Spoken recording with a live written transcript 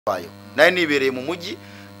naye nibereye mu mujyi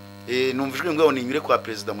numvijwe ngo ninyure kwa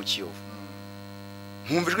president mu Kiyovu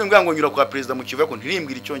nkumvijwe ngo nyura kwa president mu Kiyovu ko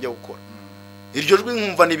ntirimbwira icyo njya gukora iryo jwi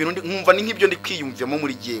nkumva ni ibintu nkumva ni nk'ibyo ndi kwiyumvyamo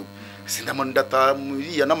muri jewe sindamana ndata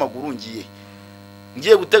muriya n'amaguru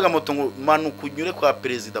ngiye gutega moto ngo manuka unyure kwa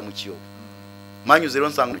president mu Kiyovu manyuze rero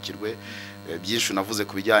nsangukirwe byinshi navuze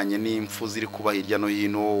kubijyanye n'impfu ziri kuba hirya no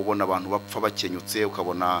hino ubona abantu bapfa bakenyutse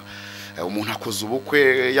ukabona umuntu akoze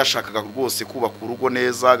ubukwe yashakaga rwose kubaka urugo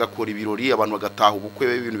neza agakora ibirori abantu bagataha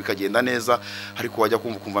ubukwe ibintu bikagenda neza ariko wajya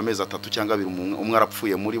kumva amezi 3 cyangwa 2 umwe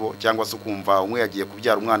arapfuye muri bo cyangwa se kumva umwe yagiye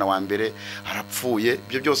kubyara umwana wa mbere arapfuye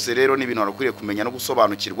ibyo byose rero ni ibintu barakwiriye kumenya no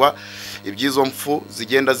gusobanukirwa ibyizo mpfu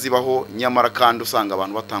zigenda zibaho nyamara kandi usanga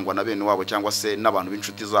abantu batangwa na bene wabo cyangwa se n'abantu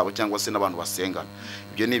b'inshuti zabo cyangwa se n'abantu basengana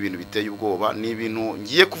ibyo ni ibintu biteye ubwoba ni ibintu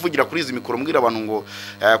ngiye kuvugira kuri izi mikoro mbwira abantu ngo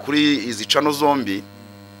kuri izi channel zombi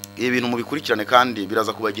ibintu mubikurikirane kandi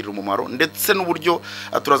biraza kubagirira umumaro ndetse n'uburyo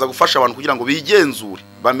turaza gufasha abantu kugira ngo bigenzure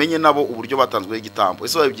bamenye nabo uburyo batanzwe igitambo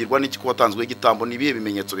ese babigirwa n'iki ko batanzwe igitambo nibihe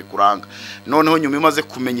bimenyetso bikuranga noneho nyuma imaze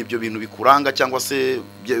kumenya ibyo bintu bikuranga cyangwa se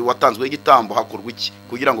watanzwe igitambo hakorwa iki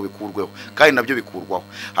kugira ngo bikurweho kandi nabyo bikurwaho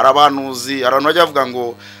hari abantu bajya bavuga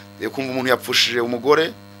ngo kumva umuntu yapfushije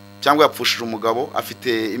umugore cyangwa yapfushije umugabo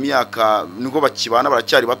afite imyaka nibwo bakibana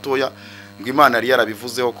baracyari batoya ngo Imana yari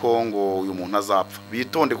yarabivuzeho ko ngo uyu muntu azapfa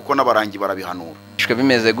bitonde kuko n'abarangi barabihanura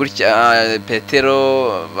bimeze gutya Petero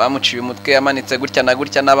bamuciye umutwe yamanitse gutya na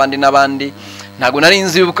gutya n'abandi ntago nari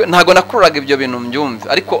nzi ntago nakururaga ibyo bintu mbyumve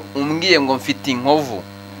ariko umbwiye ngo mfite inkovu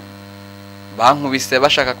bankubise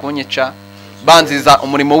bashaka kunyica banziza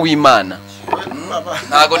umurimo w'Imana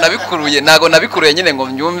ntago nabikuruye nyine ngo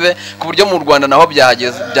mbyumve ku buryo mu Rwanda naho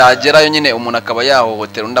byagerayo nyine umuntu akaba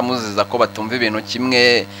yahohotera undamuziza ko batumva ibintu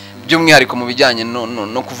kimwe by'umwihariko mu bijyanye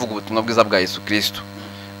no kuvuga ubutumwa bwiza bwa Yesu Kristo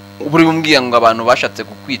uburi bumbwiye ngo abantu bashatse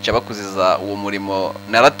kukwica bakuziza uwo murimo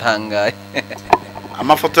naratangaye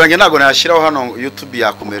amafoto yanjye ntago nayashiraho hano YouTube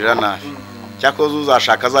yakumerera nabi cyakoze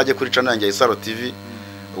uzashaka azaje kuri channel yanjye Isaro TV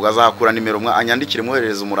ugazahakura nimero anyandikire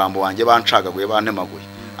mwoherereza umurambo wanjye bancagaguye bantemaguye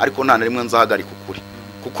ariko nta narimwe nzahagarika ukuri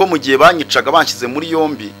kuko mu gihe banyicaga banshyize muri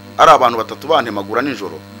yombi ari abantu 3 bantemagura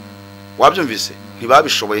nijoro wabyumvise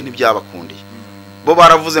ntibabishoboye ntibyabakundiye bo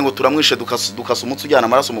baravuze ngo turamwishe dukasa umutsi ujyana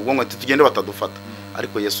amaraso mu bwonko tugende batadufata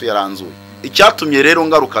ariko Yesu yaranzuye icyatumye rero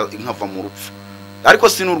ngaruka nkava mu rupfu ariko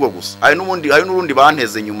sinurwo gusa hari n'urundi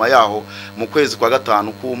banteze nyuma yaho mu kwezi kwa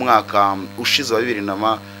 5 k'umwaka ushize wa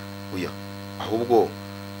 2000 ahubwo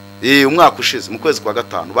umwaka ushize mu kwezi kwa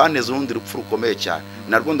 5 banteze urundi rupfu rukomeye cyane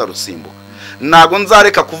narwo ndarusimbuka nago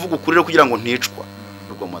nzareka kuvuga ukuri rero kugira ngo nticwa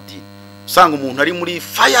rwo madini usanga umuntu ari muri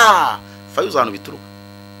fire uzantu bituruka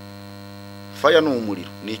fire no umuriro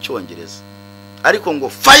ni icyongereza ariko ngo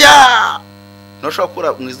fire nashaka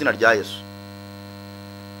gukora mu izina rya Yesu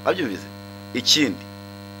abyumvize ikindi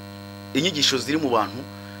inyigisho ziri mu bantu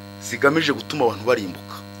zigamije gutuma abantu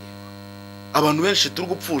barimbuka abantu benshi turi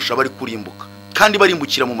gupfusha bari kurimbuka kandi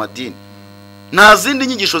barimbukira mu madini nta zindi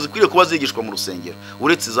nyigisho zikwiriye kuba zigishwa mu rusengero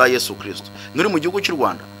uretse za Yesu Kristo nuri mu gihugu cy'u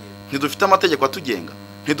Rwanda ntidufite amategeko atugenga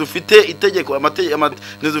ntidufite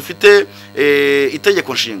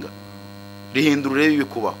itegeko nshinga rihindura rero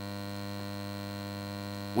ibikubaho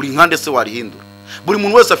uri nkande se warihindura buri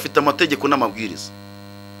muntu wese afite amategeko n'amabwiriza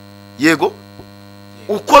yego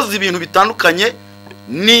ukoze ibintu bitandukanye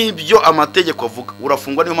nibyo amategeko avuga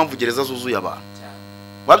urafungwa niyo mpamvu gereza zuzuye abantu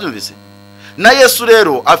babyumvise na Yesu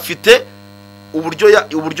rero afite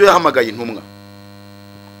uburyo yahamagaye intumwa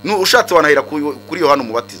ushatse wanahera kuri Yohana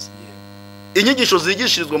umubatiza inyigisho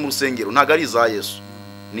zigishirizwa mu rusengero ntago ari za Yesu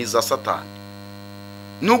ni za Satani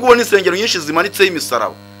nubwo ubona insengero nyinshi zimanitseho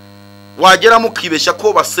imisaraba wageramo ukibeshya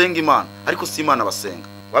ko basenga Imana ariko si Imana basenga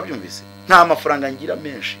wabyumvise nta mafaranga ngira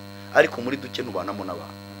menshi ariko muri duke nubanamo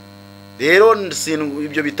n'abantu rero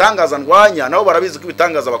ibyo bitangaza ndwanya nabo barabizi ko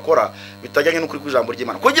ibitangaza bakora bitajyanye n'ukuri kw'ijambo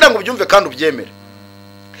ry'Imana kugira ngo ubyumve kandi ubyemere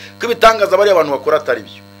ko ibitangaza bari abantu bakora atari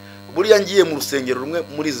byo buriya ngiye mu rusengero rumwe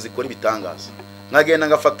muri izi zikora ibitangaza nkagenda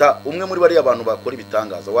ngafata umwe muri bari abantu bakora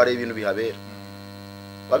ibitangaza wareba ibintu bihabera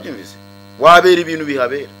wabyumvise wabera ibintu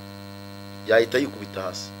bihabera yahita yikubita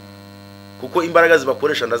hasi kuko imbaraga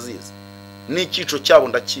zibakoresha ndazizi n'ikico cyabo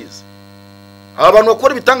ndakizi abantu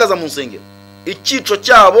bakora ibitangaza mu nsengero ikico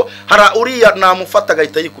cyabo hara uriya namufata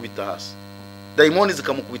gahita yikubita hasi daimoni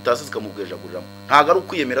zikamukubita hasi zikamubwejaguriramo ntago ari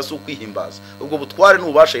ukwiyemera so kwihimbaza ubwo butware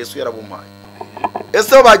n'ububasha Yesu yarabumpaye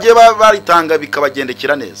ese bagiye baritanga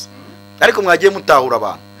bikabagendekera neza ariko mwagiye mutahura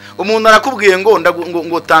abantu umuntu arakubwiye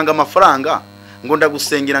ngo tanga amafaranga ngo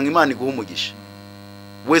ndagusengera ngo Imana iguhe umugisha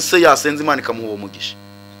wese yasenze Imana ikamuha umugisha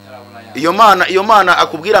iyo mana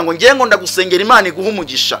akubwira ngo ngiye ngo ndagusengera Imana iguhe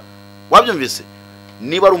umugisha wabyumvise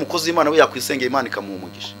niba ari umukozi w'Imana we yakwisengera Imana ikamuha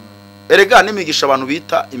umugisha. Erega n'imigisha abantu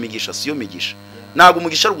bita imigisha siyo migisha. Ntabwo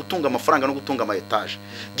umugisha ari gutunga amafaranga no gutunga ama etage.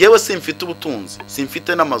 Yewe simfite ubutunzi,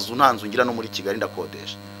 simfite n'amazu ntanzu ngira no muri Kigali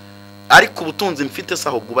ndakodesha. Ariko ubutunzi mfite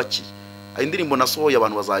saho bwubakiye. Indirimbo nasohoye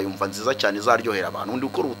abantu bazayumva nziza cyane zaryohera abantu. Undi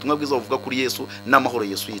ukora ubutumwa bwiza buvuga kuri Yesu n'amahoro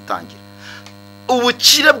Yesu yitangira.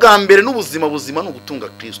 Ubukire bwa mbere n'ubuzima buzima no gutunga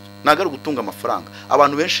Kristo. Ntago ari gutunga amafaranga.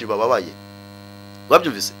 Abantu benshi bababaye.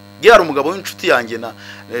 Wabyumvise? Gihe hari umugabo w'inshuti yanjye na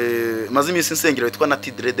maze iminsi nsengera witwa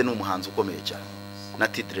Natidrede n'umuhanzi ukomeye cyane.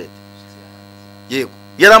 Natidrede. Yego.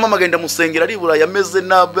 Yaramamagaye ndamusengera ari Buraya ameze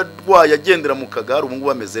n'abarwaye agendera mu kagare ubu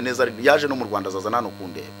ngubu ameze neza yaje no mu Rwanda azaza nano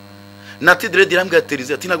kundeba. Natidrede irambwira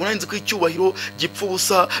Terize ati ntago narinzi ko icyubahiro gipfa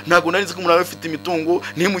ubusa, ntago narinzi ko umuntu afite imitungo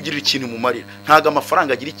nimugirira ikintu mu marira. Ntago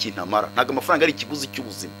amafaranga agira ikintu amara, ntago amafaranga ari ikiguzi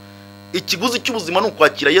cy'ubuzima. Ikiguzi cy'ubuzima ni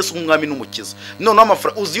ukwakira Yesu nk'umwami n'umukiza. None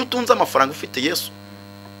amafaranga uzi utunze amafaranga ufite Yesu.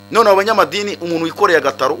 None abanyamadini umuntu wikoreye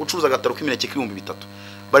agataro ucuruza agataro k'imineke k'ibihumbi 3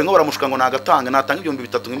 barimo baramushuka ngo nagatanga natanga ibihumbi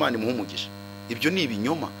 3 nk'Imana imuhumugisha. Ibyo ni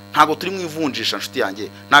ibinyoma. Ntago turi mu ivunjisha nshuti yanjye.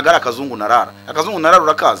 Ntago ari akazungu narara. Akazungu narara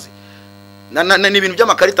urakazi. Ni ibintu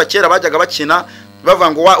by'amakarita kera bajyaga bakina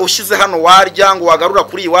bava ngo ushyize hano warya ngo wagarura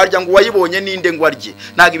kuri warya ngo wayibonye ninde ngo arye.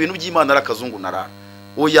 Ntago ibintu by'Imana ari akazungu narara.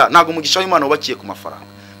 Oya ntago umugisha w'Imana ubakiye ku mafaranga.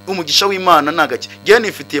 Umugisha w'Imana nagake. Gihe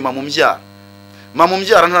nifitiye mama umbyara. Mama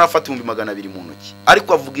umbyara ntarafata 200 mu ntoki.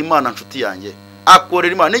 Ariko avuga Imana nshuti yanjye.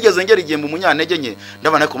 Akorera Imana nigeze ngera igihe mu munyantege nke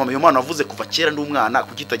ndabana ko mama Imana avuze kuva kera ndi umwana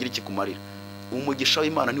kugitagira ikikumarira. Umugisha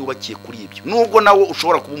w'Imana ni ubakiye kuri ibyo. Nubwo nawo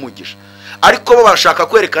ushobora kuba umugisha. Ariko bo bashaka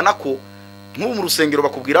kwerekana ko nk'ubu mu rusengero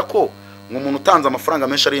bakubwira ko umuntu utanze amafaranga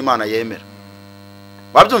menshi ari Imana yemera.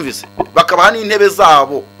 Babyumvise? Bakabaha n'intebe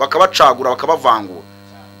zabo, bakabacagura, bakabavangura.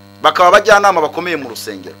 Bakaba bajyanama bakomeye mu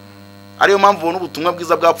rusengero. Ariyo mpamvu ubona ubutumwa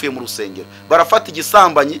bwiza bwapfuye mu rusengero. Barafata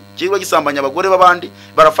igisambanyi, cyangwa gisambanya abagore babandi,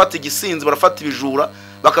 barafata igisinzi, barafata ibijura,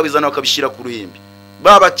 bakabizana bakabishyira ku ruhimbi.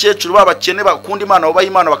 Babakecuru babakene bakunda Imana ubaha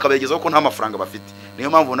Imana bakabegezaho ko nta mafaranga bafite. Niyo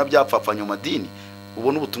mpamvu ubona byapfapfanya mu madini.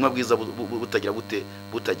 Ubona ubutumwa bwiza butagira gute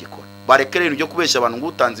butagikora. Barekere ibintu byo kubeshya abantu ngo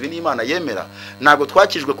utanze ibi n'Imana yemera. Ntago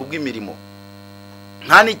twakijwe kubw'imirimo.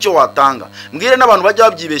 Nta nicyo watanga. Mbwire n'abantu bajya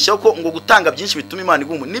babyibeshya ko ngo gutanga byinshi bituma Imana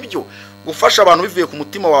igumu. Nibyo gufasha abantu bivuye ku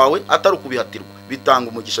mutima wawe atari ukubihatirwa. Bitanga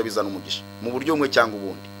umugisha bizana umugisha mu buryo bumwe cyangwa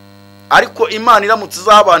ubundi. Ariko Imana iramutse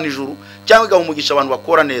izaha abantu ijuru cyangwa igaha umugisha abantu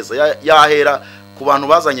bakora neza yahera ku bantu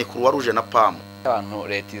bazanye Croix Rouge na PAM. Abantu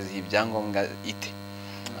leta iziha ibyangombwa ite?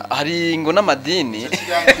 Hari ngo n'amadini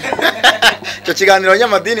cyo kiganiro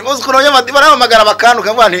abanyamadini uzi ko abanyamadini barahamagara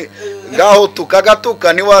bakanduka ngo nti ngaho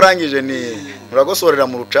tukagatuka ni warangije ni muragosorera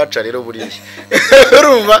mu rucaca rero buriye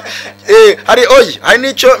urumva hari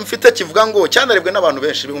nicyo mfite kivuga ngo cyandarebwe n'abantu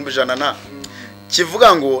benshi 100 na kivuga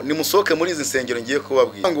ngo nimusohoke muri izi nsengero ngiye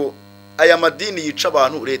kubabwira ngo aya madini yica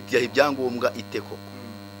abantu leta yaha ibyangombwa ite koko.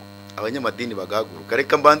 Abanyamadini bagahaguruka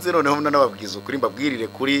reka mbanze noneho n'ababwiza ukuri mbabwirire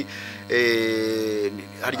kuri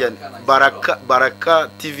harya Baraka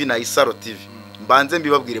TV na Isaro TV mbanze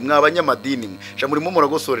mbibabwire mwa abanyamadini mwe murimo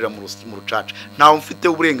muragosorera mu rucaca ntawe mfite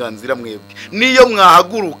uburenganzira mwebwe niyo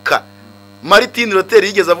mwahaguruka. Martin Luther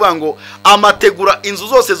yigeze avuga ngo amategura inzu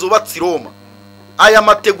zose zubatse i Roma aya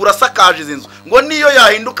mategura asakaje izi nzu ngo niyo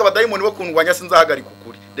yahinduka abadayimoni bo kundwanya sinzahagarika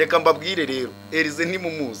ukuri. Reka mbabwire rero Elize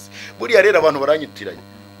ntimumuzi buriya rero abantu baranyitiranye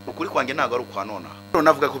ukuri kwanjye ntago ari ukwanona.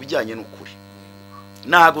 Navuga ko bijyanye n'ukuri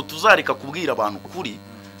ntago tuzarika kubwira abantu kuri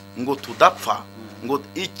ngo tudapfa ngo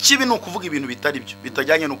ikibi no kuvuga ibintu bitari byo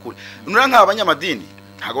bitajyanye n'ukuri. Nura nk'abanyamadini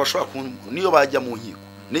ntago bashobora niyo bajya mu nkiko.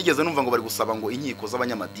 Nigeze numva ngo bari gusaba ngo inkiko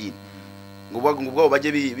z'abanyamadini ngo bwo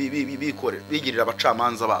bajye bikore bigirira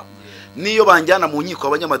abacamanza babo. Niyo banjyana mu nkiko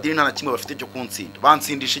abanyamadini nta na kimwe bafite cyo kunsindira.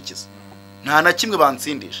 Bansindisha ikiza? Nta na kimwe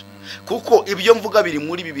bansindisha kuko ibyo mvuga biri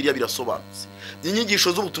muri Bibiliya birasobanutse.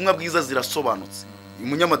 Inyigisho z'ubutumwa bwiza zirasobanutse.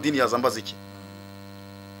 Umunyamadini yazambaza iki?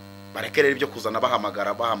 Barekerera ibyo kuzana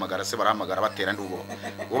bahamagara se barahamagara batera ndi ubwo.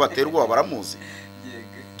 Uwo batera ubwo baramuzi.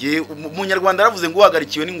 Umunyarwanda aravuze ngo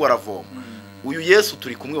uhagarikiwe n'ingwara avoma. Uyu Yesu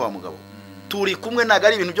turi kumwe wa mugabo. Turi kumwe ntago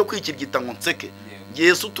ari ibintu byo kwikirgita ngo nseke.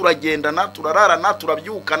 Yesu turagendana turararana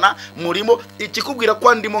turabyukana murimo ikikubwira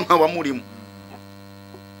ko ndimo nkaba murimo.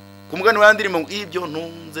 Kumugani wa ndirimo ibyo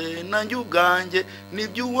ntunze nanjye ubwanjye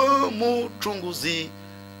nibyuwo mucunguzi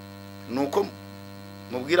nuko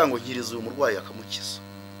mubwira ngo nkiriza uyu murwayi akamukiza.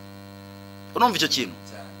 Urumva icyo kintu?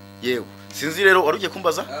 Yewe sinzi rero wari ugiye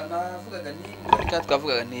kumbaza. navugaga ni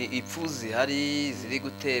twavugaga ni ipfu zihari ziri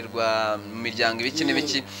guterwa mu miryango ibiki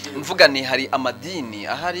n'ibiki, mvuga ni hari amadini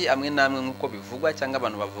ahari amwe namwe nk'uko bivugwa cyangwa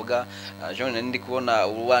abantu bavuga. Jean ndi kubona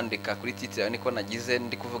uwandika kuri titre niko nagize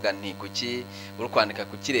ndi kuvuga nti kuki uri kwandika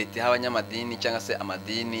kuki leta y'abanyamadini cyangwa se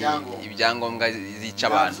amadini ibyangombwa zica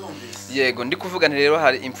abantu. Yego ndi kuvuga nti rero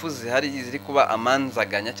hari impfu zihari ziri kuba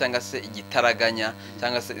amanzaganya cyangwa se igitaraganya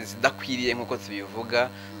cyangwa se zidakwiriye nk'uko tubivuga,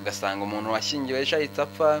 ugasanga umuntu washyingiwe yahita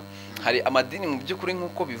apfa. Hari amadini mu by'ukuri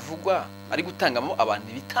nk'uko bivugwa ari gutangamo abantu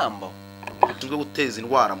ibitambo tujwe guteza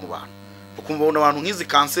indwara mu bantu. Ukumva ubona abantu nk'izi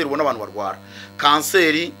kanseri, ubona abantu barwara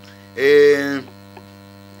kanseri,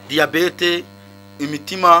 diabete,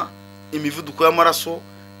 imitima, imivuduko y'amaraso,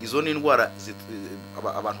 izo ni indwara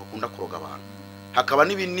abantu bakunda kuroga abantu. Hakaba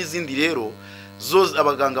n'izindi rero zo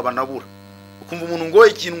abaganga banabura. Ukumva umuntu ngo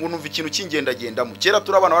ikintu ngo numva ikintu kingendagendamo. Kera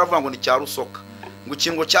turabana baravuga ngo ni cya rusoka, ngo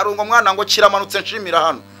ikingo cyarungo mwana ngo kiramanutse nshimira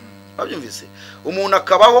hano. Babyumvise umuntu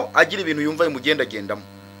akabaho agira ibintu yumva imugendagendamo,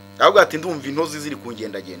 ahubwo ati ndumva intozi ziri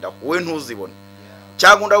kungendagendaho wowe ntuzibone,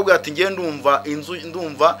 cyangwa ndabwo ati ngiye ndumva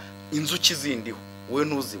inzuki zindiho wowe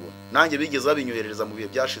ntuzibone. Nanjye bigeze babinyoherereza mu bihe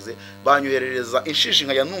byashize, banyoherereza inshishi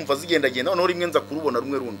nkaya numva zigendagenda, none rimwe nza kurubona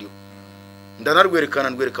rumwe rundiho, ndanarwerekana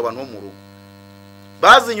ndwereka abantu bo mu rugo.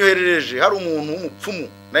 Bazinyoherereje hari umuntu w'umupfumu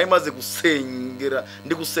naye maze gusengera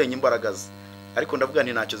ndi gusenya imbaraga ze, ariko ndavuga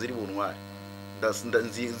nti ntacyo ziri buntware,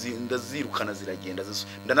 ndazirukana ziragenda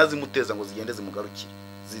ndanazimuteza ngo zigende zimugarukire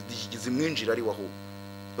zimwinjira ari waho.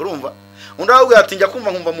 Urumva undi ahubwo ati njya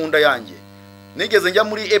kumva nkumva mu nda yanjye. Nigeze njya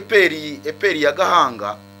muri eperi ya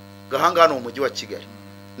Gahanga hano mu mujyi wa Kigali.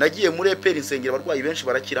 Nagiye muri eperi insengera abarwayi benshi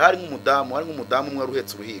barakira. Hari nk'umudamu umwe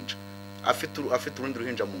ruhetse uruhinja, afite urundi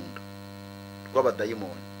ruhinja mu nda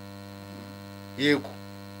rw'abadayimoni. Yego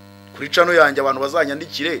kuri cano yanjye abantu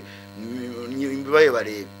bazanyandikire imbibaye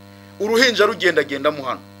barebe uruhinja rugendagenda mu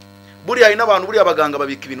hano. Buriya hari n'abantu buriya abaganga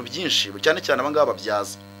babika ibintu byinshi, cyane cyane abangaba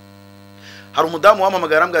babyaza. Hari umudamu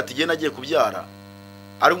wamamagara arambwira ati giye nagiye kubyara,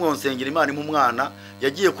 ari ngo nsengera Imana impa umwana,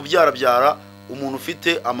 yagiye kubyara umuntu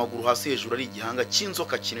ufite amaguru hasi hejuru ari igihanga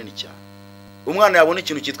cy'inzoka kinini cyane. Umwana yabona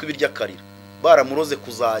ikintu cyitwa ibirya karira, baramuroze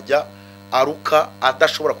kuzajya aruka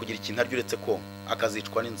adashobora kugira ikintu aryo uretse ko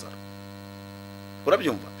akazicwa n'inzara.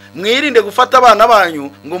 Urabyumva? Mwirinde gufata abana banyu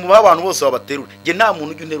ngo muba abantu bose babaterure. Nge nta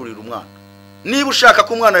muntu ujye unterurira umwana. Niba ushaka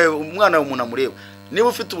ko umwana w'umuntu amureba, niba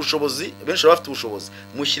ufite ubushobozi, benshi bafite ubushobozi,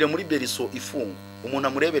 mushyire muri beriso ifungo, umuntu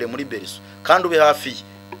amurebere muri beriso kandi ube hafi ye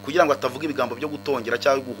kugira ngo atavuga ibigambo byo gutongera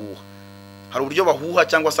cyangwa guhuha. Hari uburyo bahuha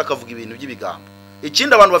cyangwa se akavuga ibintu by'ibigambo.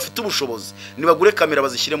 Ikindi abantu bafite ubushobozi nibagure kamera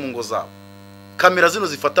bazishyire mu ngo zabo. Kamera zino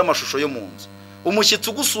zifata amashusho yo mu nzu. Umushyitsi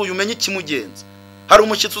ugusuye umenye ikimugenza. Hari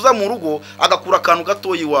umushyitsi uza mu rugo agakura akantu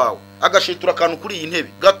gatoyi wawe, agashitura akantu kuri iyi ntebe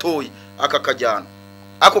gatoyi akakajyana.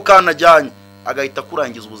 Ako kana ajyanye agahita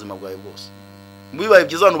kurangiza ubuzima bwawe bwose. Mubibaye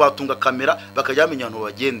byiza abantu batunga kamera bakajya bamenya ahantu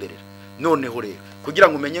bagenderera. Noneho rero kugira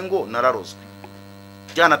ngo umenye ngo nararozwe,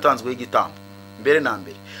 byanatanzwe igitambo mbere na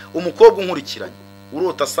mbere. Umukobwa unkurikiranye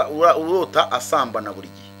urota asambana buri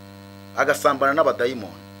gihe, agasambana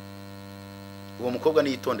n'abadayimoni, uwo mukobwa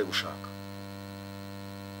niyitonde gushaka.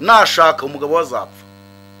 Nashaka umugabo wazapfa,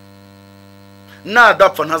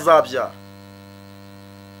 nadapfa ntazabyara.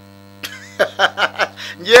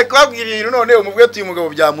 Ngiye kwabwira ibintu none umubwe tuye umugabo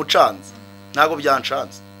byamucanze, ntago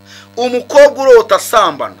byancanze. Umukobwa urota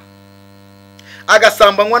asambana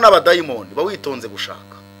agasambanywa n'abadayimoni, bawitonze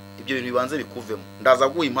gushaka. Ibyo bintu bibanze bikuvemo, ndaza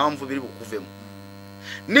guha impamvu biri bukuvemo.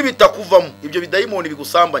 Nibitakuvamo ibyo bidayimoni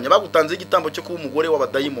bigusambanya, bagutanze igitambo cyo kuba umugore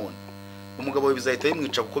w'abadayimoni, umugabo we bizahita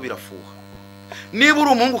bimwica kuko birafuha. Niba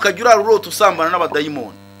uri umuhungu ukajya urota usambana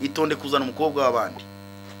n'abadayimoni, itonde kuzana umukobwa w'abandi.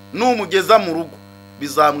 Numugeza mu rugo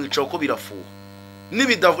bizamwica kuko birafuha.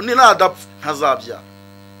 Nadapfa ntazabyara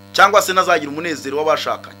cyangwa se nazagira umunezero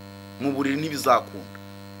w'abashakanye mu buriri ntibizakunda.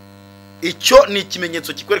 Icyo ni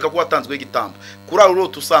ikimenyetso kikwereka ko watanzwe igitambo. Kuri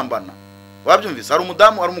urota usambana, wabyumvise. Hari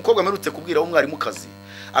umukobwa amerutse kubwira umwarimu kazi,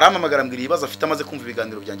 arampamagara mbwira ibibazo afite amaze kumva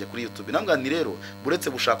ibiganiro byanjye kuri YouTube. Nambwa ni rero buretse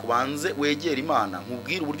gushaka ubanze wegera Imana,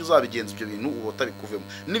 nkubwira uburyo uzabigenza ibyo bintu ubota bikuvemo.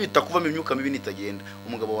 Nibitakuvamo imyuka mibi nitagenda,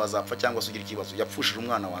 umugabo wazapfa cyangwa se ugira ikibazo. Yapfushije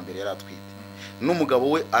umwana wa mbere yari atwite,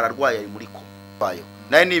 n'umugabo we ararwaye ari muri ko bayo.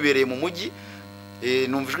 Naye nibereye mu mujyi,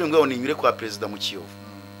 numvijwe ngo ninyure kwa perezida mu Kiyovu.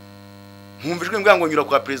 Nkumvijwe ngo nyura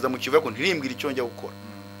kwa perezida mu Kiyovu, ko ntirimbwira icyo njya gukora.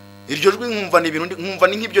 Iryo jwi nkumva ni ibintu nkumva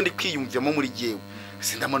ni nk'ibyo ndi kwiyumvamo muri jewe.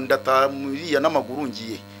 Sindamandata muriya n'amaguru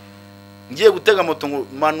ngiye gutega moto ngo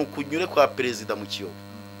manuka unyure kwa perezida mu Kiyovu.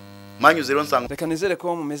 Manyuze rero nsanga. Reka nizere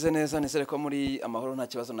ko mumeze neza, nizere ko muri amahoro nta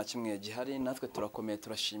kibazo na kimwe gihari. Natwe turakomeye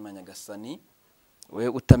turashima Nyagasani. we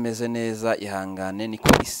utameze neza ihangane niko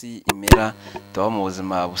isi imera tuba mu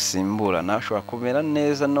buzima busimburana ushobora kumera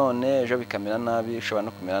neza none ejo bikamera nabi ushobora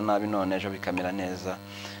no kumera nabi none ejo bikamera neza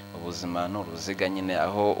ubuzima n'uruziga nyine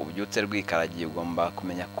aho ubyutse rwikaragiye ugomba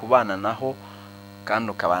kumenya kubana naho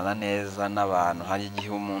kandi ukabana neza n'abantu hari igihe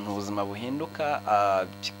umuntu ubuzima buhinduka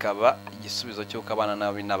bikaba igisubizo cyo ukabana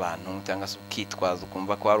nabi n'abantu cyangwa se ukitwaza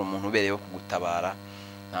ukumva ko hari umuntu ubereyeho kugutabara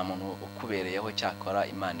nta muntu ukubereyeho cyakora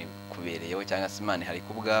Imana ikubereyeho cyangwa se Imana hari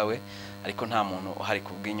ku bwawe ariko nta muntu uhari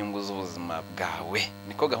ku bw'inyungu z'ubuzima bwawe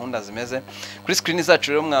niko gahunda zimeze kuri screen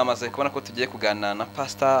zacu rero mwamaze kubona ko tugiye kuganira na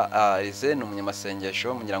Pastor Alize ni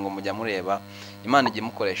umunyamasengesho mugira ngo mujya mureba Imana igiye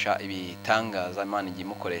mukoresha ibitangaza Imana igiye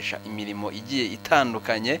mukoresha imirimo igiye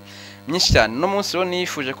itandukanye myinshi cyane no munsi rero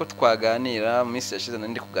nifuje ko twaganira mu minsi yashize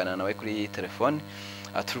ndi kuganira nawe kuri telefone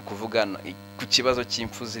turi kuvugana ku kibazo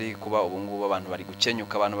cy'impfu ziri kuba ubu ngubu abantu bari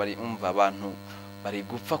gukenyuka abantu bari umva abantu bari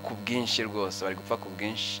gupfa ku bwinshi rwose bari gupfa ku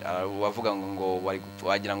bwinshi wavuga ngo bari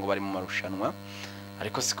wagira ngo bari mu marushanwa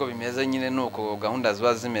ariko siko bimeze nyine nuko gahunda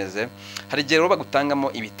ziba zimeze hari igihe rero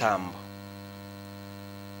bagutangamo ibitambo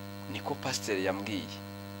niko pastor yambwiye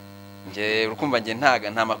nge urukumva nge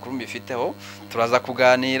nta makuru mbifiteho turaza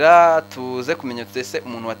kuganira tuze kumenya ese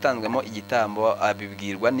umuntu watanzwemo igitambo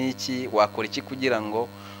abibwirwa n'iki wakora iki kugira ngo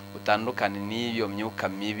utandukane n'iyo myuka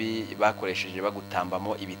mibi bakoresheje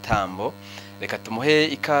bagutambamo ibitambo reka tumuhe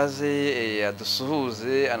ikaze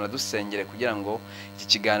adusuhuze anadusengere kugira ngo iki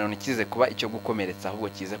kiganiro nikize kuba icyo gukomeretsa ahubwo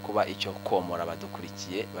kize kuba icyo komora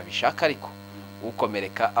abadukurikiye babishaka ariko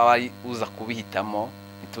ukomereka abari uza kubihitamo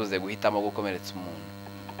nituze guhitamo gukomeretsa umuntu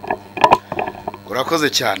urakoze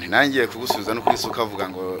cyane nangiye kugusubiza no kwisuka avuga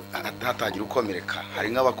ngo hatagira ukomereka hari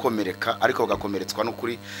nk'abakomereka ariko bagakomeretswa no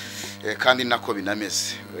kuri kandi nako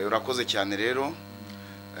binameze urakoze cyane rero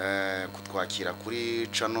kutwakira kuri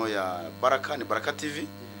channel ya Baraka ni Baraka TV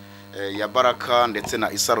ya Baraka ndetse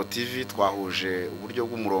na Isaro TV twahuje uburyo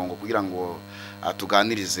bw'umurongo kugira ngo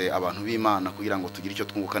tuganirize abantu b'Imana kugira ngo tugire icyo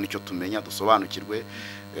twunguka n'icyo tumenya dusobanukirwe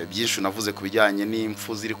byinshi navuze kubijyanye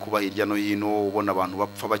n'impfu ziri kuba hirya no hino ubona abantu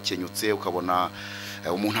bapfa bakenyutse ukabona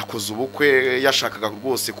umuntu akoze ubukwe yashakaga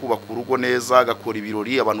rwose kubaka urugo neza agakora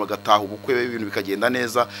ibirori abantu bagataha ubukwe ibintu bikagenda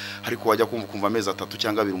neza ariko wajya kumva amezi 3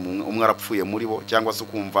 cyangwa 2 umwe arapfuye muri bo cyangwa se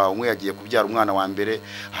kumva umwe yagiye kubyara umwana wa mbere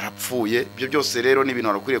arapfuye ibyo byose rero ni ibintu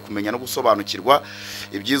barakwiriye kumenya no gusobanukirwa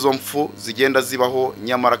ibyizo mpfu zigenda zibaho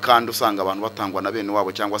nyamara kandi usanga abantu batangwa na bene wabo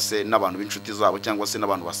cyangwa se n'abantu b'inshuti zabo cyangwa se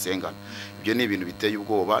n'abantu basengana ibyo ni ibintu biteye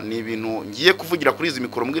ubwoba ni ibintu ngiye kuvugira kuri izi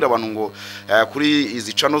mikoro mbwira abantu ngo kuri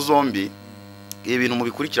izi channel zombi ibintu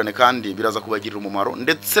mubikurikirane kandi biraza kubagirira umumaro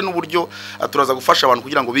ndetse n'uburyo turaza gufasha abantu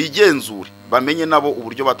kugira ngo bigenzure bamenye nabo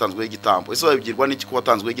uburyo batanzwe igitambo ese babigirwa n'iki ko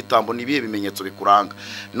batanzwe igitambo nibihe bimenyetso bikuranga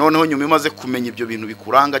noneho nyuma imaze kumenya ibyo bintu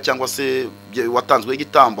bikuranga cyangwa se watanzwe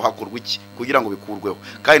igitambo hakorwa iki kugira ngo bikurweho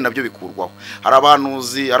kandi nabyo bikurwaho hari abantu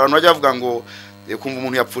bajya bavuga ngo kumva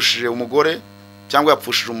umuntu yapfushije umugore cyangwa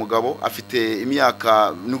yapfushije umugabo afite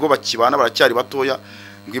imyaka nibwo bakibana baracyari batoya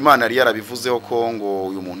ngo Imana yari yarabivuzeho ko ngo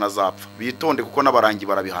uyu muntu azapfa bitonde kuko n'abarangi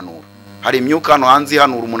barabihanura hari imyuka hano hanze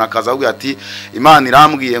ihanura umuntu akaza avuga ati Imana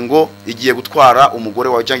irambwiye ngo igiye gutwara umugore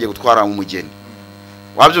wawe cyangwa igiye gutwara umugeni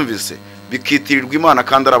wabyumvise bikitirirwa Imana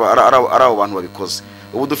kandi ari abo bantu babikoze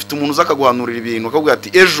ubu dufite umuntu uza akaguhanurira ibintu akavuga ati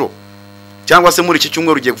ejo cyangwa se muri iki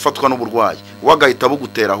cyumweru ugiye gufatwa n'uburwayi wagahita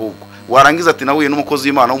bugutera ahubwo warangiza ati nahuye n'umukozi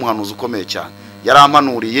w'Imana w'umuhanuzi ukomeye cyane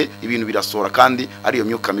yarampanuriye ibintu birasora kandi ari iyo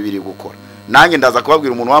myuka mibiri gukora nanjye ndaza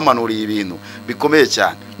kubabwira umuntu wamanuriye ibintu bikomeye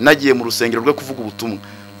cyane nagiye mu rusengero rwo kuvuga ubutumwa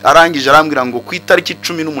arangije arambwira ngo ku itariki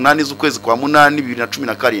 18 z'ukwezi kwa 8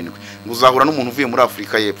 2017 ngo uzahura n'umuntu uvuye muri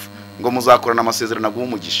Afrika y'Epfo ngo muzakorana amasezerano aguha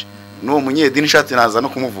umugisha n'uwo munyedini shati naza no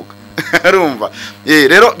kumuvuga urumva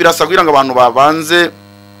rero birasabwira ngo abantu babanze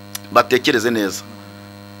batekereze neza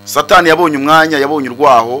Satani yabonye umwanya yabonye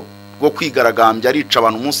urwaho bwo kwigaragambya arica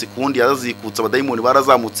abantu umunsi kundi yazikutsa abadayimoni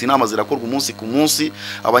barazamutse inama zirakorwa umunsi ku munsi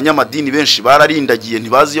abanyamadini benshi bararindagiye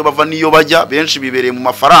ntibazi iyo bava niyo bajya benshi bibereye mu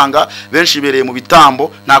mafaranga benshi bibereye mu bitambo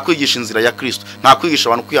nta kwigisha inzira ya Kristo nta kwigisha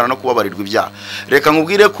abantu kwihana no kubabarirwa ibyaha reka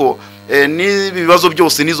nkubwire ko n'ibibazo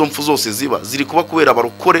byose nizo mpfu zose ziri kuba kubera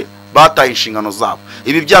abarokore bataye inshingano zabo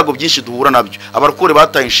ibi byago byinshi duhura nabyo abarokore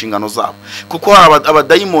bataye inshingano zabo kuko hari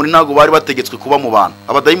abadayimoni ntago bari bategetswe kuba mu bantu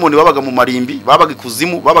abadayimoni babaga mu marimbi babaga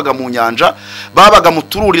ikuzimu babaga mu nyanja babaga mu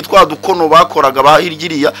tururi twa dukono bakoraga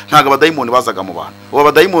bahirgiriya ntago abadayimoni bazaga mu bantu abo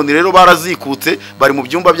badayimoni rero barazikutse bari mu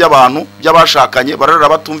byumba by'abantu by'abashakanye barara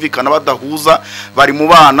batumvikana badahuza bari mu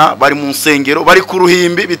bana bari mu nsengero bari ku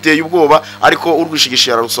ruhimbi biteye ubwoba ariko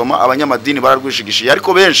urwishigishiye ararusoma abanyamadini bararwishigishiye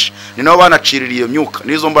ariko benshi ni nabo banaciririye iyo myuka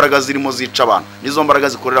nizo mbaraga zirimo zica abantu nizo mbaraga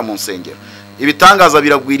zikorera mu nsengero ibitangaza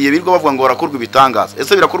biragwiriye birirwa bavuga ngo barakorwa ibitangaza.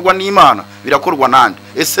 Ese birakorwa n'Imana, birakorwa nande?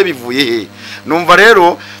 Ese bivuye he? Numva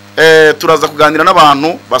rero turaza kuganira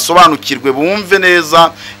n'abantu basobanukirwe bumve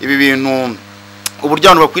neza ibi bintu,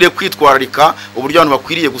 uburyo abantu bakwiriye kwitwararika, uburyo abantu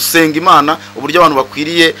bakwiriye gusenga Imana, uburyo abantu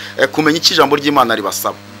bakwiriye kumenya iki ijambo ry'Imana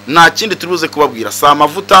ribasaba. Nta kindi turuze kubabwira, si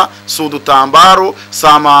amavuta, si udutambaro,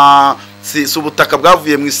 si ubutaka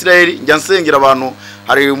bwavuye mu Isirayeli. Njya nsengera abantu,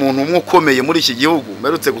 hari umuntu umwe ukomeye muri iki gihugu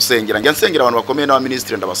mperutse gusengera, njya nsengera abantu bakomeye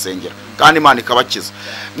n'abaministri ndabasengera kandi Imana ikabakiza.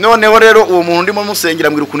 Noneho rero uwo muntu ndimo musengera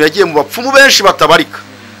mbwira ukuntu yagiye mu bapfumu benshi batabarika,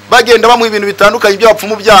 bagenda bamuha ibintu bitandukanye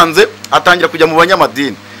by'abapfumu byanze, atangira kujya mu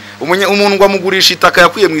banyamadini. Umuntu ngo amugurisha itaka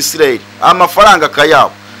yakuye mu Isirayeli, amafaranga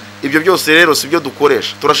akayabo. Ibyo byose rero sibyo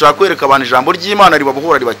dukoresha. Turashaka kwereka abantu ijambo ry'Imana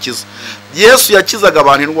ribabohora ribakiza. Yesu yakizaga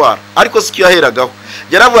abantu indwara, ariko sikyo yaheragaho.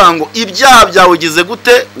 Yaravuga ngo ibyaha byawe ugize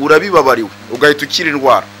gute urabibabariwe, ugahita ukira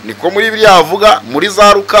indwara. Niko muri Bibiliya havuga, muri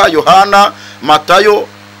za Luka, Yohana, Matayo,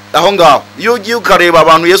 aho ngaho. Iyo ugiye ukareba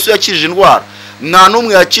abantu Yesu yakije indwara, nta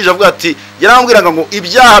numwe yakije avuga ati, yarambwiraga ngo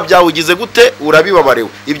ibyaha byawe ugize gute urabibabariwe,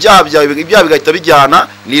 ibyaha bigahita bijyana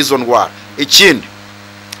n'izo ndwara. Ikindi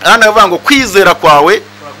hano yavuga ngo kwizera kwawe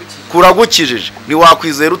kuragukijije. Ni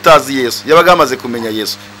wakwizera utazi Yesu, yabaga amaze kumenya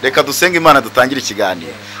Yesu. Reka dusenge Imana dutangire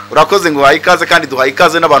ikiganiro. Urakoze ngo wayikaze kandi duhaye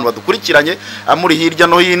ikaze n'abantu badukurikiranye amuri hirya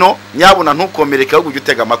no hino. Nyabuna ntukomereke ahubwo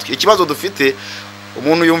ujye amatwi. Ikibazo dufite,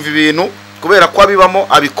 umuntu yumva ibintu kubera ko abibamo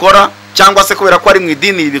abikora, cyangwa se kubera ko ari mu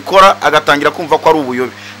idini ibikora agatangira kumva ko ari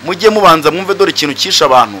ubuyobe. Mujye mubanza mwumve, dore ikintu kisha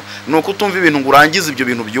abantu nuko utumva ibintu ngo urangize ibyo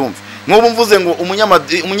bintu byumve. Nk'ubu mvuze ngo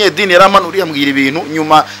umunyedini yaramanuriye ambwira ibintu,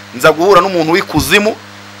 nyuma nza guhura n'umuntu w'ikuzimu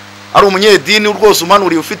ari umunyedini rwose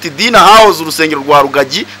umanuriye ufite idini ahahoze urusengero rwa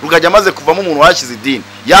Rugagi amaze kuvamo umuntu washyize idini,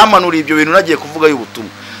 yamanuriye ibyo bintu nagiye kuvuga y'ubutumwa.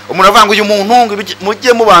 Umuntu avuga ngo uyu muntu,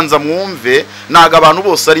 mujye mubanza mwumve, naga abantu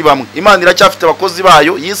bose ari bamwe. Imana iracyafite abakozi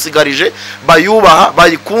bayo yisigarije, bayubaha,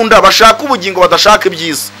 bayikunda, bashaka ubugingo badashaka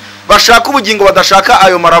iby'isi, bashaka ubugingo badashaka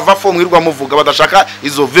ayo marava fo mwirwa muvuga, badashaka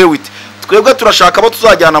izo vewiti. Twebwe turashaka abo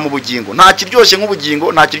tuzajyana mu bugingo. Nta kiryoshye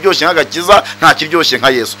nk'ubugingo, nta kiryoshye nk'agakiza, nta kiryoshye nka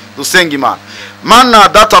Yesu. Dusenga Imana. Mana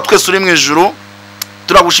data twese uri mu ijuru,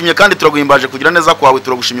 turagushimye kandi turaguhimbaje kugira neza kwawe,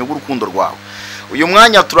 turagushimye bw'urukundo rwawe. Uyu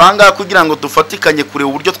mwanya turanga kugira ngo dufatikanye kureba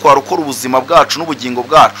uburyo twarokora ubuzima bwacu n'ubugingo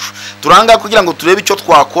bwacu. Turanga kugira ngo turebe icyo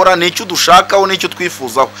twakora, n'icyo dushakaho, n'icyo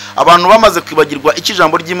twifuzaho. Abantu bamaze kwibagirwa iki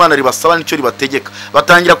jambo ry'Imana ribasaba n'icyo ribategeka,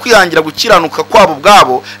 batangira kwihangira gukiranuka kwabo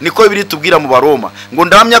bwabo. Niko Bibiliya tubwira mu Baroma ngo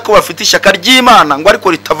ndamya ko bafite ishyaka ry'Imana ngo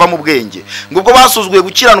ariko ritava mu bwenge, ngo ubwo basuzuguye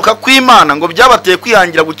gukiranuka kw'Imana ngo byabateye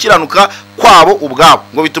kwihangira gukiranuka kwabo ubwabo,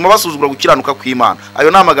 ngo bituma basuzugura gukiranuka kw'Imana.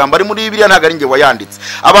 Ayo ni amagambo ari muri Bibiliya, ntago ari nge wayanditse.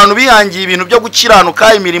 Abantu bihangiye ibintu byo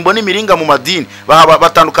gukiranuka, imirimbo n'imiringa mu madini,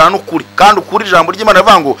 batandukana n'ukuri, kandi ukuri ijambo ry'Imana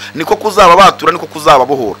rivuga ngo niko kuzaba batura, niko kuzaba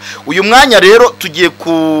bohora. Uyu mwanya rero tugiye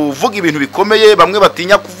kuvuga ibintu bikomeye, bamwe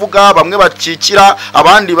batinya kuvuga, bamwe bacikira,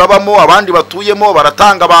 abandi babamo, abandi batuyemo,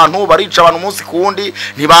 baratanga abantu, barica abantu umunsi ku wundi,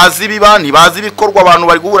 ntibazi biba, ntibazi ibikorwa. Abantu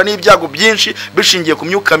bari guhura n'ibyago byinshi bishingiye ku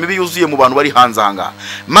myuka mibi yuzuye mu bantu bari hanze aha.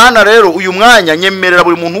 Mana rero uyu mwanya nyemerera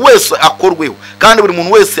buri muntu wese akorweho, kandi buri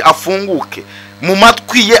muntu wese afunguke mu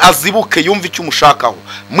matwi ye, azibuke yumve icyo umushakaho.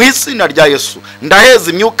 Mu izina rya Yesu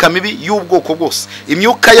ndaheza imyuka mibi y'ubwoko bwose,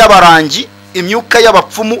 imyuka y'abarangi, imyuka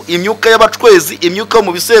y'abapfumu, imyuka y'abacwezi, imyuka yo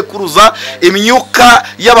mu bisekuruza, imyuka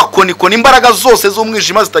y'abakonikoni, imbaraga zose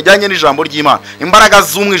z'umwijima zitajyanye n'ijambo ry'Imana, imbaraga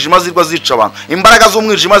z'umwijima zirwa zica abantu, imbaraga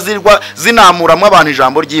z'umwijima zirwa zinamuramo abantu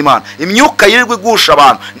ijambo ry'Imana, imyuka yirirwa igusha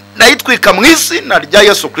abantu, ndayitwika mu izina rya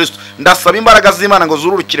Yesu Kristo. Ndasaba imbaraga z'Imana ngo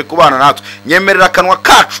zururukire ku bana natwe. Nyemerera akanwa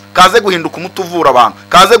kacu kaze guhinduka umuti uvura abantu,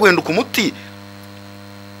 kaze guhinduka umuti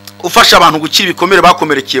ufasha abantu gukira ibikomere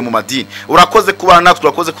bakomerekeye mu madini. Urakoze kubana natwe,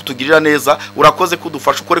 urakoze kutugirira neza, urakoze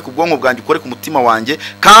kudufasha, ukore ku bwonko bwanjye, ukore ku mutima wanjye,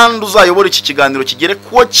 kandi uzayobora iki kiganiro kigere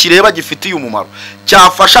kuwo kireba gifitiye umumaro,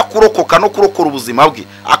 cyafasha kurokoka no kurokora ubuzima bwe,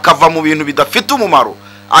 akava mu bintu bidafite umumaro,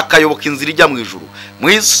 akayoboka inzira ijya mu ijuru. Mu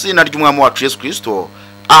izina ry'Umwami wacu Yesu Kristo,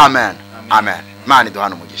 amen. Amen. Imana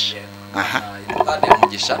iduhane umugisha.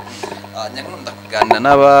 Umugisha. Nyakunda kuganira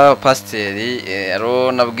n'abapasiteri,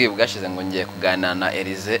 aro nabwiye bwashize ngo ngiye kuganira na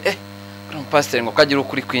Elize. Pasiteri ngo kagira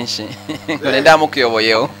ukuri kwinshi ngo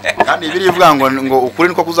ndamukuyoboyeho, kandi birivuga ngo ukuri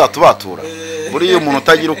niko kuzatubatura. Buri umuntu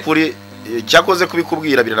utagira ukuri cyakoze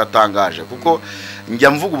kubikubwira biratangaje, kuko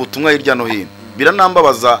njya mvuga ubutumwa hirya no hino,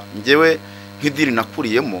 biranambabaza njyewe nk'idini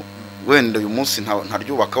nakuriyemo. Wenda uyu munsi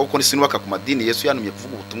ntaryubaka kuko sinubaka ku madini. Yesu yantumye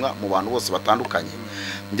kuvuga ubutumwa mu bantu bose batandukanye.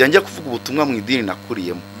 Njya kuvuga ubutumwa mu idini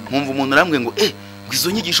nakuriyemo, nkumva umuntu aramwe ngo ngo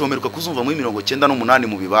izo nyigisho homeruka kuzumva muri 98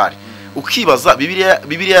 mu bibare. Ukibaza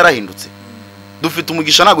Bibiliya yarahindutse. dufite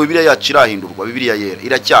umugisha, ntabwo Bibiliya yacu irahindurwa, Bibiliya yera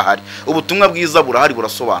iracyahari, ubutumwa bwiza burahari,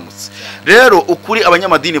 burasobanutse. Rero ukuri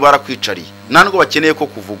abanyamadini barakwicariye, ntabwo bakeneye ko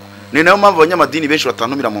kuvugwa. Ni nayo mpamvu abanyamadini benshi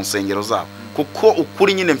batantumira mu nsengero zabo, kuko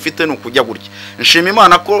ukuri nyine mfite ni ukujya gutya. Nshima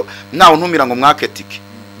Imana ko ntawe ntumira ngo mwake tike,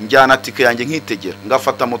 njyana tike yanjye nkitegera,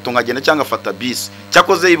 ngafata moto nkagenda cyangwa ngafata bisi.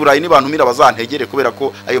 Cyakoze i Burayi nibantumira bazantegere kubera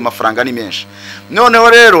ko ayo mafaranga ni menshi. Noneho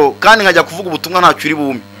rero kandi nkajya kuvuga ubutumwa ntacyo uri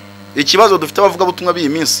bume. Ikibazo dufite abavuga ubutumwa b'iyi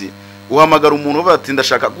minsi, uhamagara umuntu bati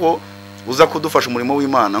ndashaka ko uza kudufasha umurimo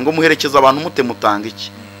w'Imana, ngo muherekeze abantu mute mutanga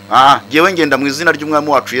iki? Jewe ngenda mu izina ry'umwami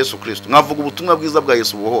wacu Yesu Kristo, nkavuga ubutumwa bwiza bwa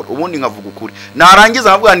Yesu buhoro, ubundi nkavuga ukuri. Narangiza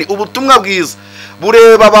nkavuga ni ubutumwa bwiza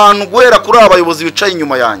bureba abantu guhera kuri abayobozi bicaye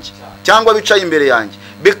inyuma yanjye cyangwa bicaye imbere yanjye,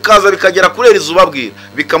 bikaza bikagera kurera izuba bwira,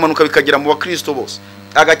 bikamanuka bikagera mu bakristo bose.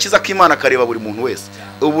 Agakiza k'Imana kareba buri muntu wese.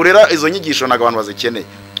 Ubu rero izo nyigisho naga abantu bazikeneye.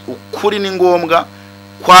 Ukuri ni ngombwa,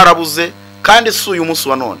 kwarabuze, kandi si uyu munsi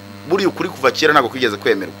wa none. Buri ukuri kuva kera ntago kwigeze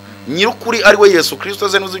kwemerwa. Nyirukuri ari we Yesu Kristo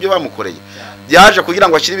ze n'uzi ibyo bamukoreye. Yaje kugira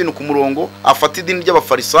ngo ashyire ibintu ku murongo, afate idini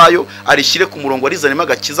ry'abafarisayo arishyire ku murongo, arizanemo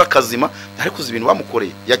agakiza kazima. Ariko uzi ibintu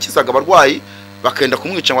bamukoreye, yakizaga abarwayi bakenda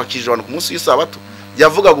kumwica ngo akije abantu ku munsi w'isabato.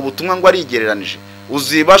 Yavugaga ubutumwa ngo arigereranije.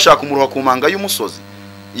 Uzi bashaka umuruha ku manga y'umusozi.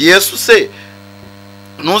 Yesu se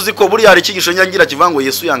nuzi ko buri hari ikigisho nyangira kivango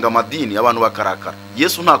Yesu yanga amadini, abantu bakarakara.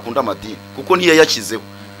 Yesu ntakunda amadini kuko ntiyayakizeho.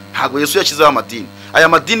 Ntago Yesu yashyizeho amadini. Aya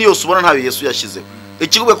madini yose ubona ntayo Yesu yashyizeho.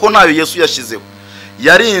 Ikigube ko ntayo Yesu yashyizeho.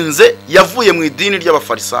 Yarinze yavuye mu idini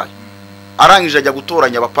ry'abafarisayo, arangije ajya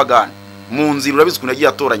gutoranya abapagani mu nzira. Urabizi ko yagiye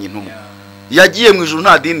atoranya intumwa. Yagiye mu ijuru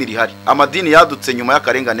nta dini rihari. Amadini yadutse nyuma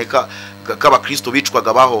y'akarengane k'abakristo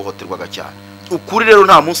bicwaga, bahohoterwaga cyane. Ukuri rero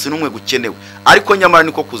nta munsi n'umwe gukenewe, ariko nyamara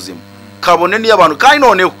niko kuzima kabone niyo abantu. Kandi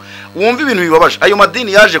noneho wumva ibintu bibabaje, ayo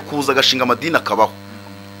madini yaje kuza agashinga amadini akabaho,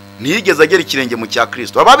 ntiyigeze agera ikirenge mu cya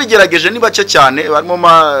Kristo. Ababigerageje ni bake cyane, barimo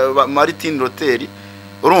Martin Luther,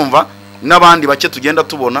 urumva, n'abandi bake tugenda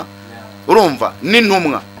tubona, urumva,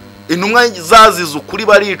 n'intumwa. Intumwa zazize ukuri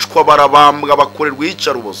baricwa, barabambwa, bakorerwa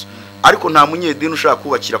iyicarubozo. Ariko nta munyedini ushaka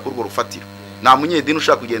kubakira kuri urwo rufatiro, nta munyedini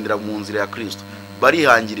ushaka kugendera mu nzira ya Kristo.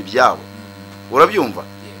 Barihangira ibyabo, urabyumva,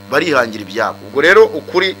 barihangira ibyabo. Ubwo rero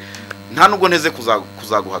ukuri nta nubwo nteze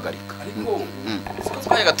kuzaguhagarika.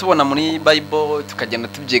 Twayaga tubona muri Bible, tukagenda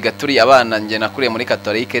tubyiga turi abana. Nge nakuriye muri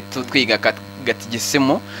Katolike, twiga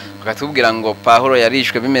gatigisimu, bakatubwira ngo Pawulo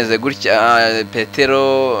yarishwe bimeze gutya,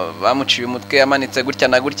 Petero bamuciye umutwe yamanitse gutya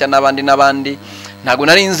na gutya, n'abandi. Ntago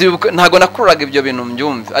nari nzi, ntago nakururaga ibyo bintu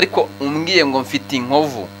mbyumve. Ariko umbwiye ngo mfite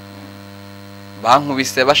inkovu,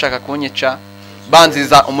 bankubise bashaka kunyica,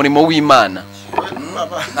 banziza umurimo w'Imana,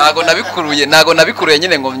 ntago nabikuruye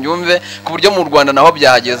nyine ngo mbyumve. Ku buryo mu Rwanda naho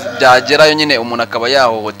byagerayo nyine umuntu akaba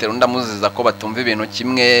yahohotera undi amuziza ko batumva ibintu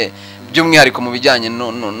kimwe, by'umwihariko mu bijyanye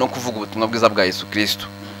no kuvuga ubutumwa bwiza bwa Yesu Kristo.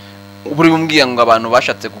 Buri bumbwiye ngo abantu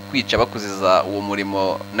bashatse kukwica bakuziza uwo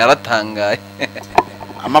murimo, naratangaye.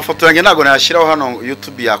 Amafoto yanjye ntago nayashyiraho hano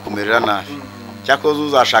YouTube yakumerera nabi. Cyakoze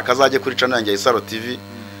uzashaka azajye kuri channel yanjye Isaro TV,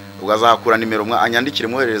 ugazakura nimero anyandikire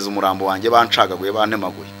mwoherereza umurambo wanjye bancagaguye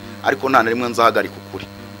bantemaguye. Ariko nta narimwe nzahagarika ukuri,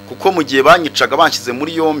 kuko mu gihe banyicaga banshyize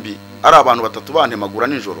muri yombi ari abantu batatu bantemagura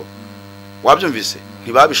nijoro, wabyumvise,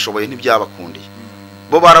 ntibabishoboye, ntibyabakundiye.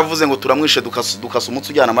 Bo baravuze ngo turamwishe dukasa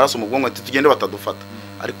umutsi ujyana amaraso mu bwonko, ati tugende batadufata.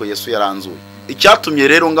 Ariko Yesu yaranzuye. Icyatumye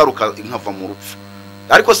rero ngaruka nkava mu rupfu.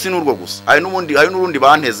 Ariko si n'urwo gusa, hari n'urundi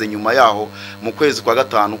banteze nyuma yaho mu kwezi kwa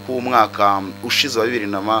gatanu k'umwaka ushize wa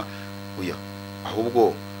 2000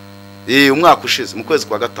 ahubwo umwaka ushize mu kwezi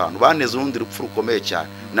kwa gatanu banteze urundi rupfu rukomeye cyane,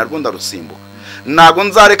 narwo ndarusimbuka. Ntago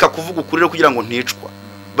nzareka kuvuga ukuri kugira ngo nticwa.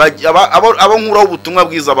 Abo nkuraho ubutumwa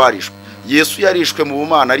bwiza barishwe. Yesu yarishwe mu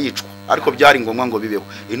bumana aricwa, ariko byari ngombwa ngo bibeho.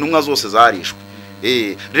 Intumwa zose zarishwe.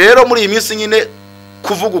 Rero muri iyi minsi nyine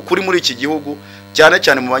kuvuga ukuri muri iki gihugu, cyane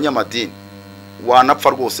cyane mu banyamadini, wanapfa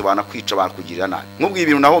rwose, banakwica, bakugirira nabi. Nkubwiye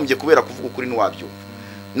ibintu nahombye kubera kuvuga ukuri ntiwabyumva.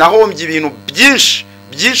 Nahombye ibintu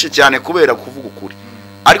byinshi cyane kubera kuvuga ukuri,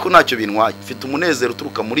 ariko ntacyo bintwaye. Mfite umunezero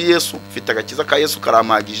uturuka muri Yesu, mfite agakiza ka Yesu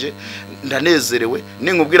karampagije, ndanezerewe.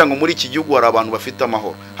 Ninkubwira ngo muri iki gihugu hari abantu bafite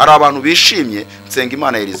amahoro, hari abantu bishimye, nsenga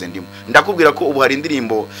Imana yerize ndimo. Ndakubwira ko ubu hari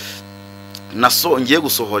indirimbo nasongiye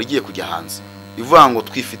gusohora igiye kujya hanze, ivuga ngo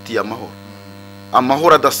twifitiye amahoro,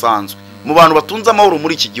 amahoro adasanzwe. Mu bantu batunze amahoro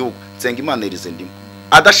muri iki gihugu, nsenga Imana yerize ndimo,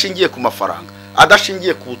 adashingiye ku mafaranga,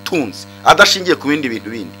 adashingiye ku butunzi, adashingiye ku bindi bintu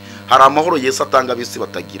bindi. Hari amahoro Yesu atanga bisi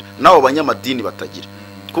batagira, nabo banyamadini batagira.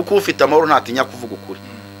 Kuko ufite amahoro ntatinya kuvuga ukuri.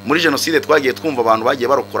 Muri genocide twagiye twumva abantu bagiye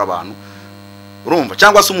barokora abantu, urumva,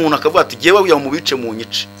 cyangwa se umuntu akavuga ati jewe uya mu bice mu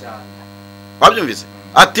nyice, wabyumvise,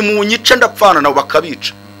 ati mu nyice ndapfana nabo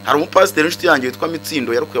bakabica. Hari umupasiteri inshuti yanjye witwa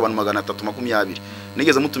Mitsindo yarukuye abantu 320,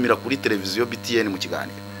 nigeze mutumira kuri televiziyo BTN mu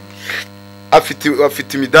kiganiro.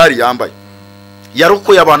 afite imidari yambaye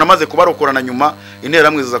yarokoye abantu amaze kubarokorana nyuma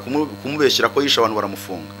interahamwe ziza kumubeshyira ko yishe abantu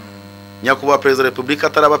baramufunga. Nyakubahwa Perezida wa Repubulika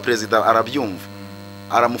ataraba perezida arabyumva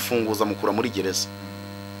aramufunguza mukura muri gereza.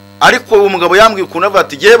 Ariko uwo mugabo yambwiye ukuntu avuga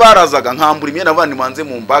ati giye barazaga nkambura imyenda abandi manze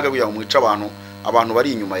mu mbaga kugira ngo mwica abantu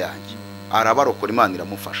bari inyuma yanjye. Arabarokora Imana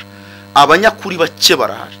iramufasha. Abanyakuri bake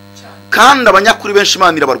barahari kandi abanyakuri benshi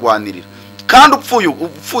Imana irabarwanirira. Kandi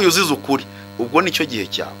upfuye uzize ukuri ubwo nicyo gihe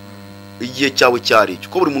cyawe. Igihe cyawe cyari cyo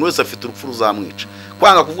ko buri muntu wese afite urupfu ruzamwica.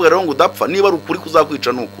 Kwanga kuvuga rero ngo udapfa niba ari ukuri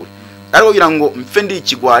kuzakwica n'ukuri. Ariko kugira ngo mfe ndi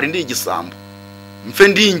ikigwari ndi igisambo mfe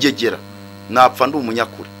ndi ingegera napfa ndi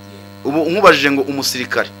umunyakuri. Ubu nkubajije ngo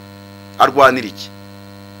umusirikare arwanira iki?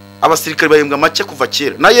 Abasirikare bahembwa make kuva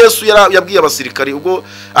kera. Na Yesu yabwiye abasirikare ubwo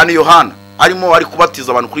ani Yohana arimo ari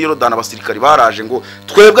kubatiza abantu kuri Yorodani, abasirikare baraje ngo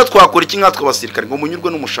twebwe twakora iki nkatwe abasirikare ngo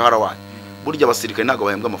munyurwe n'umushahara wanyu. Burya abasirikare ntago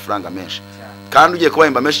bahembwa amafaranga menshi. Kandi ugiye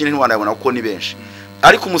kubahemba menshi ntiwanayabona kuko ni benshi.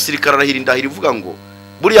 Ariko umusirikare arahira indahira ivuga ngo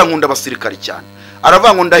buriya nkunda abasirikare cyane.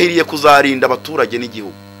 Aravuga ngo ndahiriye kuzarinda abaturage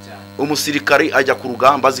n'igihugu. Umusirikare ajya ku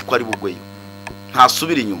rugamba azi ko ari bugweyo.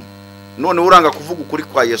 Ntasubira inyuma. None uranga kuvuga ukuri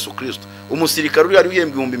kwa Yesu Kristo. Umusirikare uri ari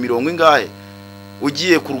uhembwa 100 ingahe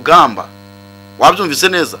ugiye ku rugamba. Wabyumvise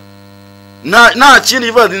neza? Nta kindi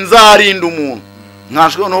bivuga nzarinda umuntu.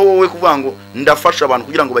 Nkashwe no wowe kuvuga ngo ndafasha abantu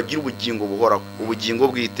kugira ngo bagire ubugingo buhoraho, ubugingo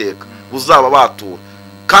bw'iteka buzaba batura.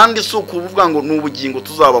 Kandi si ukuvuga ngo n'ubugingo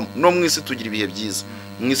tuzaba no mwisi tugira ibihe byiza.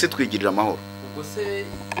 Mwisi twigirira amahoro. Ubwo se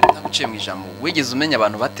naguciye mu ijambo wigeze umenya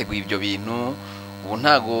abantu bateguye ibyo bintu ubu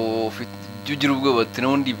ntago ufite ugira ubwoba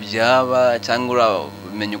n'undi byaba cyangwa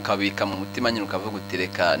uramenye ukabika mu mutima nyine ukavuga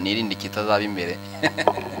utireka nirinde kitazaba imbere.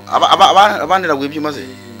 Abandi raguye ibyumaze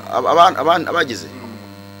abagize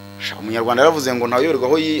umunyarwanda yaravuze ngo ntayoberwa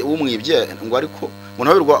aho umwibye ngo ariko ngo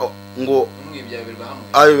ntayoberwa ngo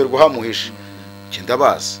ayoberwa hamuhisha.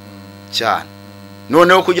 Ndabazi cyane.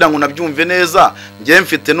 Noneho kugira ngo nabyumve neza ngiye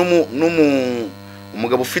mfite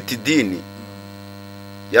umugabo ufite idini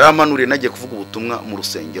yaramanuriye nagiye kuvuga ubutumwa mu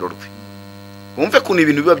rusengero rwe. Wumve ko ni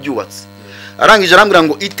ibintu biba byubatse. Arangije arambwira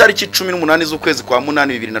ngo itariki 18 z'ukwezi kwa 8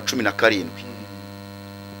 2017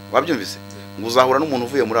 wabyumvise ngo uzahura n'umuntu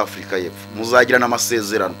uvuye muri Afrika y'Epfo muzagirana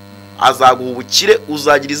amasezerano azaguha ubukire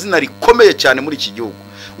uzagira izina rikomeye cyane muri iki gihugu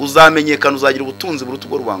uzamenyekana uzagira ubutunzi buruta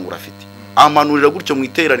ubwo rubangura afite. Amanurira gutyo mu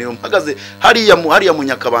iteraniro mpagaze hariya mu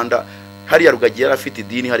Nyakabanda hariya Rugagiye yarafite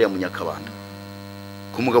idini hariya mu Nyakabanda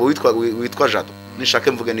ku mugabo witwa Jado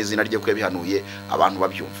nishake mvuge n'izina rye ko yabihanuye abantu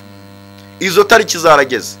babyumva. Izo tariki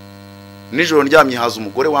zarageze nijoro ndyamye haza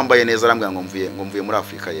umugore wambaye neza arambwira ngo mvuye muri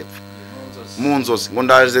Afrika y'Epfo mu nzozi ngo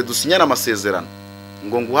ndaje dusinyana amasezerano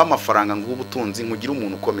ngo nguha amafaranga nguha ubutunzi nkugira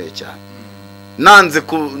umuntu ukomeye cyane. Nanze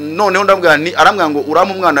noneho arambwira ngo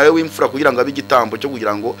urama umwana wawe w'imfura kugira ngo abe igitambo cyo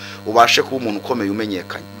kugira ngo ubashe kuba umuntu ukomeye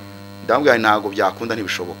umenyekanye. Ndambwira ntago byakunda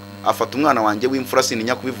ntibishoboka. Afata umwana wanjye w'imfura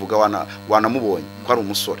sininya kubivuga wanamubonye ko ari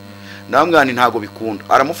umusore. Ndambwira ntago bikunda.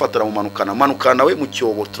 Aramufatira mu manukana we mu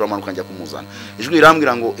cyobo turamanuka njya kumuzana. Ijwi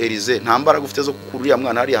irambwira ngo Elize nta mbaraga ufite zo kukururiya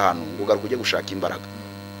mwana hari ahantu ngo garuka ujye gushaka imbaraga.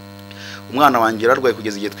 Umwana wanjye yararwaye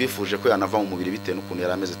kugeza igihe twifuje ko yanava mu mubiri bitewe n'ukuntu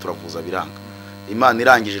yarameze turavuza biranga. Imana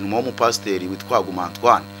irangije n'uwo umupasiteri witwa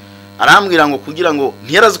Antoine arambwira ngo kugira ngo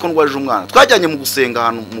ntiyarazi ko ndwaje umwana twajyanye mu gusenga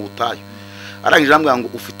ahantu mu butayu. Arangije arambwira ngo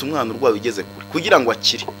ufite umwana urwaye ugeze kure kugira ngo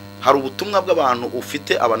akire hari ubutumwa bw'abantu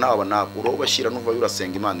ufite aba urobashyira n'uva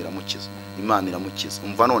urasenga Imana iramukiza.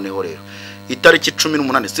 Umva noneho rero itariki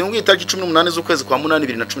 18 singuye itariki 18 z'ukwezi kwa 8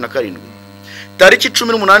 2017 tariki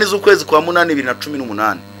 18 z'ukwezi kwa 8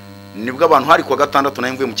 2018 nibwo abantu hari kwa gatandatu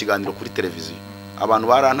nayo mvuye mu kiganiro kuri televiziyo abantu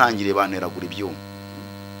barantangiriye banteragura ibyuma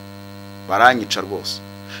baranyica rwose.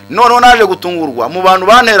 Noneho naje gutungurwa mu bantu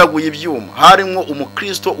banteraguye ibyuma harimo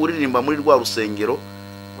umukristo uririmba muri rwa rusengero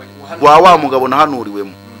wa mugabo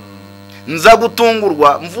nahanuriwemo. Nza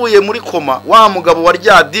gutungurwa mvuye muri koma wa mugabo wa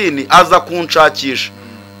rya dini aza kunshakisha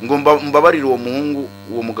ngo mbabarire uwo muhungu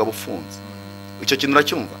uwo mugabo ufunze. Icyo kintu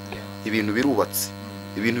uracyumva ibintu birubatse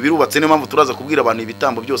niyo mpamvu turaza kubwira abantu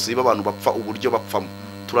ibitambo byose biba abantu bapfa uburyo bapfamo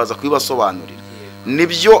turaza kubibasobanurira.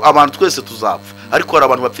 Nibyo abantu twese tuzapfa ariko hari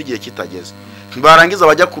abantu bapfa igihe kitageze barangiza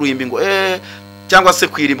bajya kuruhimba ngo cyangwa se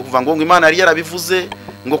kwirimba kuva ngo Imana yari yarabivuze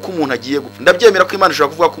ngo ko umuntu agiye gupfa. Ndabyemera ko Imana ishobora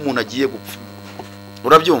kuvuga ko umuntu agiye gupfa.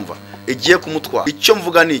 Urabyumva igiye kumutwara. Icyo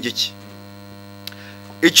mvuga ni igiki?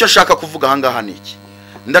 Icyo nshaka kuvuga ahangaha ni iki?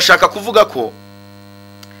 Ndashaka kuvuga ko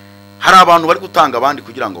hari abantu bari gutanga abandi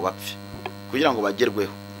kugira ngo bapfe kugira ngo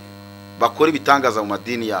bagerweho bakora ibitangaza mu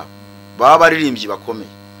madini yabo baba baririmbyi bakomeye.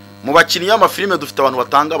 Mu bakinnyi y'amafilime dufite abantu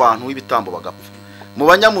batanga abantu w'ibitambo bagapfa. Mu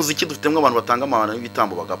banyamuziki dufitemo abantu batanga abantu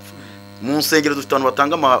w'ibitambo bagapfa. Mu nsengero dufite abantu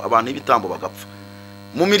batanga abantu w'ibitambo bagapfa.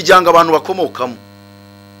 Mu miryango abantu bakomokamo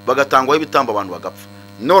bagatangwaho ibitambo abantu bagapfa.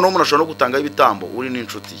 Noneho umuntu ashobora no gutangaho ibitambo uri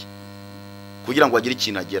n'inshuti ye kugira ngo agire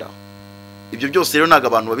ikintu ageraho. Ibyo byose rero ntago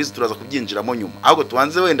abantu babizi, turaza kubyinjiramo nyuma, ahubwo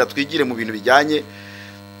tubanze wenda twigire mu bintu bijyanye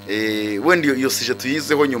wenda iyo sije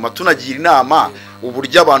tuyizeho nyuma, tunagira inama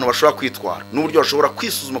uburyo abantu bashobora kwitwara n'uburyo bashobora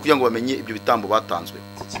kwisuzuma kugira ngo bamenye ibyo bitambo batanzwe.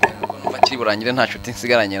 Bakiri burangire nta nshuti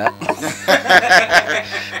nsigaranyira.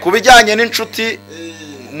 Kubijyanye n'inshuti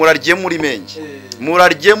murarye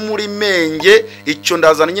muri menge, icyo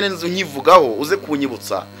ndazana nyine nkivugaho uze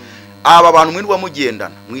kunyibutsa. Aba bantu mwirwa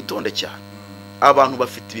mugendana mwitonde cyane, abantu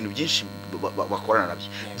bafite ibintu byinshi bakorana nabyo.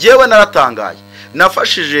 Jewe naratangaye,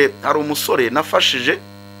 nafashije, hari umusore nafashije,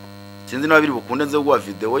 sinzi niba biri bukunde nze gwa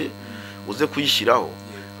video ye uze kuyishyiraho.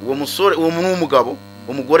 Uwo musore, uwo n'umugabo,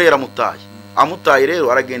 umugore yaramutaye, amutaye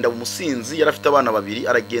rero aragenda umusinzi, yarafite abana babiri,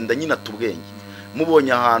 aragenda nyina tubwenge.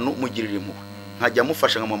 Mubonye ahantu mugirira impuhwe, nkajya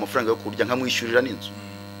mufasha nkamuha amafaranga yo kurya, nkamwishyurira n'inzu.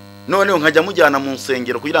 Noneho nkajya mujyana mu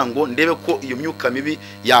nsengero kugira ngo ndebe ko iyo myuka mibi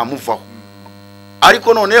yamuvaho.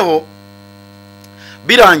 Ariko noneho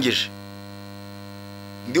birangije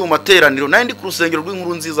ndi mu materaniro, naye ndi ku rusengero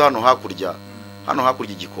rw'inkuru nziza hano hakurya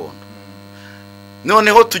igikondo.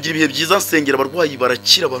 Noneho tugira ibihe byiza, nsengera abarwayi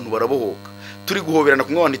barakira, abantu barabohoka, turi guhoberana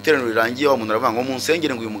kumwe. Wandi iteraniro rirangiye, wa muntu aravuga ngo mu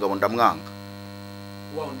nsengere ngo uyu mugabo ndamwanga,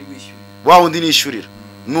 wa wundi nishyurira.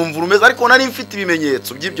 Numva urumeze, ariko nari mfite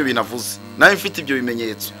ibimenyetso by'ibyo binavuze, nari mfite ibyo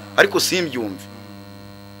bimenyetso ariko simbyumve,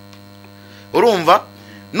 urumva.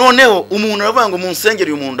 Noneho umuntu aravuga ngo mu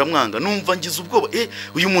nsengere uyu muntu ndamwanga, numva ngize ubwoba,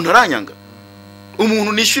 uyu muntu aranyanga.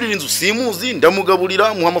 Umuntu nishyurira inzu simuzi,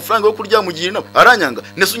 ndamugaburira, muha amafaranga yo kurya, mugira inama, aranyanga.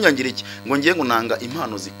 Nese unyangira iki? Ngo ngiye ngo nanga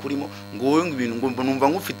impano zikurimo, ngo wowe ibintu ngo numva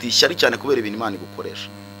ngufite ishyari cyane kubera ibintu Imana igukoresha.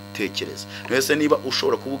 Tekereza, nese niba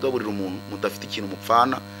ushobora kubugaburira umuntu mudafite ikintu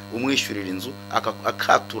mupfana, umwishyurira inzu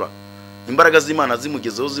akatura, imbaraga z'Imana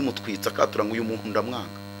zimugezeho zimutwitsa, akatura ngo uyu muntu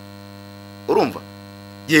ndamwanga. Urumva?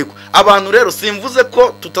 Yego, abantu rero simvuze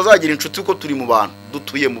ko tutazagira inshuti uko turi mu bantu,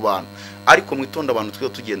 dutuye mu bantu, ariko mwitonda abantu twe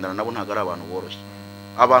tugendana nabo ntago ari abantu boroshye.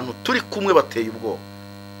 Abantu turi kumwe bateye ubwoba.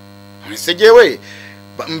 Nese jewe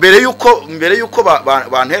mbere yuko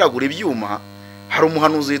banteragura ibyuma, hari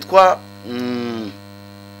umuhanuzi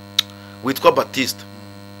witwa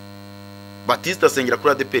Batista asengera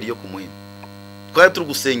kuri ADPR yo kumuhima. Twari turi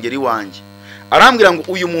gusengera iwanjye, arambwira ngo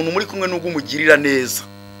uyu muntu muri kumwe n'ubwo umugirira neza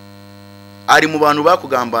ari mu bantu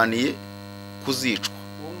bakugambaniye kuzicwa.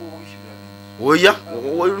 Oya,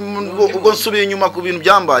 ubwo nsubiye inyuma ku bintu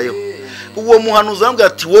byambayeho. Uwo muhanuzi arambwira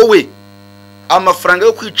ati wowe amafaranga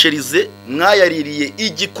yo kwicerize mwayaririye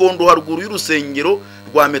igikondo haruguru y'urusengero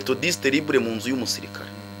rwa Methodiste Libre mu nzu y'umusirikare.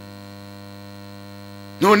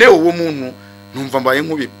 Noneho uwo muntu numva mbaye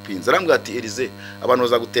nk'ubipinze, arambwira ati Elize, abantu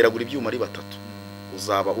bazaguteragura ibyuma ari batatu,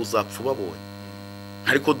 uzapfa babonye,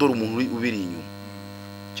 ariko dore umuntu ubiri inyuma.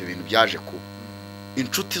 Ibyo bintu byaje kuba.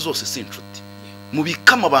 Inshuti zose si inshuti,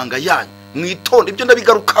 mubika amabanga yanyu, mwitonde. Ibyo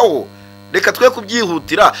ndabigarukaho, reka twe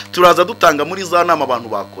kubyihutira, turaza dutanga muri za nama abantu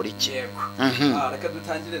bakora iki. Reka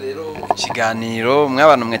dutangire rero ikiganiro.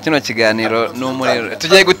 Mw'abantu mwe kino kiganiro n'umuriro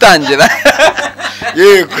tugiye gutangira.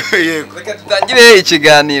 Yego. Reka dutangire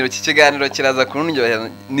ikiganiro. Iki kiganiro kiraza kunuryohera,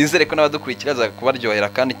 nizere ko n'abadukurikiraza kubaryohera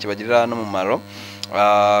kandi kibagirira no mumaro.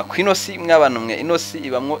 Kwinosi mw'abantu mwe, inosi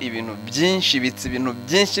ibamwo ibintu byinshi, bitse ibintu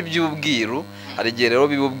byinshi by'ubwiru. Hari igihe rero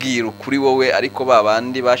bibubwiru kuri wowe, ariko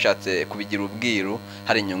babandi bashatse kubigira ubwiru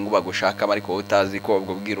hari inyungu bagushaka, ariko wowe utazi ko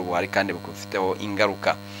ubwo bwiru buhari kandi bukufiteho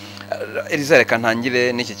ingaruka. Eliza, reka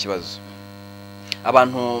ntangire n'iki kibazo.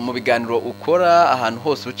 Abantu mu biganiro ukora ahantu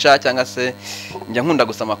hose uca, cyangwa se njya nkunda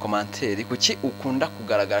gusoma komanteri, kuki ukunda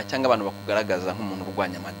kugaragara cyangwa abantu bakugaragaza nk'umuntu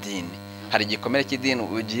urwanya amadini? Hari igikomere cy'idini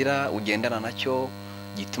ugira ugendana nacyo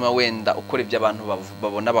gituma wenda ukora ibyo abantu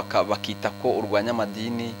babona bakita ko urwanya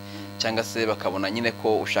amadini, cyangwa se bakabona nyine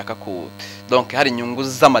ko ushaka donc hari inyungu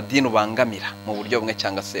z'amadini ubangamira mu buryo bumwe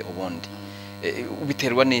cyangwa se ubundi?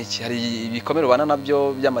 Ubiterwa n'iki? Hari ibikomere ubana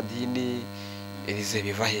nabyo by'amadini? Elize,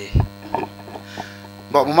 biva hehe?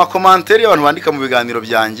 Mu makomanteri abantu bandika mu biganiro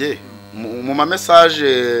byanjye, mu ma message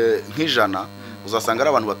nk'ijana uzasanga ari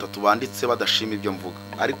abantu batatu banditse badashima ibyo mvuga,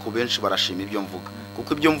 ariko benshi barashima ibyo mvuga,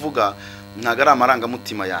 kuko ibyo mvuga ntago ari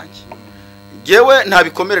amarangamutima yanjye. Jewe nta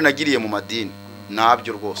bikomere nagiriye mu madini,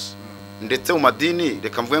 nabyo rwose. Ndetse mu madini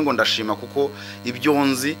reka mvuge ngo ndashima, kuko ibyo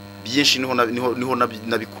nzi byinshi niho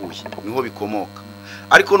nabikuye, niho bikomoka.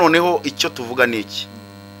 Ariko noneho icyo tuvuga niki,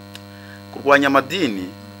 kurwanya amadini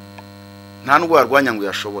nta nubwo yarwanya ngo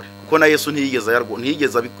yashobore, kuko na Yesu ntiyigeze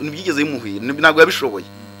yimuhira, ntabwo yabishoboye.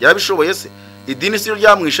 Yarabishoboye se? Idini si ryo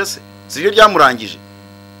ryamwishe se? Si ryo ryamurangije?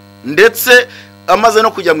 Ndetse amaze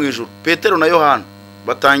no kujya mu ijuru, Petero na Yohana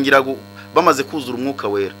batangira bamaze kuzura umwuka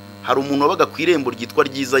wera, hari umuntu wabaga ku irembo ryitwa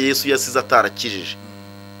ryiza Yesu yasize atarakijije.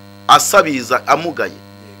 asabiza amugaye,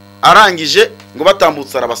 arangije ngo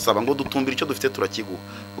batambutse arabasaba ngo dutumbire icyo dufite turakiguha.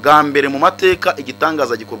 Bwa mbere mu mateka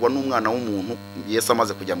igitangaza gikorwa n'umwana w'umuntu Yesu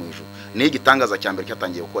amaze kujya mu ijuru, ni igitangaza cya mbere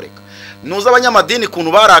cyatangiye gukoreka. Nuza abanyamadini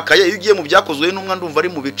kuntu barakaye, iyo ugiye mu byakozwe n'umwana ndumva ari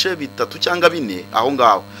mu bice 3 cyangwa 4 aho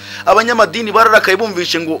ngaho. Abanyamadini bararakaye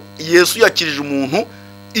bumvishe ngo Yesu yakirije umuntu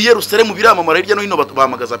i Yerusalemu, biramamara hirya no hino,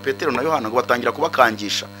 bahamagaza Petero na Yohana ngo batangira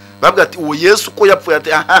kubakangisha, babwira ati uwo Yesu ko yapfuye, ati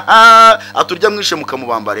aturya mwishe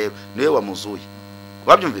mukamubamba, rero niwe wamuzuye.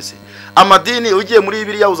 Babyumvise? Amadini ugiye muri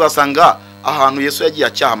Bibiliya uzasanga ahantu Yesu yagiye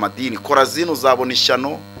acyaha amadini. Korazini uzabona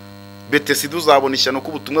ishyano, Betesida uzabona ishyano, ko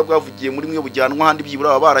ubutumwa bwavugiye muri mwe bujyanwa handi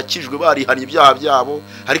byibura barakijwe barihanye ibyaha byabo,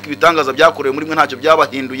 ariko ibitangaza byakorewe muri mwe ntacyo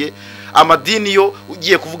byabahinduye. Amadini yo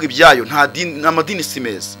ugiye kuvuga ibyayo, nta dini, amadini si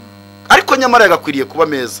meza, ariko nyamara yagakwiriye kuba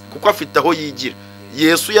meza kuko afite aho yigira.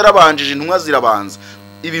 Yesu yarabanjije, intumwa zirabanza,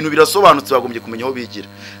 ibintu birasobanutse, bagombye kumenya aho bigira.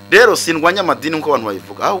 Rero sindwanya amadini nko abantu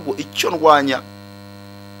babivuga, ahubwo icyo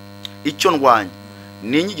ndwanya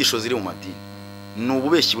ni inyigisho ziri mu madini, ni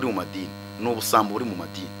ububeshyi buri mu madini, ni ubusambo buri mu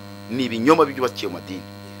madini, ni ibinyoma byubakiye mu madini.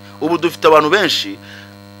 Ubu dufite abantu benshi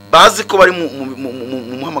bazi ko bari mu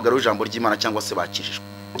muhamagaro w'ijambo ry'Imana cyangwa se bakijijwe.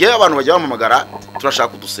 Yewe abantu bajya bampamagara,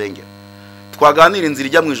 turashaka kudusengera, twaganira inzira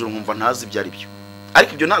ijya mu ijuru, nkumva ntazi ibyo ari byo,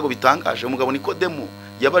 ariko ibyo ntago bitangaje. Umugabo Nikodemo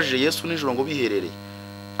yabajije Yesu nijoro ngo biherereye,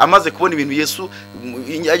 amaze kubona ibintu Yesu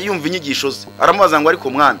yumva inyigisho ze, aramubaza ngo ariko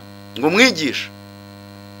mwami, ngo mwigisha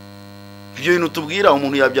ibyo bintu tubwira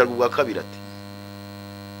umuntu yabyarwa ubwa kabiri ati.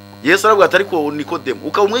 Yesu aravuga ati ariko Nikodemo,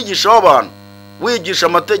 ukaba umwigisha w'abantu, wigisha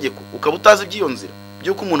amategeko, ukaba utazi iby'iyo nzira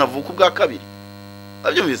by'uko umuntu avuka ubwa kabiri.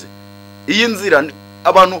 Abyumvise? Iyi nzira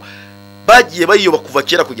abantu bagiye bayiyoba kuva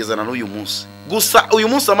kera kugeza na n'uyu munsi. Gusa uyu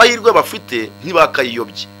munsi amahirwe bafite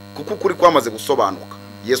ntibakayiyobye, kuko ukuri kwamaze gusobanuka.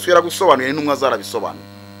 Yesu yaragusobanuye, n'intumwa zarabisobanuye.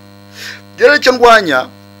 Rero icyo ndwanya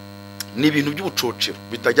ni ibintu by'ubucocero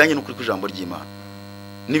bitajyanye n'ukuri kw'ijambo ry'Imana,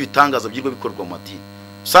 n'ibitangaza byirwa bikorwa mu madini.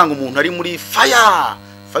 Usanga umuntu ari muri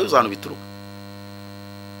fire uzantu bituruka.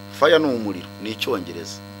 Fire ni umuriro, ni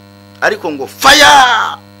icyongereza, ariko ngo fire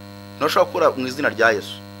ntashobora gukora mu izina rya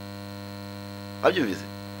Yesu. Abyumvize?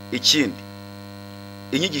 Ikindi,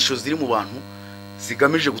 inyigisho ziri mu bantu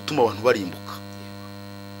zigamije gutuma abantu barimbuka.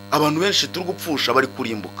 Abantu benshi turi gupfusha bari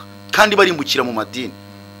kurimbuka, kandi barimbukira mu madini.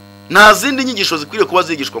 Nta zindi nyigisho zikwiriye kuba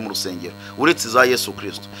zigishwa mu rusengero uretse za Yesu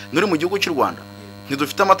Kristo. Nuri mu gihugu cy'u Rwanda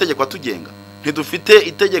ntidufite amategeko atugenga, ntidufite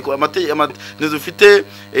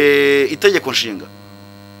itegeko nshinga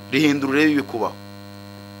rihindura urebe ibikubaho.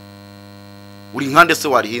 Uri nkande se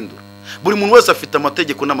warihindura? Buri muntu wese afite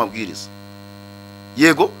amategeko n'amabwiriza.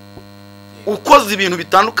 Yego, ukoze ibintu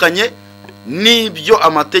bitandukanye n'ibyo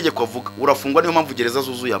amategeko avuga urafungwa, niyo mpamvu gereza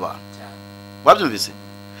zuzuye abantu. Babyumvise?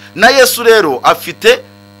 Na Yesu rero afite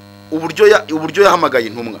uburyo yahamagaye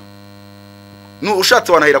intumwa.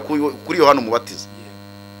 Ushatse wanahira kuri Yohana Umubatiza.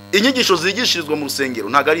 Inyigisho zigishirizwa mu rusengero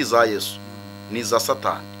ntago ari za Yesu, ni za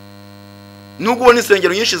Satani. Nubwo ubona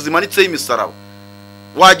insengero nyinshi zimanitseho imisaraba,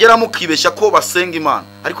 wageramo ukibeshya ko basenga Imana,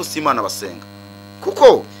 ariko si Imana basenga.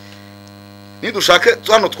 Kuko nidushake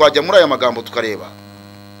hano twajya muri aya magambo tukareba,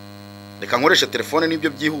 reka nkoresha telefone nibyo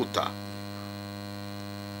byihuta,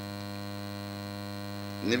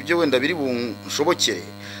 nibyo wenda biri bunshobokere.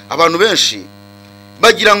 Abantu benshi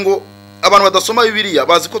bagira ngo abantu badasoma Bibiliya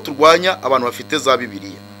bazi ko turwanya abantu bafite za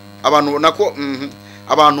Bibiliya,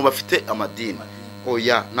 abantu bafite amadini.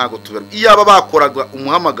 Oya, ntago tubera. Iyo aba bakoraga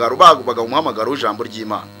umuhamagaro, bagubaga umuhamagaro w'ijambo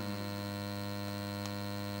ry'Imana,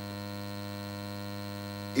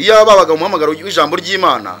 iyo aba babaga umuhamagaro w'ijambo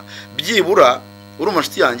ry'Imana, byibura uri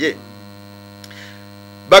umushuti yanjye,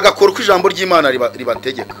 bagakora uko ijambo ry'Imana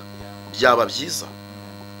ribategeka, byaba byiza.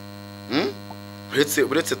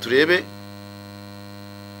 Uretse turebe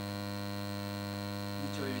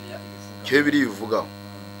icyo Bibiliya ivugaho.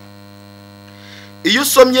 Iyo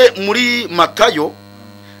usomye muri Matayo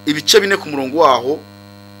ibice 4 ku murongo waho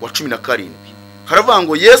wa 17, haravuga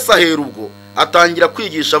ngo Yesu ahera ubwo atangira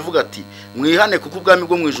kwigisha avuga ati mwihane kuko ubwami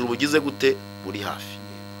bwo mu ijuru bugize gute, buri hafi.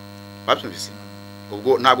 Babyumvise?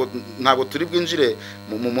 Ubwo ntago turi bwinjire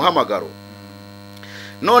mu muhamagaro.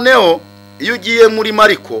 Noneho iyo ugiye muri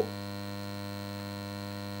Mariko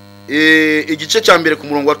igice cya mbere ku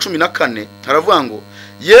murongo wa 14, haravuga ngo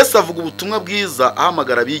Yesu avuga ubutumwa bwiza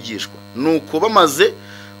ahamagara abigishwa. Nuko bamaze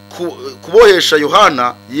kubohesha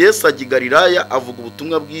Yohana, Yesu ajya i Galilaya avuga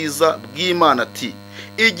ubutumwa bwiza bw'Imana ati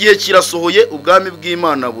igihe kirasohoye, ubwami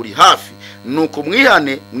bw'Imana buri hafi, nuko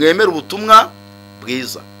mwihane mwemere ubutumwa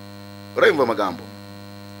bwiza. Urayumva amagambo?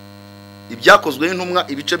 Ibyakozwe n'intumwa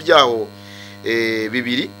ibice byaho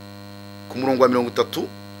 2 ku murongo wa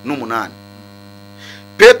 38.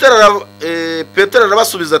 Petero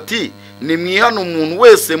arabasubiza ati nimwihane umuntu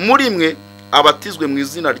wese muri mwe abatizwe mu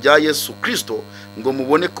izina rya Yesu Kristo ngo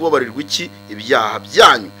mubone kubabarirwa iki ibyaha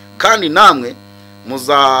byanyu kandi namwe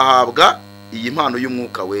muzahabwa iyi mpano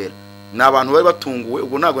y'umwuka wera. N'abantu bari batunguwe,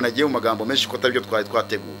 ubwo ntago nagiye mu magambo menshi ko tabyo twari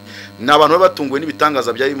twateguye. N'abantu bari batunguwe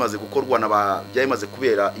n'ibitangaza byari bimaze gukorwa byari bimaze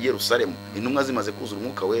kubera i Yerusalemu, intumwa zimaze kuzura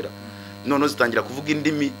umwuka wera, none zitangira kuvuga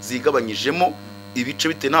indimi zigabanyijemo ibice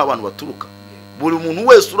bite n'aho abantu baturuka. Buri muntu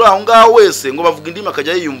wese uri aho ngaho wese ngo bavuga indimi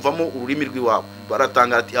akajya yiyumvamo ururimi rw'iwabo.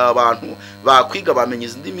 Baratanga ati abantu bakwiga bamenye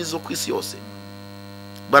indimi zo ku isi yose,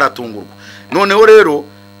 baratungurwa. Noneho rero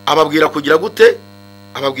ababwira kugira gute?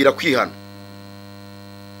 Ababwira kwihana.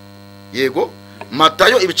 Yego,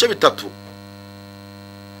 Matayo ibice bitatu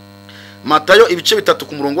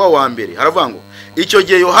ku murongo wa mbere haravuga ngo icyo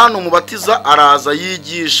gihe Yohana umubatiza araza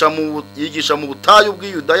yigisha mu butayu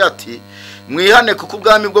bw'Iyudaya ati mwihane kuko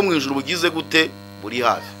ubwami bwo mu ijuru bugize gute? Buri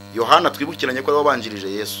hafi. Yohana twibukiranye ko ari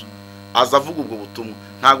wabanjirije Yesu, aza avuga ubwo butumwa.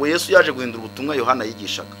 Ntago Yesu yaje guhindura ubutumwa Yohana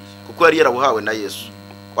yigishaga, kuko yari yarabuhawe na Yesu.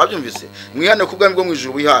 Wabyumvise? Mwihane kuko ubwami bwo mu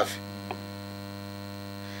ijuru buri hafi.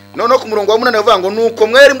 None ku murongo wa 8 avuga ngo nuko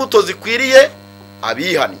mwere imbuto zikwiriye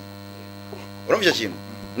abihani. Urumva icyo kintu?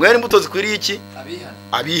 Mwere imbuto zikwiriye iki?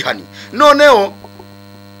 Abihani. Noneho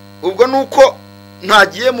ubwo nuko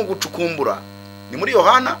ntagiye mu gucukumbura, ni muri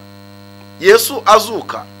Yohana Yesu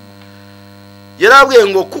azuka yarabwiye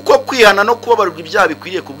ngo kuko kwihana no kubabarirwa ibyaha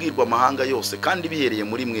bikwiriye kubwirwa amahanga yose kandi bihereye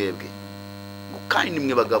muri mwebwe, ngo kandi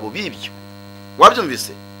nimwe bagabo bibyo.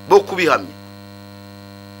 Wabyumvise? Bo kubihamya.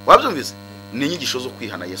 Wabyumvise? Ni inyigisho zo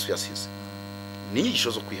kwihana Yesu yasize, ni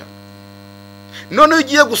inyigisho zo kwihana. None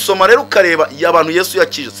ugiye gusoma rero ukareba y'abantu Yesu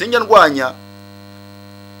yakije, sinjya ndwanya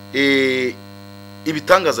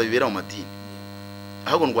ibitangaza bibera mu madini,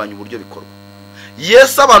 ahubwo ndwanya uburyo bikorwa.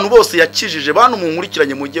 Yesu abantu bose yakijije, bantu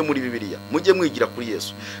munkurikiranye mujye muri Bibiliya, mujye mwigira kuri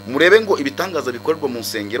Yesu, murebe ngo ibitangaza bikorwa mu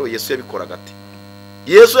nsengero Yesu yabikoraga ate.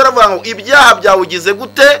 Yesu yaravuga ngo ibyaha byawe ugize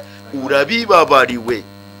gute? Urabibabariwe.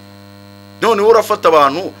 None urafata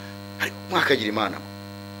abantu mwakagira Imana.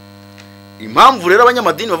 Impamvu rero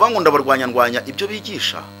abanyamadini bavuga ngo ndabarwanya ibyo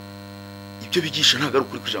bigisha, ntago ari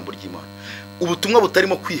ukuri ku ijambo ry'Imana. Ubutumwa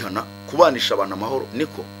butarimo kwihana, kubanisha abantu amahoro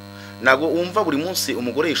niko. Nago umva buri munsi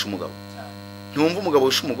umugore yisha umugabo, ntumva umugabo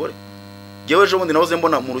yisha umugore. Jewe ejo bundi nahoze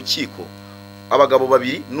mbona mu rukiko abagabo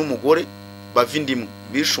babiri n'umugore bava indimu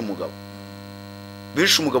bisha umugabo,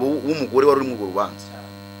 w'umugore wari uri mu rubanza,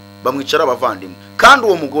 bamwicara abavandimwe, kandi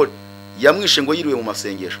uwo mugore yamwishe ngo yiriwe mu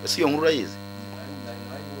masengesho. Ese iyo nkuru urayizi?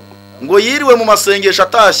 Ngo yiriwe mu masengesho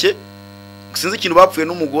atashye, sinzi ikintu bapfuye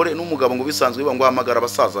n'umugore n'umugabo ngo bisanzwe ngo hamagara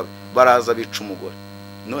abasaza baraza bica umugore.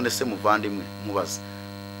 None se muvandimwe mubaza,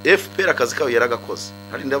 FPR akazi kawe yaragakoze,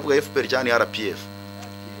 hari ndavuga FPR cyane RPF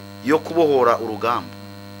yo kubohora urugamba,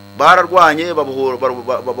 bararwanye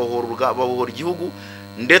babohora igihugu,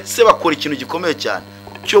 ndetse bakora ikintu gikomeye cyane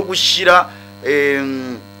cyo gushyira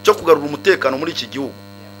cyo kugarura umutekano muri iki gihugu.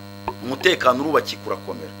 Umutekano urubakika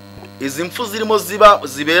urakomera. Izi mfu zirimo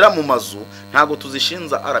zibera mu mazu ntago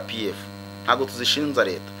tuzishinza RPF, ntago tuzishinza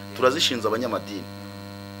leta, turazishinza abanyamadini.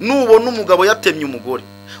 Nubona umugabo yatemye umugore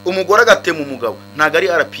agatema umugabo, ntago ari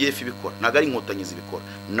RPF ibikora, ntago ari inkotanyi zibikora,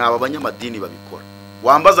 naba abanyamadini babikora.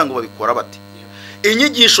 Wambaza ngo babikora bati?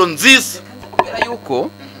 Inyigisho nziza kubera yuko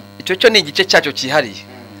icyo cyo ni igice cyacyo cyihariye.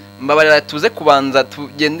 Mbabarira tuze kubanza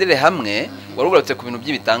tugendere hamwe, warugarutse ku bintu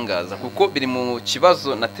by'ibitangaza kuko biri mu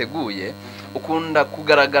kibazo nateguye. Ukunda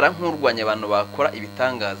kugaragara nk'urwanya abantu bakora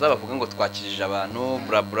ibitangaza, bavuga ngo twakijije abantu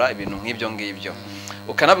brabra ibintu nk'ibyo ngibyo.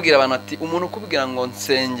 Ukanabwira abantu ati umuntu ukubwira ngo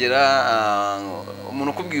nsengera,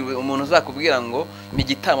 umuntu uzakubwira ngo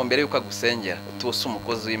igitambo mbere yuko agusengera, utose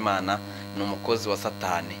umukozi w'Imana, ni umukozi wa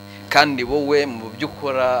Satani. Kandi wowe mu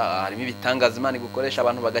by'ukora harimo ibitangaza Imana igukoresha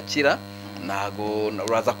abantu bagakira. Nago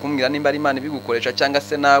uraza kumbwira nimba ari Imana ibigukoresha cyangwa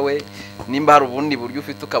se nawe nimba hari ubundi buryo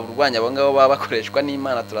ufite ukaburwanya abo ngabo baba bakoreshwa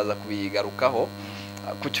n'Imana, turaza kubigarukaho.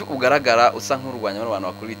 Kuki ugaragara usa nk'urwanya abantu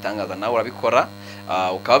bakora ibitangaza, nawe urabikora,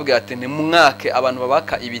 ukababwira ati ni mwake abantu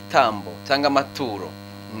babaka ibitambo cyangwa amaturo,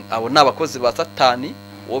 abo n'abakozi ba Satani,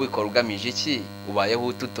 wowe bikora ugamije iki? Ubayeho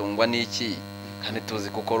ututungwa n'iki? Kandi tuzi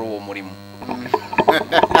gukora uwo murimo.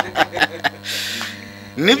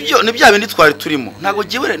 Ni bya bindi twari turimo.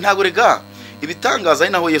 Ntago rega ibitangaza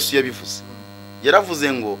ari naho Yesu yabivuze.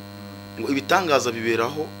 Yaravuze ngo ibitangaza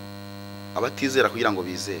biberaho abatizera kugira ngo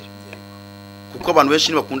bizere, kuko abantu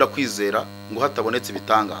benshi bakunda kwizera ngo hatabonetse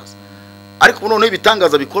ibitangaza. Ariko none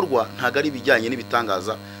ibitangaza bikorwa ntago ari bijyanye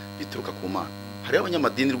n'ibitangaza bituruka ku Mana. Hari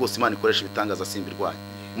abanyamadini rwose Imana ikoresha ibitangaza simbirwanya.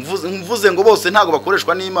 Mvuze ngo bose ntago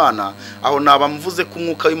bakoreshwa n'Imana, aho naba mvuze ko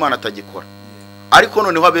umwuka w'Imana atagikora. Ariko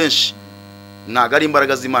noneho abenshi ntago ari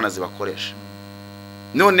imbaraga z'Imana zibakoresha.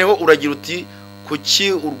 noneho uragira uti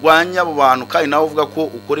kuki urwanya abo bantu kandi nawe uvuga ko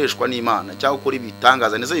ukoreshwa n'Imana cyangwa ukora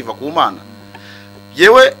ibitangaza neza biva ku Mana.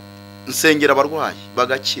 Yewe nsengera abarwayi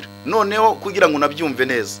bagakira, noneho kugira ngo nabyumve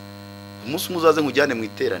neza umunsi muzaze nkujyane mu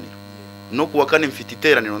iteraniro, no kuwa kane mfite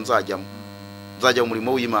iteraniro nzajya mu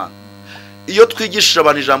murimo w'Imana. Iyo twigishije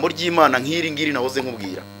abantu ijambo ry'Imana nk'iri ngiri nahoze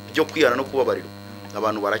nkubwira byo kwihana no kubabarirwa,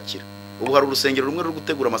 abantu barakira. Ubu hari urusengero rumwe rwo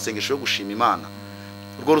gutegura amasengesho yo gushima Imana.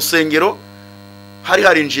 Urwo rusengero hari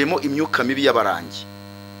harinjiyemo imyuka mibi y'abarangi,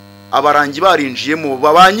 abarangi barinjiyemo,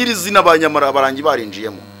 babanyirizina abanyamara abarangi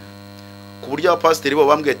barinjiyemo, ku buryo abapasiteri bo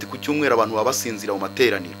bambwiye ati ku cyumweru abantu babasinzira mu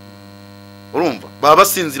materaniro. Urumva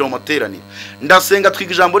babasinzira mu materaniro. Ndasenga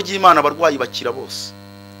twiga ijambo ry'Imana, abarwayi bakira bose.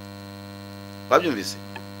 Babyumvise?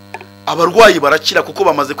 Abarwayi barakira kuko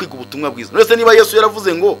bamaze kwiga ubutumwa bwiza. Nese niba Yesu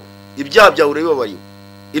yaravuze ngo ibyaha byawe urabibabariwe,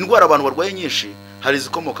 indwara abantu barwaye nyinshi hari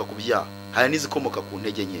zikomoka ku byaha, hari n'izikomoka ku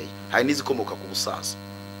ntege nkeya, hari n'izikomoka ku busaza.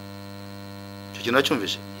 Icyo kintu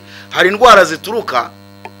nacyumvise. Hari indwara zituruka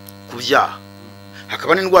ku byaha,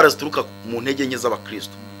 hakaba n'indwara zituruka mu ntege nke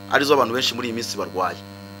z'abakristo, arizo abantu benshi muri iyi minsi barwaye.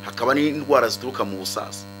 Hakaba n'indwara zituruka mu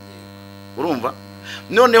busaza. Urumva?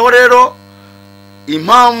 Noneho rero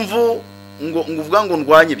impamvu ngo uvuga ngo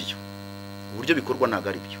ndwanye ibyo, uburyo bikorwa ntago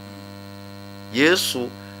ari byo. Yesu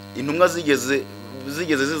intumwa zigeze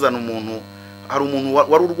zizana umuntu, hari umuntu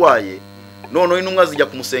wari urwaye, noneho intumwa zijya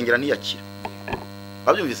kumusengera ntiyakira.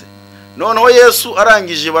 Babyumvise? Noneho Yesu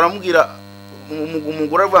arangije baramubwira,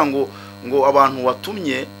 umugore avuga ngo abantu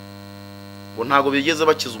watumye ngo ntago bigeze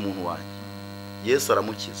bakiza umuntu wanjye. Yesu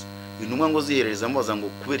aramukiza. Intumwa ngo ziherereza amubaza ngo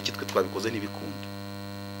kubera iki twe twabikoze ntibikunde.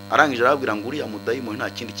 Arangije arabwira ngo uriya mudayimoni nta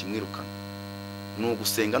kindi kimwirukana, ni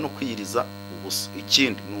ugusenga no kwiyiriza ubusa,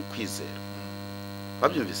 ikindi ni ukwizera.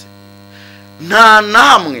 Babyumvise? Nta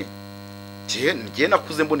namwe ngiye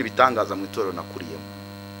nakuze mbona ibitangaza mu itorero nakuriyemo,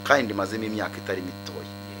 kandi ndimazemo imyaka itari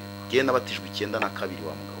mitoya. Ngiye nabatijwe 92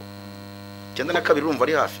 wa mugabo. 92 urumva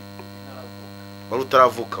ari hafi, wari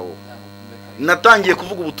utaravuka wowe. Natangiye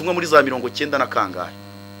kuvuga ubutumwa muri za 90 na kangahe.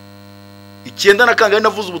 9 na kangahe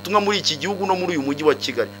navuze ubutumwa muri iki gihugu no muri uyu mujyi wa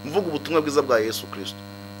Kigali, mvuga ubutumwa bwiza bwa Yesu Kristo.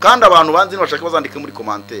 Kandi abantu banzi bashaka bazandike muri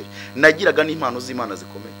commentaire, nagiraga n'impano z'Imana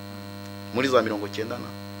zikomeye muri za 90 na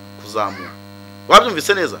kuzamura.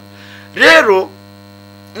 Wabyumvise neza? Rero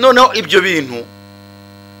noneho ibyo bintu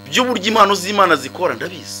by'uburyo impano z'Imana zikora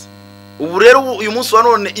ndabizi. Ubu rero uyu munsi wa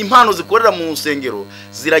none impano zikorera mu nsengero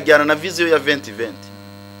zirajyana na vision ya 2020.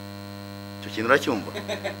 Cyo kintu uracyumva?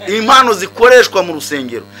 Impano zikoreshwa mu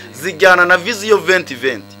rusengero zijyana na vision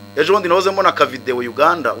 2020. Ejo bundi nahoze mbona ka video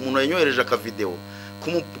Uganda, umuntu yanyohereje ka video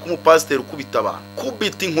kumupasiteri ukubita abantu,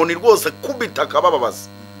 kubita inkoni rwose, kubita akabababaza.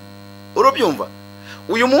 Urubyumva?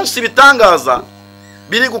 Uyu munsi bitangaza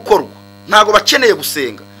biri gukorwa, ntago bakeneye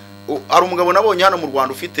gusenga. Ari umugabo nabonye hano mu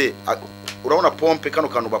Rwanda ufite, urabona pompe kano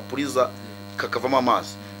kantu bapuriza kakavamo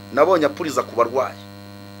amazi, nabonye apuriza ku barwayi,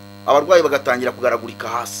 abarwayi bagatangira kugaragurika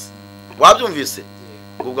hasi. Wabyumvise?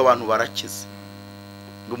 Ubwo abantu barakize,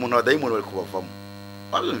 ngo umuntu wa dayimoni bari kubavamo.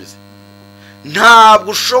 Wabyumvise?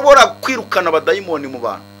 Ntabwo ushobora kwirukana abadayimoni mu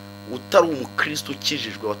bantu utari umukristo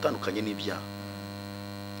ukijijwe watandukanye n'ibyaha.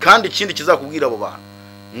 Kandi ikindi kizakubwira abo bantu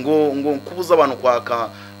ngo kubuza abantu kwaka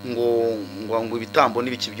ngo ibitambo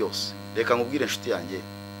n'ibiki byose. Reka nkubwire inshuti yanjye,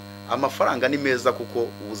 amafaranga ni meza kuko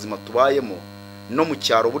ubuzima tubayemo no mu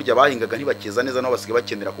cyaro burya bahingaga ntibakeza neza, no basigaye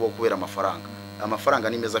bakenera kuba kubera amafaranga. Amafaranga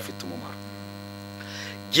ni meza, afite umumaro.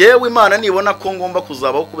 Jewe Imana nibona ko ngomba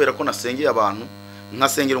kuzabaho kubera ko nasengeye abantu,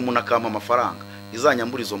 nkasengera umuntu akampa amafaranga,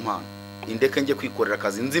 izanyambura izo mpano, indeke nge kwikorera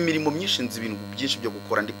akazi. Nzi imirimo myinshi, nzi ibintu byinshi byo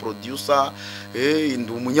gukora, ndi producer,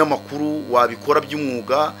 ndi umunyamakuru wabikora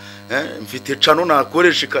by'umwuga, mfite cano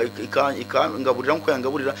nakoresha ikangaburira nko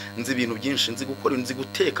yangaburira. Nzi ibintu byinshi, nzi gukora, nzi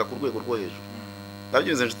guteka ku rwego rwo hejuru.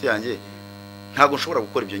 Ndabyumva inshuti yanjye, ntago nshobora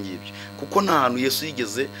gukora ibyo ngibyo kuko nta hantu Yesu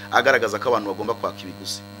yigeze agaragaza ko abantu bagomba kwaka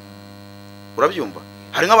ibiguzi. Urabyumva?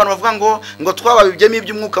 Hari nk'abantu bavuga ngo twababibyemo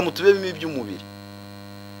iby'umwuka mutubemo iby'umubiri,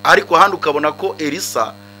 ariko handi ukabona ko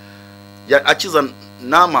Elisa akiza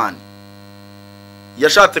Namani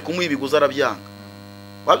yashatse kumuha ibiguzi arabyanga.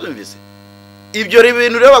 Wabyumvise? Ibyo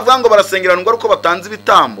bintu rero bavuga ngo barasengera ngo ariko batanze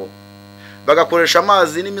ibitambo, bagakoresha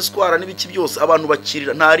amazi n'imiswara n'ibiki byose, abantu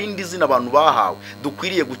bakirira. Nta rindi zina abantu bahawe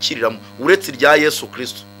dukwiriye gukiriramo uretse irya Yesu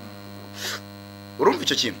Kristo. Urumva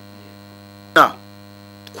icyo kintu?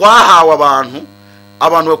 Twahawe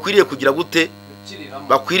abantu bakwiriye kugira gute?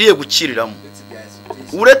 Bakwiriye gukiriramo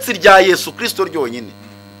uretse irya Yesu Kristo ryonyine.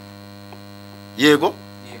 Yego?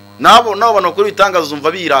 Nabo abantu bakora ibitangazo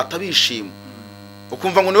zumva birata bishima,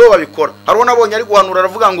 ukumva ngo niwe babikora. Hariho nabonye ari guhanura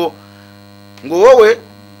aravuga ngo wowe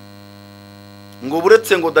ngo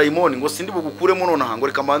buretse ngo dayimoni ngo sindi bugukuremo nonaha ngo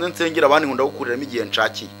reka mbanze nsengera abandi ngo ndagukuriramo igihe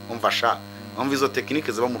nshakiye umfasha umva izo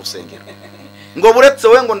tekinike ziba mu rusengero ngo buretse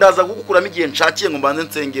we ngo ndaza gukuramo igihe nshakiye ngo mbanze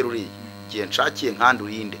nsengera uriye igihe nshakiye nkandi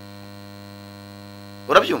urinde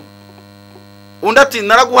urabyumva undi ati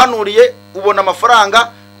naraguhanuriye ubona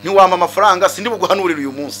amafaranga ntiwampa amafaranga sindi buguhanurira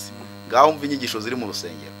uyu munsi ngaho umva inyigisho ziri mu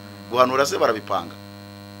rusengero guhanura se barabipanga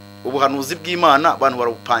ubuhanuzi bw'Imana abantu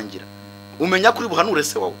barabupangira umenya kuri buhanure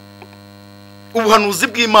se wawe ubuhanuzi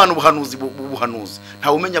bw'Imana ubuhanuzi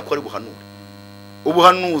nta umenya ko ari buhanure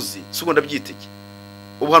ubuhanuzi suko ndabyiteke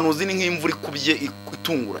ubuhanuzi ni nk'imvura ikubye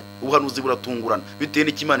itunguranye ubuhanuzi buratungurana bitewe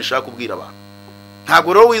n'iki Imana ishaka kubwira abantu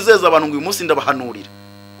ntago rero wizeza abantu ngo uyu munsi ndabahanurira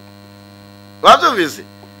babyumvise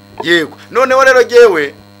yego noneho rero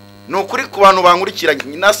jewe no kuri ku bantu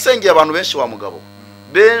bankurikiranye nasengeye abantu benshi wa mugabo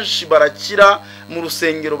benshi barakira mu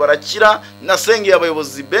rusengero barakira nasengeye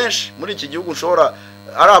abayobozi benshi muri iki gihugu nshobora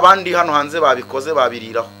ari abandi hano hanze babikoze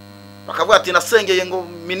babiriraho bakavuga ati nasengeye ngo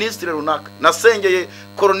ministre runaka nasengeye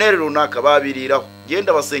colonel runaka babiriraho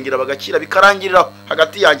genda basengera bagakira bikarangiriraho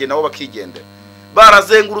hagati yanjye nabo bakigendera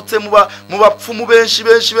barazengurutse mu bapfumu benshi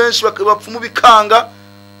bapfumu bikanga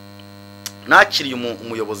nakiriye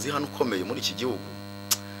umuyobozi hano ukomeye muri iki gihugu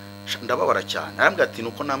ndababara cyane arambwira ati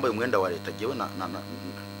nuko nambaye umwenda wa leta giyewe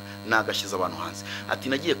nagashiza abantu hanze ati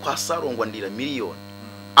nagiye kwa Sarongwa ndira miliyoni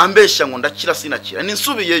ambeshya ngo ndakira sinakira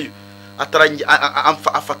ninsubiyeyo atarangi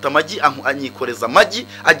afata amagi anyikoreza amagi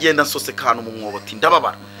agenda nsose kantu mu mwobo ati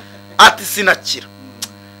ndababara ati sinakira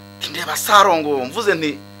ndeba Sarongwa mvuze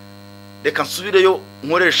nti reka nsubireyo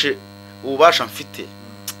nkoreshe ububasha mfite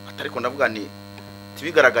atariko ndavuga nti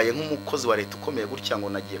tibigaragaye nk'umukozi wa leta ukomeye gutya ngo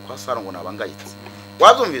nagiye kwa Sarongwa nabangayitse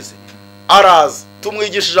wazumvise araza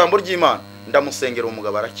tumwigisha ijambo ry'Imana ndamusengera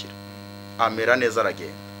umugabo arakira amera neza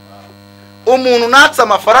aragenda umuntu natsa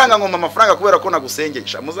amafaranga ngoma amafaranga kubera ko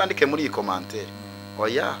nagusengesha muzandike muri iyi commentaire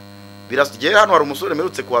oya birasugeye hano hari umusore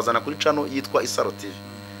merutse kuwazana kuri channel yitwa Isaro TV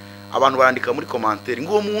abantu barandika muri commentaire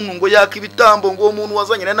ngo umuntu ngo yaka ibitambo ngo umuntu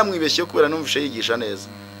wazanye na namwibeshye kubera numvishe yigisha neza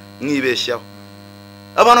mwibeshyaho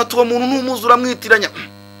abantu tuwo muntu numuzura mwitiranya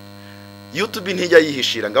YouTube ntijya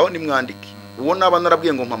yihishira ngaho nimwandike uwo naba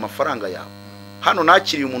narabwiye ngo mpa amafaranga yawe hano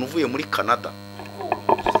nakiriye umuntu uvuye muri Canada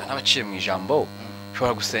n'abaciye mu ijambo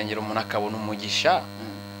ushobora gusengera umuntu akabona umugisha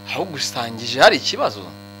aho gusangije hari ikibazo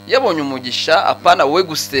yabonye umugisha apana we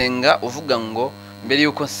gusenga uvuga ngo mbere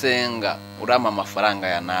yuko nsenga urama amafaranga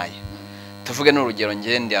ya naye tuvuge n'urugero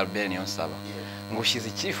ngende Albert niyo nsaba ngo ushyize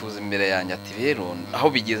icyifuzo imbere yanjye ati rero aho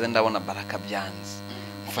bigeze ndabona baraka byanze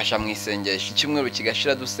mfasha mu isengesho icyumweru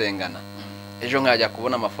kigashira dusengana ejo nkajya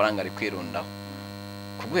kubona amafaranga ari kwirundaho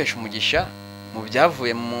kuguhesha umugisha mu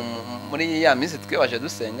byavuye muri ya minsi twibaje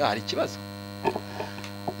dusenga hari ikibazo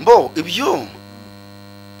mbo ibyo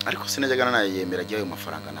ariko sinajyagana nayo yemera ayo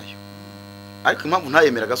mafaranga nayo ariko impamvu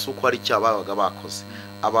ntayemeraga suko hari cyababaga bakoze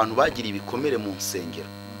abantu bagira ibikomere mu nsengero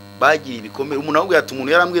bagira ibikomere umuntu ahubwo yati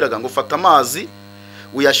umuntu yarambwiraga ngo fata amazi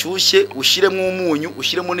uyashyushye ushiremo umunyu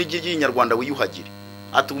ushiremo n'igi ry'inyarwanda wiyuhagire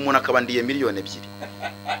ati umuntu akabandiye miliyoni 2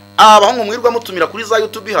 abahungu mwirwa mutumira kuri za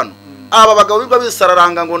YouTube hano aba bagabo birwa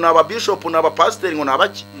bisararanga ngo naba bishop naba pastor ngo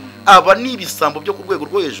nabaki aba ni ibisambo byo ku rwego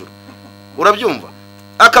rwo hejuru urabyumva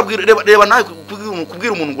akabwira reba nawe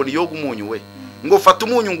kubwira umuntu ngo niyoga umunyu we ngo fata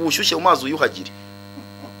umunyu ngo ushyushye mu mazi uyuhagire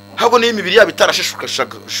hago ni imibiri yabo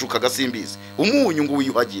itarasheshuka gasimbizi umunyu ngo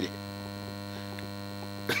uyuhagire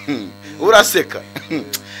uraseka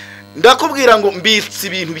ndakubwira ngo mbitsi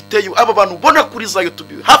ibintu biteye aba bantu ubona kuri za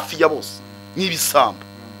YouTube hafi ya bose ni ibisambo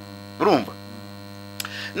urumva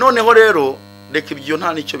noneho rero reka ibyo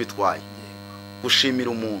nta nicyo bitwaye gushimira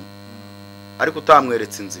umuntu ariko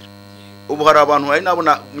utamweretse inzira ubu hari abantu hari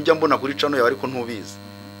nabona mujya mbona kuri channel yawe ariko ntubizi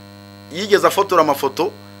yigeze afotora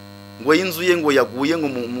amafoto ngo yinzuye ngo yaguye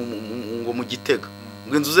ngo mu Gitega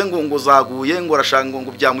ngo inzuze ngo zaguye ngo arashanga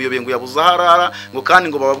ngo byamuyobeye ngo yabuza harara ngo kandi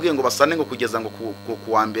ngo bababwiye ngo basane ngo kugeza ngo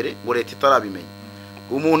kuwa mbere ngo leta itarabimenya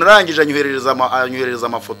umuntu arangije anyuhereza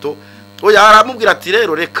amafoto oya aramubwira ati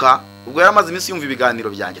rero reka ubwo yaramaze iminsi yumva ibiganiro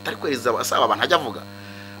byanjye atari kwereza asaba abantu ajya avuga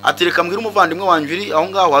ati reka mbwira umuvandimwe wanjye aho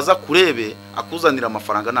ngaho aza kurebe akuzanira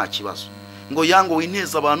amafaranga nta kibazo ngo yango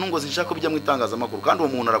wineza abantu ngo zinshaka ko bijya mu itangazamakuru kandi uwo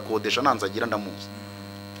muntu arakodesha nanzagira ndamuzi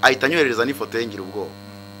ahita anyohereza n'ifoto yengira ubwo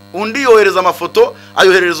undi yohereza amafoto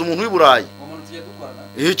ayohereza umuntu w'Iburayi umuntu tugiye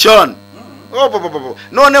dukorana cyane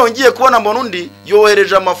noneho ngiye kubona mbona undi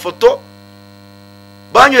yohereje amafoto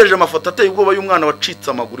banyohereje amafoto ateye ubwoba y'umwana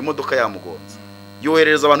wacitse amaguru imodoka yamugonze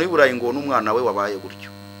yohereza abantu b'Iburayi ngo n'umwana we wabaye gutyo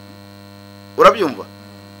urabyumva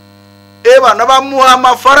eba nabamuha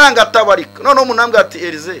amafaranga atabarika none umuntu ambwa ati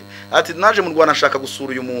Elize ati naje mu Rwanda nshaka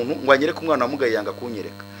gusura uyu muntu ngo anyereke umwana wamugaye yanga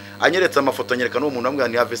kunyereka anyeretse amafoto anyereka no umuntu ambwa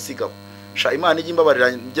ni have sigaho sha Imana ijye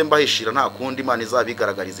imbabarira njye mbahishira nta kundi Imana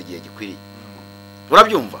izabigaragariza igihe gikwiriye.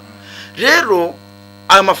 Urabyumva? Rero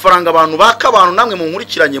aya mafaranga abantu baka abantu namwe mu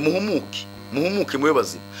nkurikiranye muhumuke mwe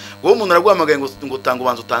bazima. Wowe umuntu araguhamagaye ngo tanga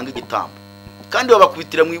ubanza utanga igitambo. Kandi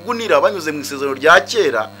babakubitira mu igunira banyuze mu isezerano rya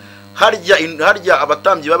kera harya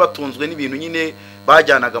abatambyi babatunzwe n'ibintu nyine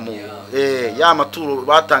bajyanaga mu ya maturo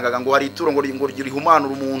batangaga ngo hari ituro ngo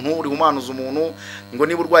rihumanura umuntu rihumanuza umuntu ngo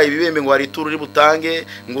niba urwaye ibibembe ngo hari ituro ributange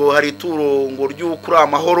ngo hari ituro ngo ry'ukuri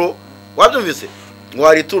amahoro. Wabyumvise ngo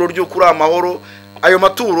hari ituro ry'ukuri amahoro. Ayo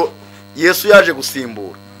maturo Yesu yaje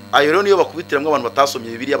gusimbura. Ayo rero niyo bakubitiramwe abantu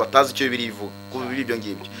batasomye Bibiliya batazi icyo Bibiliya ivuga ku Bibiliya ibyo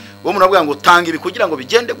ngibyo. Wo munavuga ngo tanga ibi kugira ngo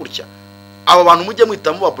bigende gutya. Abo bantu mujye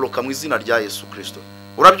mwitamo babloka mu izina rya Yesu Kristo.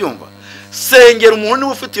 Urabyumva? Sengera umuntu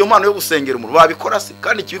niwe ufite iyo mpano yo gusengera umuntu babikora se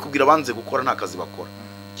kandi kibikubwira banze gukora nta kazi bakora.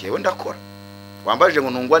 Cyewe ndakora. Wambaje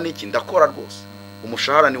ngo ntungwa niki ndakora rwose.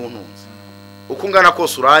 Umushahara ni untunze. Uko ngana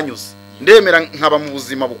kose uranyuze. Ndemera nkaba mu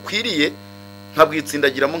buzima bukwiriye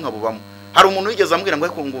nkabwitsindagiramo nkabubamo. Hari umuntu wigeze ambwira ngo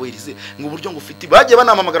ariko ngo wirize ngo uburyo ngo ufite bagiye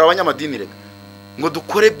banamamagara abanyamadini reka ngo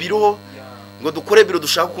dukore biro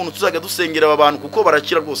dushaka ukuntu tuzajya dusengera abantu kuko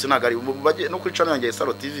barakira rwose nagari no kuri channel yanjye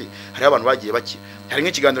Saro TV hari abantu bagiye bakira. Hari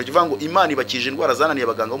nk'ikiganiro kivuga ngo Imana ibakije indwara zananiye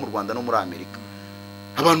abaganga bo mu Rwanda no muri Amerika.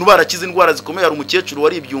 Abantu barakize indwara zikomeye. Hari umukecuru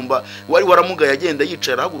wari ibyumba wari waramugaye agenda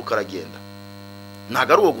yicara haguruka aragenda.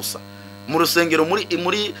 Ntago ari uwo gusa mu rusengero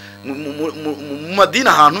muri mu madini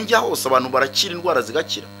ahantu njya hose abantu barakira indwara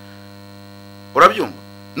zigakira. Urabyumva?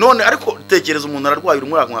 None ariko tekereza umuntu ararwaye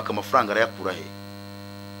umwaka amafaranga arayakura he?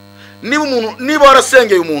 Niba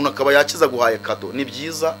warasengeye umuntu akaba yakiza guhaye kado ni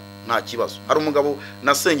byiza nta kibazo. Hari umugabo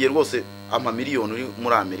nasengeye rwose amamiliyoni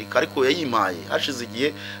muri Amerika ariko yayimpaye hashize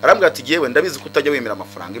igihe arambwira ati giye wenda bizi kutajya wemera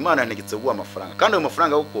amafaranga. Imana yantegetse guha amafaranga kandi ayo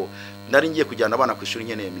mafaranga uko nari ngiye kujyana abana ku ishuri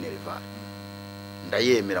nkeneye minerval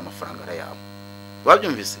ndayemera amafaranga arayabo.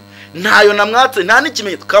 Babyumvise? Ntayo namwatse nta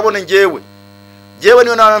n'ikimenyetso kabone ngewe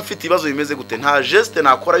niyo nawe mfite ibibazo bimeze gute nta geste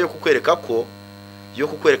nakora yo kukwereka ko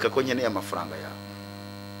nkeneye amafaranga yawe.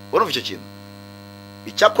 Urumva icyo kintu?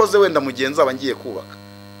 Icyakoze wenda mugenzi abangiye kubaka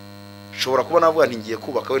shobora kuba navuga nti ngiye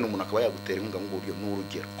kubaka wenda umuntu akaba yagutera inkunga ngo uryo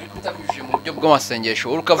n'urugero utabije mu buryo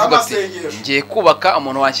bw'amasengesho urukavuga ati ngiye kubaka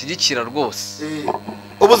umuntu wanshyigikira rwose.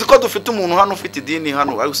 Ubuzi ko dufite umuntu hano ufite idini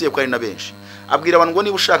hano ari usiye ko ari na benshi abwira abantu ngo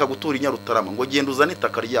niba ushaka gutura Nyarutarama ngo genda uzane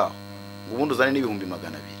itaka ryaho ngo ubundi uzane n'ibihumbi 200.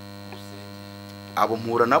 Abo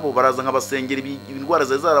mpura nabo baraza nk'abasengera indwara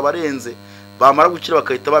zarabarenze bamara gukira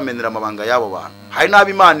bakahita bamenera amabanga yabo bantu. Hari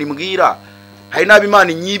n'abimana imbwira hari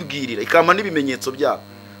n'abimana inyibwirira ikampa n'ibimenyetso byabo.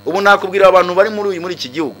 Ubu nakubwira abantu bari muri iki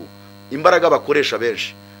gihugu imbaraga bakoresha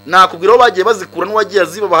benshi nakubwira bagiye bazikura n'uwagiye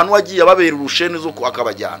aziba abantu wagiye babera urushene zo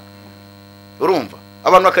akabajyana. Urumva?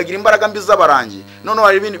 Abantu bakagira imbaraga mbi z'abarangi none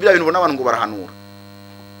hari ibintu bya bintu ubona abantu ngo barahanura.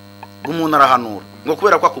 Umuntu arahanura ngo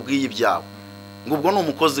kubera ko akubwiye ibyabo ngo ubwo ni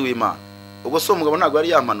umukozi w'Imana. Ubwo so umugabo ntago yari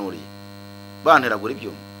yamanuriye banteragura ibyo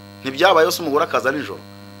ntibyabaye yose umugore akaza nijoro.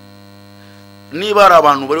 Niba hari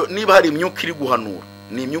abantu niba hari imyuka iri guhanura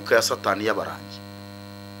ni imyuka ya Satani y'abarangi.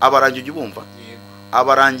 Abarangi ujye bumva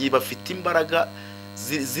abarangi bafite imbaraga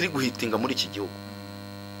ziri guhitinga muri iki gihugu.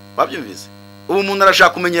 Babyumvise? Ubu umuntu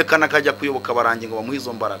arashaka kumenyekana akajya kuyoboka abarangi ngo bamuhe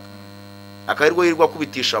izo mbaraga akahirwa yirwa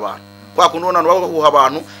kubitisha abantu kwa kundi ubona bahuha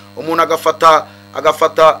abantu umuntu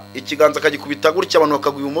agafata ikiganza akagikubita gutya abantu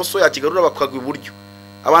bakagwa ibumoso yakigarura bakagwa iburyo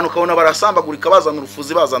abantu ukabona barasambagurika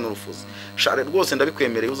bazana urufuzi. Share rwose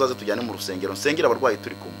ndabikwemereye uzaze tujyane mu rusengero nsengera abarwayi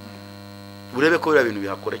turi kumwe urebe ko bira bintu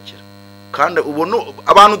bihakorekera kandi ubona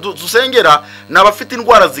abantu dusengera nabafite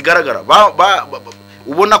indwara zigaragara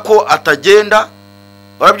ubona ko atagenda.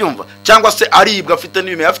 Barabyumva? Cyangwa se aribwa afite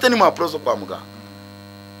n'ibime afite n'impapuro zo kwa muganga.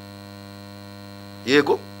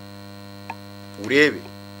 Yego urebe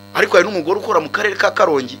ariko hari n'umugore ukora mu karere ka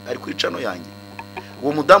Karongi ari kwicano yanjye.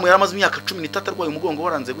 Uwo mudamu yaramaze imyaka 13 arwaye umugongo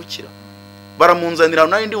waranze gukira. Baramunzanira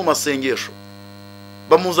nari ndi mu masengesho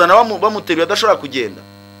bamuzana bamuteruye adashobora kugenda.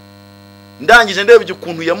 Ndangije ndebye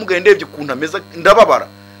ukuntu yamugaye ndebye ukuntu ameza ndababara.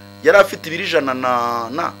 Yari afite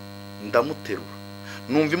 100 ndamuterura.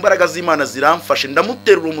 Numva imbaraga z'Imana ziramfashe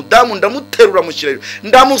ndamuterura umudamu ndamuterura mushyira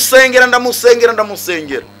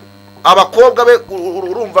ndamusengera. Abakobwa be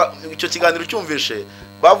urumva icyo kiganiro cyumvishe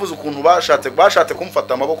bavuze ukuntu bashatse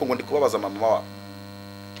kumfata amaboko ngo ndi kubabaza mama wabo.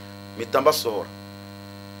 Mitamba sohora.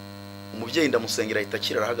 Umubyeyi ndamusengera ahita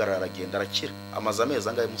akira arahagarara aragenda arakira. Amaze amezi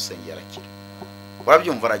angahe musengera arakira.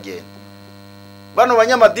 Barabyumva aragenda. Bano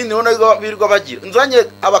banyamadini none birirwa bagira. Nzanye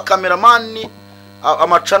abakameramani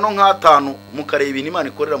amacano nk'atanu mukareba ibintu Imana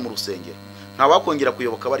ikorera mu rusengero. Nta wakongera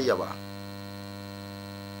kuyoboka bari y'abantu.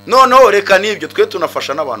 Noneho reka nibyo twe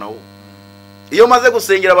tunafasha n'abantu aho. Iyo maze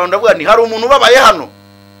gusengera abantu ndavuga ni hari umuntu babaye hano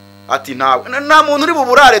ati nta muntu uri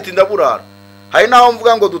buburare, ati ndaburara. Hari naho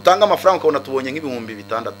mvuga ngo dutanga amafaranga ukabona tubonye nk'ibihumbi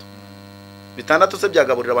 6 se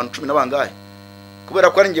byagaburira abantu 10 n'abangahe, kubera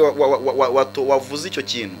ko ari nge wavuze icyo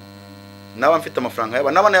kintu. Naba mfite amafaranga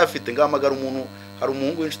yaba naba nayafite ngahamagara umuntu. Hari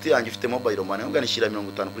umuhungu w'inshuti yanjye ufite mobile money nganishyira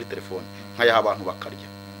 50 kuri telefone nkayaha abantu bakarya.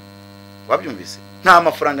 Wabyumvise? Nta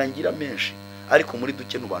mafaranga ngira menshi, ariko muri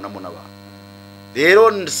duke nubanamo n'abantu.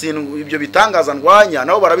 Rero ibyo bitangaza ndwanya,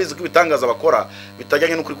 nabo barabizi ko ibitangaza bakora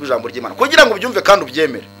bitajyanye no kuri ijambo ry'Imana, kugira ngo ubyumve kandi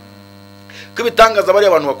ubyemere ko ibitangaza bari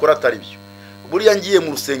abantu bakora atari byo. Buriya ngiye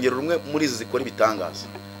mu rusengero rumwe muri izi zikora ibitangaza,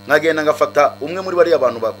 nkagenda ngafata umwe muri bari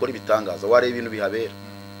abantu bakora ibitangaza, wareba ibintu bihabera.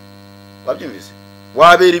 Wabyumvise?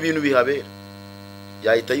 Wabera ibintu bihabera,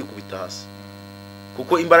 yahita yikubita hasi,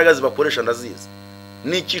 kuko imbaraga zibakoresha ndazizi,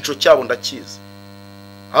 n'ikico cyabo ndakizi.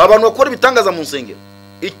 Abantu bakora ibitangaza mu nsengero,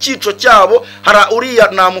 ikico cyabo hara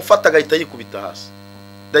uriya namufata agahita yikubita hasi,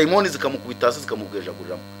 daimoni zikamukubita hasi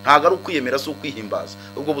zikamubwejaguriramo. Ntago ari ukwiyemera, si ukwihimbaza.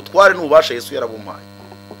 Ubwo butware n'ububasha Yesu yarabumpaye.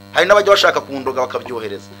 Hari n'abajya bashaka kundoga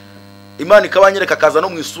bakabyohereza, Imana ikabanyereka akaza no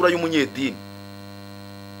mu isura y'umunyedini,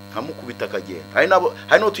 nkamukubita akagenda.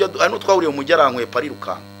 Hari no twahuriye mu mujyi arankwe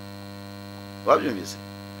parirukanka. Wabyumvise?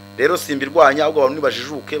 Rero simbirwanya, ahubwo abantu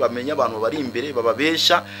nibajijuke bamenye abantu bari imbere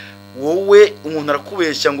bababeshya. Wowe umuntu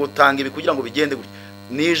arakubeshya ngo tanga ibi kugira ngo bigende gutya.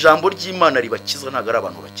 Ni ijambo ry'Imana ribakiza, ntago ari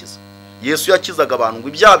abantu bakiza. Yesu yakizaga abantu ngo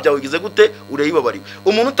ibyaha byawe bigize gute ureyibabariwe.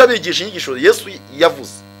 Umuntu utabigisha inyigisho Yesu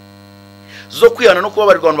yavuze zo kwihana no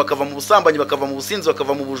kubabarirwa abantu bakava mu busambanyi, bakava mu businzi,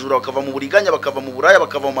 bakava mu bujura, bakava mu buriganya, bakava mu buraya,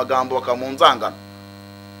 bakava mu magambo, bakava mu nzangano.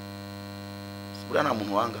 Buriya nta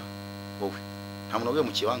muntu wanga wowe, nta muntu waguye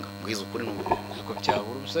mu kiwanga, mbwiza ukuri n'ubwo ariko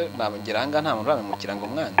byabura ubuse nabangiranga nta muntu uramemukira ngo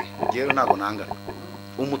mwange. Rero ntago nanga,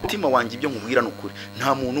 umutima wanjye ibyo nkubwira n'ukuri,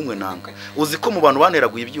 nta muntu umwe nanga. Uzi ko mu bantu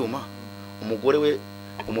baneraguye ibyuma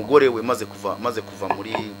umugore we maze kuva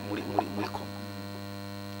muri koma,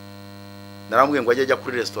 narambwiye ngo ajya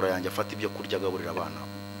kuri restaurant yanjye afata ibyo kurya agaburira abana.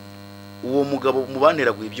 Uwo mugabo mu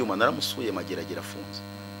baneraguye ibyuma naramusuye mageragera afunze,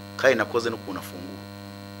 kandi nakoze n'ukuntu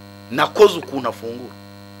afungura.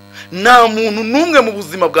 Nta muntu n'umwe mu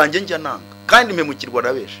buzima bwanjye njya nanga, kandi mpemukirwa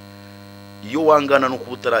na benshi. Iyo wangana no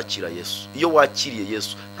kuba utarakira Yesu, iyo wakiriye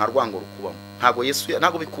Yesu nta rwango rukubamo. Ntago Yesu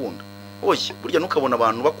ntago bikunda. Oye, burya nukabona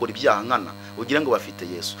abantu bakora ibyaha nkana ugira ngo bafite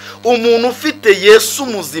Yesu. Umuntu ufite Yesu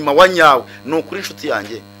muzima wa nyawe no kuri inshuti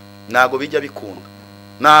yanjye ntago bijya bikunda.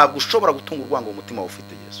 Ntabwo ushobora gutunga urwango mu mutima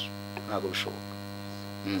ufite Yesu, ntago bishoboka.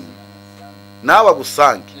 Nawe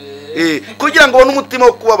gusange kugira ngo ubone umutima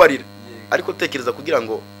wo kubabarira. Ariko tekereza kugira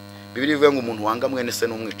ngo Bibiliya ivuga ngo umuntu wanga mwene se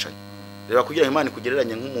n'umwicanyi. Reba kugira Imana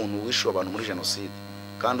ikugereranye nk'umuntu wishe abantu muri genocide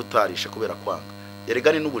kandi utarishe kubera kwanga.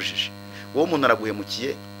 Yeregane n'ubujiji. Wowe umuntu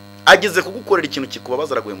araguhemukiye, ageze kugukorera ikintu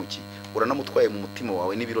kikubabaza araguhemukiye, uranamutwaye mu mutima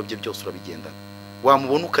wawe n'ibiro bye byose urabigendana.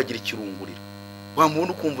 Wamubona ukagira ikirungurira,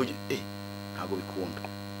 wamubona ukumva ntago bikunda.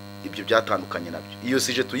 Ibyo byatandukanye nabyo. Iyo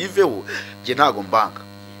sije tuyiveho nge ntago mbanga,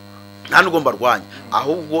 nta nubwo mbarwanya,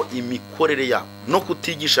 ahubwo imikorere yabo no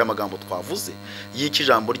kutigisha amagambo twavuze y'iki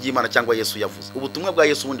jambo ry'Imana cyangwa Yesu yavuze. Ubutumwa bwa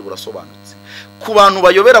Yesu bundi burasobanutse. Ku bantu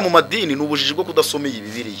bayobera mu madini n'ubujiji bwo kudasomeye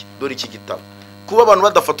Bibiliya. Dore iki gitabo, kuba abantu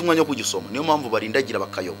badafata umwanya wo kugisoma, niyo mpamvu barindagira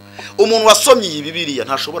bakayoba. Umuntu wasomye iyi Bibiliya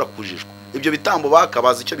ntashobora kujijwa. Ibyo bitambo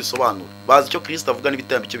bakabaza icyo bisobanura, bazi icyo Kristo avuga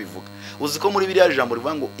n'ibitambo icyo bivuga. Uzi ko muri Bibiliya ijambo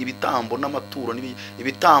rivuga ngo ibitambo n'amaturo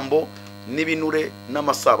ibitambo n'ibinure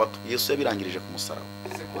n'amasabato Yesu yabirangirije ku musaraba.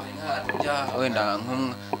 Wenda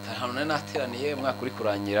nk'ahantu nateraniye mwaka uri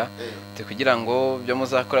kurangira kugira ngo byo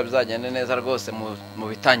muzakora bizagende neza rwose mu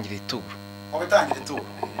bitangira ituro.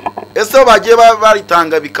 Ese bagiye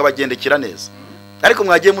baritanga bikabagendekera neza, ariko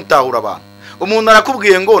mwagiye mutahura abantu. Umuntu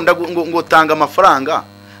arakubwiye ngo tanga amafaranga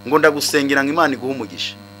ngo ndagusengera ngo Imana iguhe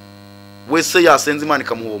umugisha, wese yasenze Imana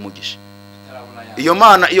ikamuha umugisha.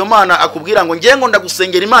 Iyo mana akubwira ngo ngiye ngo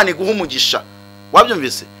ndagusengera Imana iguhe umugisha,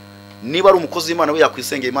 wabyumvise? Niba ari umukozi w'Imana we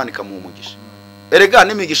yakwisengera Imana ikamuha umugisha. Erega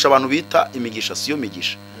n'imigisha abantu bita imigisha siyo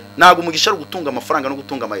migisha. Ntago umugisha ari gutunga amafaranga no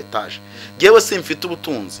gutunga ama etage. Ngewe simfite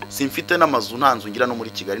ubutunzi, simfite n'amazu ntanzu ngira no muri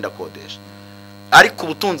Kigali ndakodesha, ariko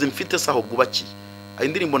ubutunzi mfite saho bwubakiye.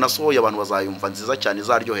 Indirimbo nasohoye abantu bazayumva nziza cyane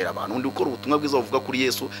zaryohera abantu. Undi ukora ubutumwa bwiza buvuga kuri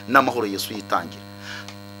Yesu n'amahoro Yesu yitangira.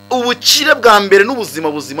 Ubukire bwa mbere n'ubuzima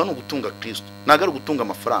buzima no gutunga Kristo, ntago ari gutunga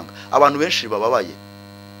amafaranga. Abantu benshi bababaye,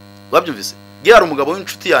 wabyumvise? Gihari umugabo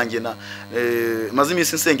w'inshuti yanjye na maze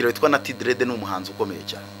iminsi nsengero witwa Natidrede n'umuhanzi ukomeye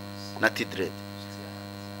cyane. Natidrede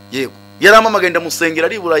yego yaramamagaye ndamusengera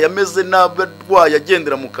ari Buraya ameze n'abarwaye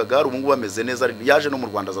agendera mu kagare, ubu ngubu ameze neza, yaje no mu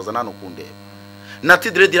Rwanda azaza nano kundeba.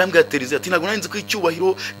 Natidrede yarambwiye ati ntago nari nzi ko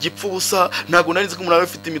icyubahiro gipfa ubusa, ntago nari nzi ko umuntu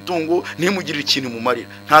afite imitungo ntimugirira ikintu mu marira.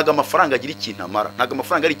 Ntago amafaranga agira ikintu amara, ntago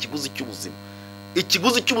amafaranga ari ikiguzi cy'ubuzima.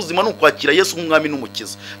 ikiguzi cy'ubuzima ni ukwakira Yesu nk'umwami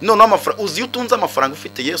n'umukiza. Noneho amafaranga uzi utunze amafaranga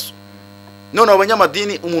ufite Yesu. Noneho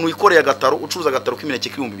abanyamadini umuntu wikoreye agataro ucuruza agataro k'imineke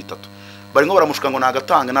k'3,000 barimo baramushuka ngo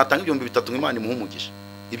natanga 3,000 Imana imuhumugisha.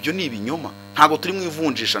 Ibyo ni ibinyoma. Ntago turi mu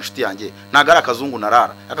ivunjisha nshuti yanjye. Ntago ari akazungu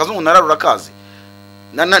narara. Akazungu narara urakazi.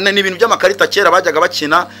 Ni ibintu by'amakarita kera bajyaga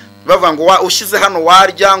bakina bava ngo ushize hano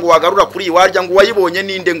warya ngo wagarura kuri warya ngo wayibonye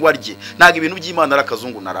ninde ngo arye. Ntago ibintu by'Imana ari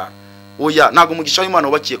akazungu narara. Oya, ntago umugisha w'Imana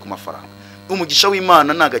wubakiye ku mafaranga. Umugisha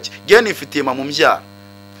w'Imana nagake. Gihe nifitiye mama umbyara.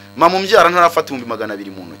 Mama umbyara ntarafata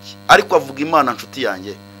 200 mu ntoki. Ariko avuga Imana nshuti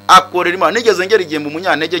yanjye. Akorera Imana. Nigeze ngera igihembo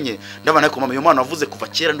umunyantege nke. Ndabana ko mama Imana wavuze kuva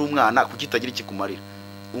kera ndi umwana kugitagira iki kumarira.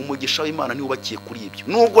 Umugisha w'Imana ni wubakiye kuri ibyo.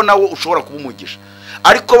 Nubwo nawo ushobora kuba umugisha.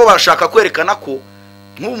 Ariko bo bashaka kwerekana ko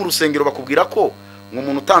nk'ubu mu rusengero bakubwira ko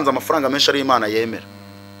umuntu utanze amafaranga menshi ari Imana yemera.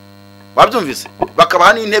 Babyumvise?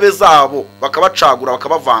 Bakabaha n'intebe zabo, bakabacagura,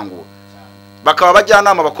 bakabavangura. Bakaba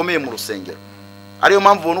bajyanama bakomeye mu rusengero. Ariyo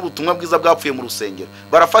mpamvu ubona ubutumwa bwiza bwapfuye mu rusengero.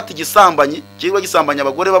 Barafata igisambanyi, cyangwa gisambanya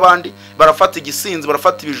abagore babandi, barafata igisinzi,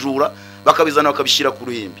 barafata ibijura, bakabizana bakabishira ku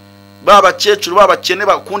ruhimbi. Babakecuru babakene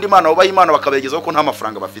bakunda Imana bubaha Imana bakabegezaho ko nta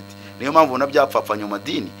mafaranga bafite. Niyo mpamvu ubona byapfapfanya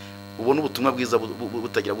amadini. Ubona ubutumwa bwiza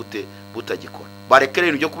butagira butagikora. Barekere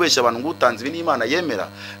ibintu byo kubeshya abantu ngo utanze ibi n'Imana yemera.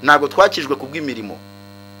 Ntago twakijwe kubw'imirimo.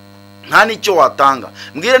 Nta nicyo watanga.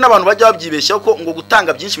 Mbwire n'abantu bajya babyibeshya ko ngo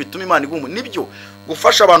gutanga byinshi bituma Imana igumu. Nibyo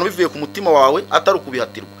gufasha abantu bivuye ku mutima wawe atari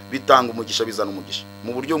ukubihatirwa. Bitanga umugisha, bizana umugisha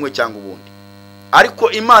mu buryo bumwe cyangwa ubundi. Ariko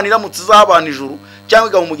Imana iramutse izabana ijuru cyangwa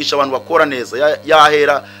igaha umugisha abantu bakora neza,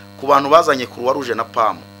 yahera ku bantu bazanye Croix Rouge na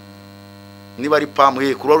PAM. Niba ari PAM,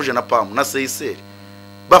 Croix Rouge na PAM na CICR.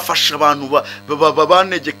 Bafasha abantu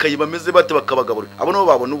banegekaye bameze bate bakabagaburira. Abo nabo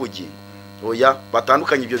babona ubugingo. Oya,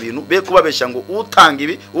 batandukanye ibyo bintu be kubabeshya ngo utanga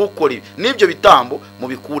ibi ukora ibi nibyo bitambo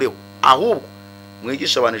mubikureho. Ahubwo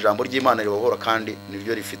mwigisha abantu ijambo ry'Imana ribohora kandi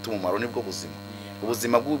niryo rifite umumaro, nibwo buzima.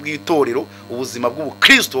 Ubuzima bw'itorero, ubuzima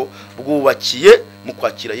bw'ubukristo bwubakiye mu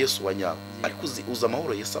kwakira Yesu wanyawe. Ariko uza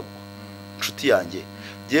amahoro Yesu aguha. Nshuti yanjye,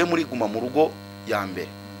 giye muri guma mu rugo ya mbere.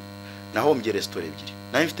 Naho mbye restaurant ebyiri.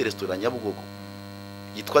 Naho mfite restaurant Nyabugogo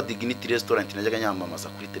yitwa Dignity Restaurant, najyaga nyamamaza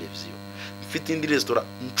kuri televiziyo. Mfite indi restaurant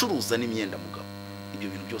ncuruza n'imyenda mugabo. Ibyo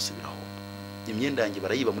bintu byose birahomba. Imyenda yanjye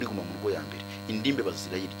barayiba muri guma mu rugo ya mbere. Indimbe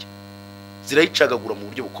bazirayirya. Zirayicagagura mu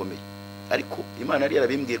buryo bukomeye. Ariko Imana yari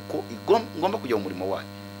yarabimbwiye ko ngomba kujya mu murimo wayo.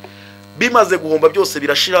 Bimaze guhomba byose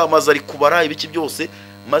birashira, amaze ari kubara ibiki byose,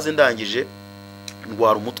 maze ndangije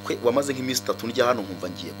ndwara umutwe wamaze nk'iminsi 3 njya hano nkumva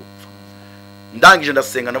ngiye gupfa. Ndangije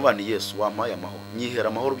ndasenga nabana Yesu wampaye amahoro, nyihera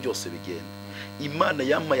amahoro byose bigenda. Imana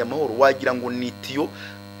yampaye amahoro, wagira ngo nitiyo,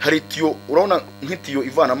 hari tiyo urabona nk'itiyo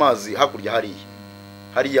ivana amazi hakurya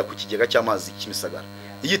hariya ku kigega cy'amazi kimisagara.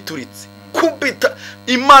 Yituritse kubita,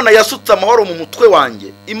 Imana yasutse amahoro mu mutwe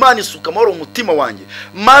wanjye, Imana isuka amahoro mu mutima wanjye,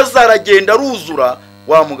 maze aragenda ruzura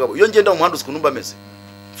wa mugabo. Iyo ngenda mu muhanda usiku numba meze,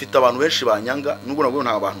 mfite abantu benshi banyanga, nubwo nabwo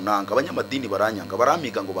nta bantu nanga, abanyamadini baranyanga,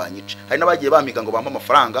 barampiga ngo banyice. Hari nabagiye bampiga ngo bampa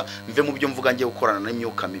amafaranga mve mu byo mvuga ngiye gukorana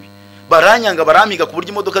n'imyuka mibi. Baranyanga barampiga ku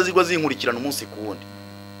buryo imodoka zigwa zinkurikirana umunsi ku wundi.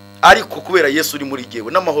 Ariko kubera Yesu uri muri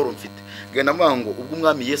jewe n'amahoro mfite, ngenda mango ubwo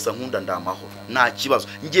umwami Yesu ankunda ndamahoro, nta kibazo.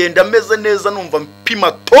 Ngenda meze neza numva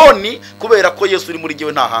mpima toni kubera ko Yesu uri muri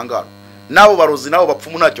jewe nta hangaro. Nabo barozi nabo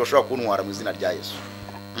bapfumu ntacyo bashobora kuntwara mu izina rya Yesu.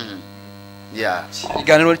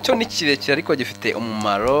 Ikiganiro cyo ni kirekire ariko gifite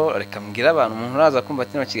umumaro. Reka mbwira abantu umuntu uraza kumva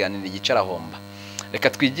kino kiganiro gicara homba. Reka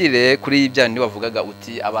twigire kuri bya ndi wavugaga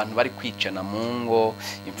uti abantu bari kwicana mu ngo,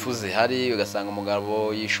 impfu zihari, ugasanga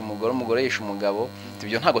umugabo yisha umugore, umugore yisha umugabo.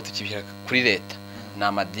 Ibyo ntago tukibira kuri leta, na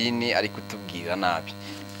amadini ari kutubwira nabi.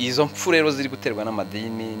 Izo mpfu rero ziri guterwa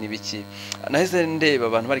n'amadini nibiki. Naheze ndeba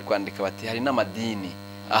abantu bari kwandika bati hari n'amadini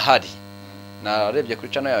ahari. Narebye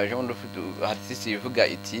kuri channel yaje undi artist ivuga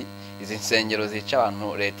iti izi nsengero zica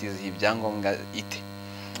abantu leta izibyangombwa ite.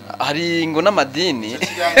 Hari ngo n'amadini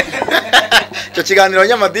cyo kiganiro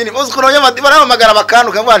y'amadini uzi ko y'amadini baramagara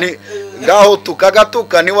bakantu kavuga nti ngaho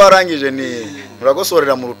tukagatuka ni warangije ni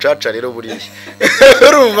uragosorera mu rucaca rero buriye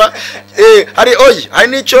urumva hari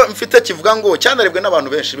nico mfite kivuga ngo cyandarebwe n'abantu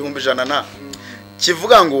benshi 100 na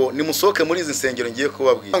kivuga ngo ni musoke muri izi nsengero ngiye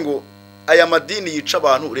kubabwira ngo aya madini yica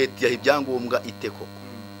abantu leta yaha ibyangombwa ite koko.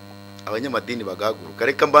 Abanyamadini bagahaguruka.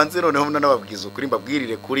 Reka mbanze noneho n'ababwiza ukuri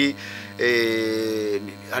mbabwirire kuri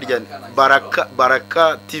harya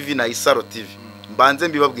Baraka TV na Isaro TV. Mbanze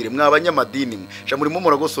mbibabwire mwa abanyamadini mwe muri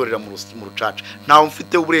muragosorera mu rucaca, ntawo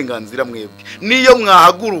mfite uburenganzira mwebwe. Niyo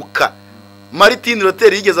mwahaguruka, Martin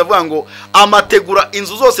Luther yigeze avuga ngo amategura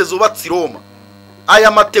inzu zose zubatse Roma,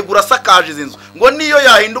 aya mategura asakaje izinzu ngo niyo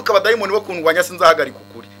yahinduka abadayimoni bakundwanya sinzahagarika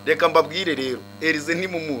ukuri. Reka mbabwire rero Elize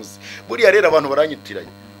ntimumuzi buriya rero abantu baranyitiranye.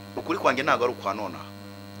 Ukuri kwanjye ntago ari ukwanona.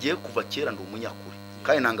 giye kuva kera ndi umunyakuri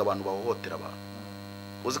kandi nanga abantu bahohotera abantu.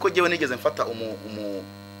 Uzi ko giye nigeze mfata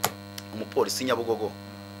umupolisi Nyabugogo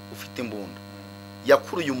ufite imbunda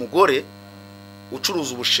yakuruye umugore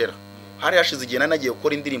ucuruza ubushera. Hari hashize igihe nagiye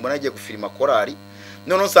gukora indirimbo, nagiye gufilima korari,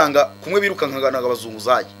 none usanga kumwe biruka nkaganaga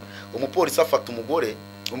abazunguzayi. Umupolisi afata umugore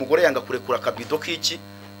yanga kurekura kabido kiki,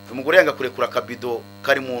 umugore yanga kurekura kabido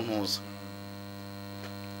kari mu ntuza.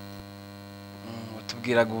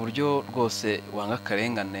 Tubwiraga uburyo rwose wanga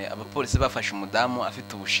karengane, abapolisi bafashe umudamu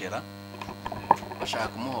afite ubushera bashaka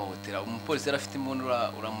kumuhohotera, umupolisi yarafite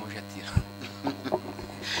imbunda uramujatira.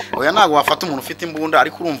 Oya ntago wafata umuntu ufite imbunda,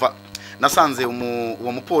 ariko urumva nasanze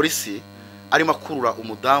uwo mupolisi arimo akurura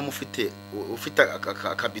umudamu ufite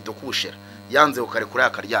akabido k'ubushera, yanze ukarekura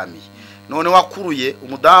yakaryamiye. None wakuruye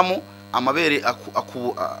umudamu amabere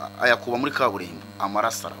ayakuba muri kaburimbo,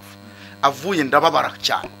 amaraso arava. Avuye ndababara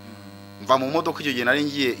cyane, mva mu modoka icyo gihe nari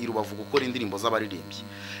ngiye i Rubavu gukora indirimbo z'abaririmbyi.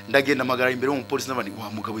 Ndagenda magara imbere y'umupolisi n'abandi,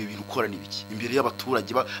 wa mugabo ibintu ukora nibiki imbere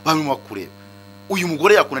y'abaturage bamwe bakureba, uyu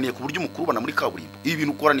mugore yakunaniye ku buryo umukuru bana muri kaburimbo, ibi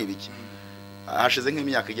bintu ukora nibiki. Hashize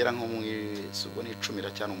nk'imyaka igera nko mu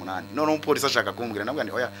 10 cyangwa 8, none umupolisi ashaka kumbwira, nabwo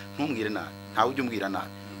ndi oya ntumbwire nabi, ntawe ujye umbwira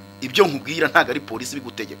nabi, ibyo nkubwira ntago ari polisi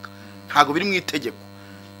bigutegeka, ntago biri mu itegeko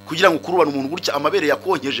kugira ngo ukurubana umuntu gutya amabere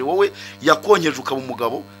yakonkeje, wowe yakonkeje ukaba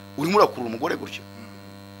umugabo urimo urakurura umugore gutyo.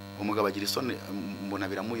 Umugabo agira isoni, mbona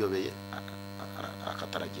biramuyobeye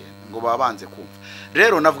akataragenda ngo babanze kumva.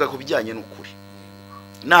 Rero navuga ko bijyanye n'ukuri,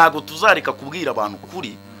 ntago tuzarika kubwira abantu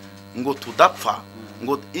kuri ngo tudapfa,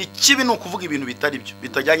 ngo ikibi no kuvuga ibintu bitari byo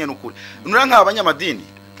bitajyanye n'ukuri. Nura nk'abanyamadini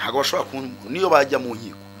ntago bashobora niyo bajya mu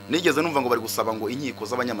nkiko, nigeze numva ngo bari gusaba ngo inkiko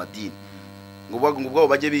z'abanyamadini ngo ubwo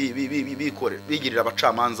bajye bikore bigirira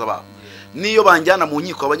abacamanza babo, niyo banjyana mu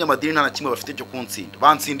nkiko abanyamadini nta na kimwe bafite cyo kunsindira.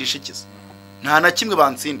 Bansindisha ikiza? Nta na kimwe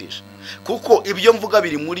bansindisha, kuko ibyo mvuga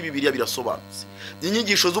biri muri Bibiliya birasobanutse,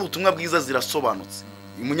 inyigisho z'ubutumwa bwiza zirasobanutse.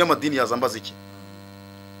 Umunyamadini yazambaza iki?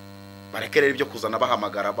 Barekerera ibyo kuzana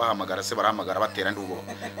bahamagara se barahamagara batera ndi ubwo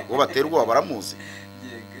uwo batera ubwo baramuzi.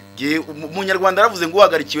 Umunyarwanda aravuze ngo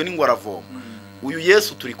uhagarikiwe n'ingwara avoma. Uyu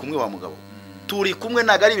Yesu turi kumwe wa mugabo, turi kumwe,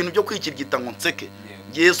 ntago ari ibintu byo kwikirigita ngo nseke.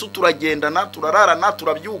 Yesu turagendana, turararana,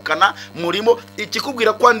 turabyukana murimo,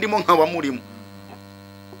 ikikubwira ko ndimo nkaba murimo.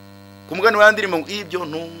 Kumugani wa ndirimo ngo ibyo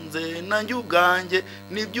ntunze nanjye ubwanjye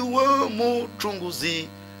nibyo uwo mucunguzi,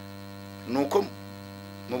 nuko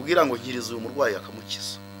mubwira ngo nkiriza uyu murwayi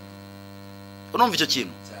akamukiza. Urumva icyo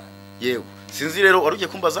kintu? Yego. Sinzi rero warugiye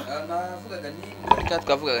kumbaza? Navugaga ni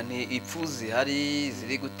twavugaga nti ipfuzi hari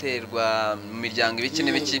ziri guterwa mu miryango ibiki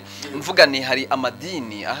n'ibiki. Mvuga ni hari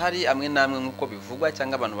amadini ahari amwe namwe nkuko bivugwa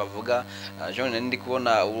cyangwa abantu bavuga. Jean ndi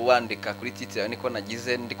kubona uwandika kuri titre niko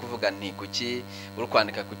nagize, ndi kuvuga nti kuki uri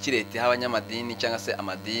kwandika ku kirete y'abanyamadini cyangwa se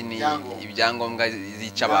amadini ibyangombwa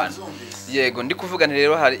zica abantu. Yego, ndi kuvuga nti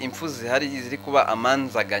rero hari impfuzi hari ziri kuba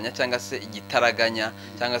amanzaganya cyangwa se igitaraganya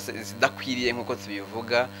cyangwa se zidakwiriye nkuko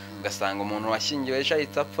tubivuga, ugasanga umuntu washingiwe ejo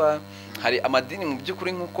ahitapfa. Hari amadini mu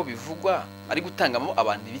by'ukuri nkuko bivugwa ari gutangamo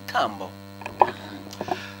abantu ibitambo.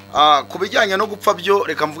 Ku bijyanye no gupfa byo,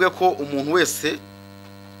 reka mvuge ko umuntu wese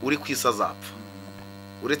uri kwisazapfa,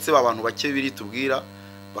 uretse abantu bake biri tubwira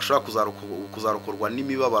bashobora kuzarokorwa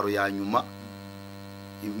n'imibabaro ya nyuma,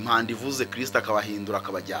 impanda ivuze Kristo akabahindura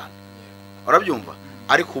akabajyana. Urabyumva?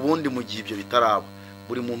 Ariko ubundi mu gihe ibyo bitaraba,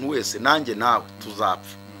 buri muntu wese nanjye nawe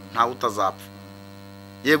tuzapfa, ntawe utazapfa.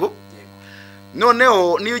 Yego?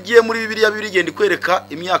 Noneho niyo ugiye muri Bibiliya bigenda ikwereka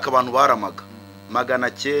imyaka abantu baramaga,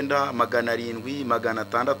 900, 700,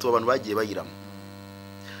 600 abantu bagiye bayirama.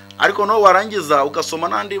 Ariko no warangiza ugasoma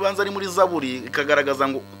nandi banza ari muri Zaburi ikagaragaza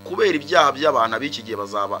ngo kubera ibyaha by'abantu abiki gihe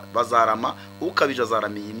bazarama, ukabije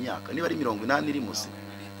azaramiye imyaka niba ari 80 iri musi.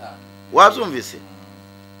 Wabyumvise?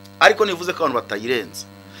 Ariko nivuze ko abantu batayirenza.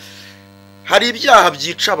 Hari ibyaha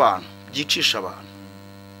byica abantu, byicisha abantu.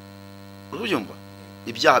 Ubyumva?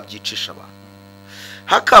 Ibyaha byicisha abantu.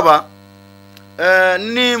 Hakaba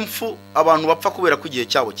n'imfu abantu bapfa kubera ko igihe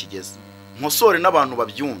cyabo kigeze. Nkosore n'abantu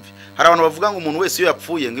babyumve. Hari abantu bavuga ngo umuntu wese iyo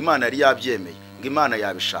yapfuye ngo Imana yari yabyemeye, ngo Imana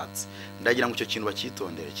yabishatse. Ndagira ngo icyo kintu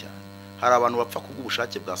bakitondere cyane. Hari abantu bapfa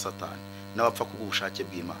kubw'ubushake bwa Satani n'abapfa kubw'ubushake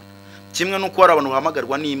bw'Imana. Kimwe nuko hari abantu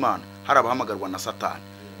bahamagarwa n'Imana, hari abahamagarwa na Satani.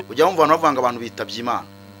 Ujya wumva abantu bavanga abantu bitabye Imana.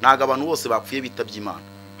 Ntago abantu bose bapfuye bitabye Imana.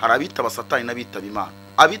 Hari abitaba Satani n'abitaba Imana.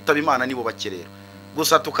 Abitaba Imana nibo bakerera.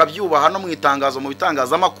 Gusa tukabyubaha no mu itangazo mu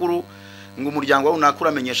bitangazamakuru ngo umuryango wawe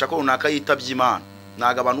unakuramenyesha ko unaka yitabye Imana.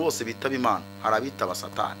 Ntago abantu bose bitaba Imana, hari abitaba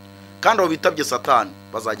Satani. Kandi abo bitabye Satani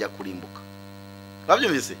bazajya kurimbuka.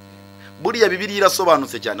 Babyumvise? Buriya Bibiliya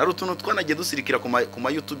irasobanutse cyane. Ari utuntu twanagiye dusirikira ku ma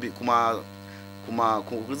YouTube,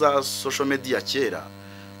 ku za social media kera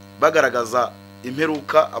bagaragaza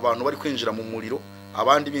imperuka abantu bari kwinjira mu muriro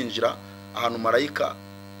abandi binjira ahantu marayika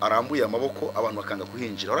arambuye amaboko abantu bakanga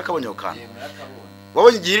kuhinjira. Urakabonye kandi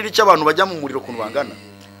wabonye igihiriri cy'abantu bajya mu muriro kuntu bangana.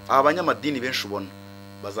 Aba banyamadini benshi ubona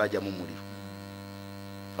bazajya mu muriro.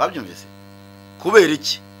 Babyumvise kubera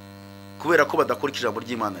iki? Kubera ko badakora ijambo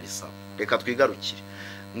ry'Imana risaba. Reka twigarukire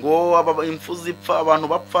ngo impfu zipfa, abantu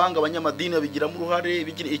bapfanga, abanyamadini babigiramo uruhare.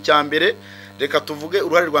 Icya mbere reka tuvuge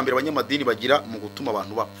uruhare rwa mbere abanyamadini bagira mu gutuma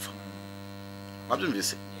abantu bapfa.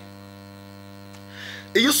 Babyumvise?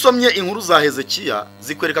 Iyo usomye inkuru za Hezekiya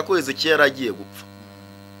zikwereka ko Hezekiya yaragiye gupfa,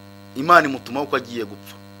 Imana imutuma uko agiye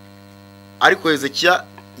gupfa, ariko Hezekiya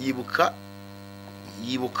yibuka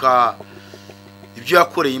ibyo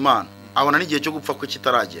yakoreye Imana, abona n'igihe cyo gupfa ko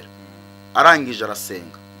kitaragera, arangije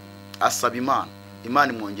arasenga asaba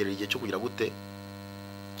Imana imwongerera igihe cyo kugira gute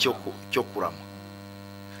cyo kurama.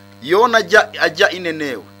 Yona ajya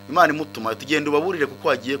inenewe, Imana imutuma tugende ubaburire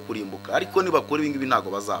kuko agiye kurimbuka, ariko nibakora ibingibi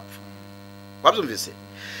ntago bazapfa. Babyumvise?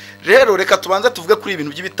 Rero reka tubanze tuvuge kuri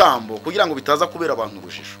ibintu by'ibitambo kugira ngo bitaza kubera abantu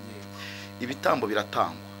urujijo. Ibitambo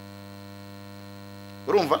biratangwa.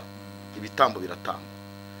 Urumva? Ibitambo biratangwa.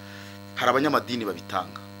 Hari abanyamadini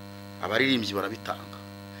babitanga, abaririmbyi barabitanga,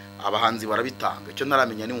 abahanzi barabitanga. Icyo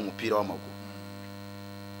naramenya ni mu mupira w'amaguru.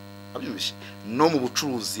 Babyumvise? No mu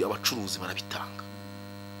bucuruzi abacuruzi barabitanga.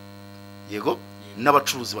 Yego?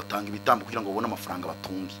 N'abacuruzi batanga ibitambo kugira ngo babone amafaranga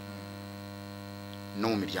batunge. No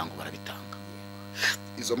mu miryango barabitanga.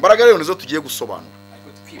 Izo mbaraga rero nizo tugiye gusobanura.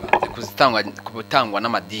 Kubitangwa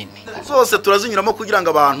n'amadini. Zose turazinyuramo kugira ngo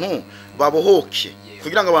abantu babohoke,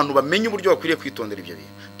 kugira ngo abantu bamenye uburyo bakwiriye kwitondera ibyo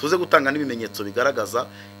bintu. Tuze gutanga n'ibimenyetso bigaragaza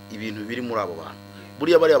ibintu biri muri abo bantu.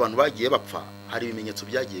 Buriya bari abantu bagiye bapfa, hari ibimenyetso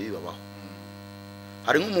byagiye bibabaho.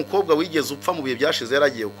 Hari nk'umukobwa wigeze upfa mu bihe byashize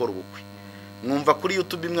yaragiye gukora ubukwe. Mwumva kuri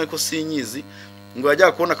YouTube imwe ko sinyizi ngo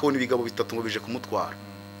yajya kubona akabona ibigabo bitatu ngo bije kumutwara.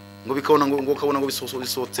 Ngo bikabona ngo kabona ngo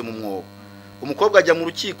bisohotse mu mwobo. Umukobwa ajya mu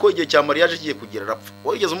rukiko igihe cya mariage kigiye kugira rapfa.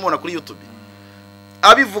 Wigeze umubona kuri YouTube?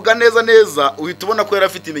 Abivuga neza uhita ubona ko yari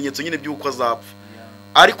afite ibimenyetso nyine by'uko azapfa.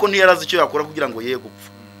 Ariko ntiyarazi icyo yakora kugira ngo yeye gupfa.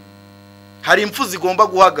 Hari impfu zigomba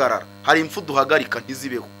guhagarara, hari impfu duhagarika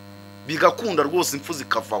ntizibeho. Bigakunda rwose impfu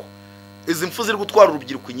zikavaho. Izi impfu ziri gutwara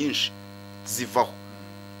urubyiruko nyinshi zivaho.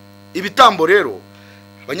 Ibitambo rero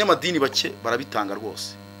abanyamadini bake barabitanga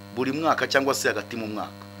rwose buri mwaka cyangwa se hagati mu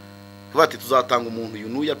mwaka. Bati tuzatanga umuntu uyu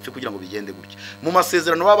n'uyu apfe kugira ngo bigende gutya. Mu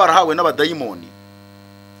masezerano baba barahawe n'abadayimoni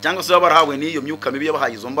cyangwa se baba barahawe n'iyo myuka mibi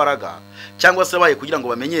yabahaye izo mbaraga cyangwa se baye kugira ngo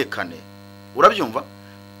bamenyekane. Urabyumva?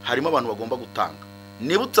 Harimo abantu bagomba gutanga.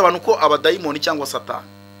 Nibutse abantu ko abadayimoni cyangwa Satani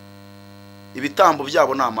ibitambo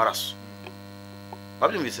byabo ni amaraso.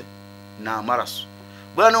 Babyumvise? Ni amaraso.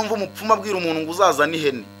 Bwana numva umupfuma abwira umuntu ngo uzazana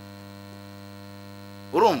ihene.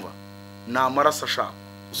 Urumva? Ni amaraso ashaka.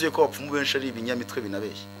 Uziye ko abapfumu benshi ari ibinyamitwe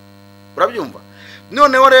binabeshye. Urabyumva?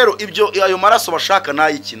 Noneho rero ibyo ayo maraso bashaka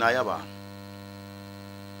nayiki n'ay'abantu.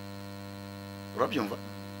 Urabyumva?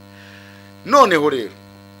 Noneho rero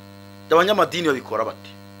abanyamadini babikora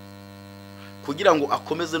bati kugira ngo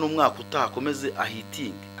akomeze n'umwaka utahakomeze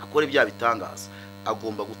ahitinge akore bya bitangaza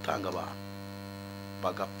agomba gutanga abantu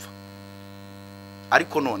bagapfa.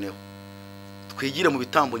 Ariko noneho twigire mu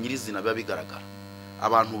bitambo nyirizina biba bigaragara,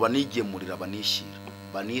 abantu banigemurira banishyira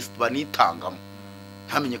banitangamo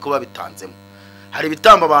ntamenye ko babitanzemo. Hari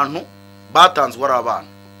ibitambo abantu batanzwe ari abana.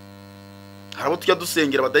 Harabo tujya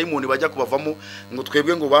dusengera abadayimoni bajya kubavamo ngo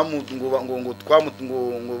twebwe ngo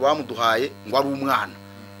bamuduhaye ngo ari umwana.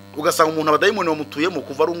 Ugasanga umuntu abadayimoni bamutuyemo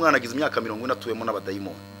kuva ari umwana agize imyaka 40 atuyemo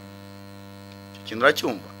n'abadayimoni. Ikintu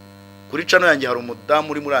uracyumva? Kuri cano yanjye hari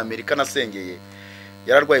umudamu uri muri Amerika nasengeye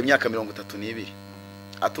yararwaye imyaka 32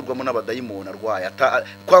 aturwamo n'abadayimoni arwaye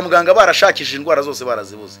kwa muganga barashakishije indwara zose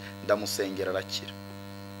barazibuze, ndamusengera arakira.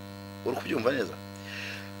 Uri kubyumva neza?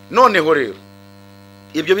 Noneho rero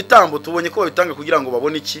ibyo bitambo tubonye ko babitanga kugira ngo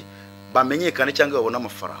babone iki, bamenyekane cyangwa babone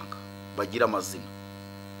amafaranga, bagira amazina.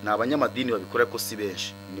 Na abanyamadini babikora ko si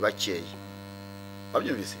benshi, ni bakeyi.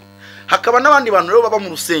 Babyumvise? Hakaba n'abandi bantu rero baba mu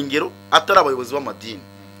rusengero atari abayobozi b'amadini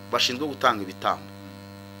bashinzwe gutanga ibitambo.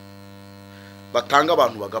 Batanga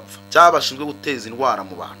abantu bagapfa cyangwa bashinzwe guteza indwara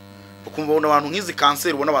mu bantu. Ukumva ubona abantu nk'izi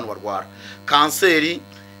kanseri, ubona abantu barwara kanseri,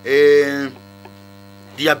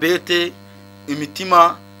 diabete,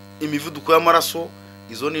 imitima, imivuduko y'amaraso.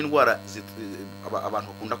 Izo ni indwara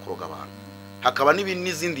abantu bakunda kuroga abantu. Hakaba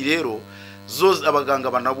n'izindi rero zo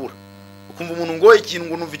abaganga banabura. Ukumva umuntu ngo ikintu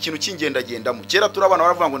ngo numva ikintu kingendagendamo. Kera turabana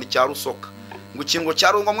baravuga ngo ni cya rusoka, ngo ikintu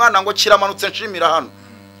cyarungo mwana ngo kiramanutse nshimira hano.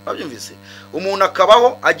 Babyumvise? Umuntu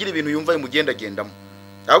akabaho agira ibintu yumva imugendagendamo.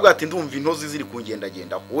 Ahubwo ati ndumva intozi ziri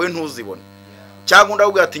kungendagendaho, wowe ntuzibone. Cyangwa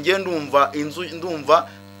ndabwo ati ngiye ndumva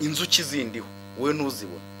inzuki zindiho, wowe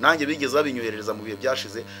ntuzibona. Nanjye bigeze babinyoherereza mu bihe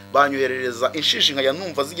byashize, banyoherereza inshishi nkaya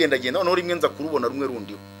numva zigendagenda, noneho rimwe nza kurubona rumwe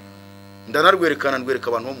rundiho, ndanarwerekana ndwereka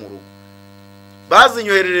abantu bo mu rugo.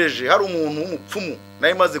 Bazinyoherereje hari umuntu w'umupfumu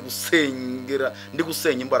naye maze gusengera, ndi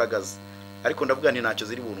gusenya imbaraga ze, ariko ndavuga nti ntacyo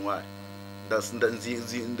ziri buntware,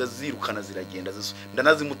 ndazirukana ziragenda,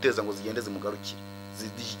 ndanazimuteza ngo zigende zimugarukire,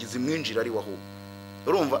 zimwinjira ari waho.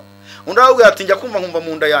 Urumva? Undi aravuga ati njya kumva nkumva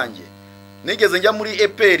mu nda yanjye. Nigeze njya muri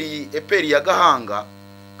eperi ya Gahanga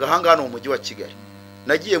hano mu mujyi wa Kigali.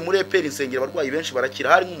 Nagiye muri eperi insengera abarwayi benshi barakira,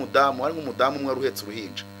 hari nk'umudamu umwe aruhetse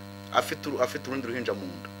uruhinja, afite urundi ruhinja mu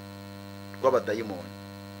nda rw'abadayimoni.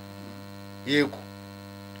 Yego,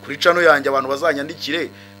 kuri cano yanjye abantu bazanyandikire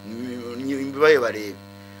mbibaye barebe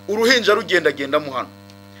uruhinja rugendagenda mu hano.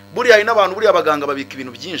 Buriya hari n'abantu, buriya abaganga babika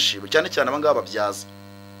ibintu byinshi, cyane cyane abangaba babyaza.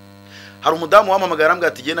 Hari umudamu wampamagaye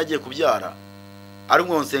arambwira ati giye nagiye kubyara, ari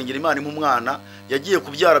ngo nsengera Imana imumwana, yagiye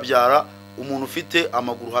kubyara umuntu ufite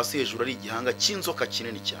amaguru hasi hejuru ari igihanga cy'inzoka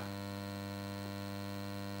kinini cyane.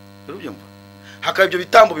 Urubyumva? Hakaba ibyo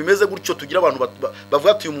bitambo bimeze gutyo, tugira abantu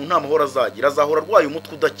bavuga ati uyu muntu nta mahoro azagira, azahora arwaye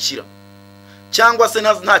umutwe udakira, cyangwa se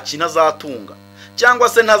nta kintu azatunga, cyangwa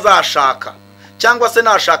se ntazashaka, cyangwa se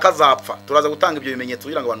nashaka azapfa. Turaza gutanga ibyo bimenyetso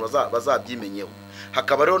kugira ngo abantu bazabyimenyeho.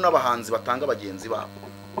 Hakaba rero n'abahanzi batanga bagenzi babo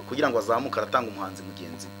kugira ngo azamuke aratanga umuhanzi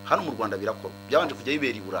mugenzi. Hano mu Rwanda birakora, byabanje kujya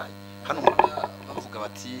bibera i Burayi. Hano bavuga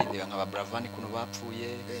bati reba nka Bravani kuno bapfuye,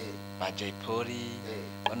 ba Jay Polly,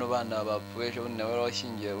 bano bana bapfuye ejo nawe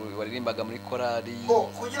washingiye baririmbaga muri korali,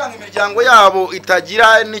 kugira ngo imiryango yabo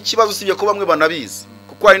itagira n'ikibazo, usibye ko bamwe banabizi,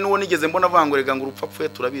 kuko hari n'uwo nigeze mbona avangurega ngo urupfapfuye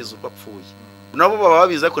turabizi urupfapfuye, nabo baba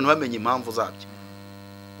babizi ariko ntibamenye impamvu zabyo.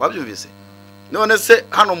 Wabyumvise? None se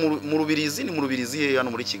hano mu Rubirizi, ni mu Rubirizi he hano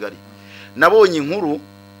muri Kigali, nabonye inkuru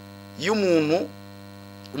y'umuntu,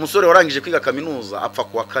 umusore warangije kwiga kaminuza apfa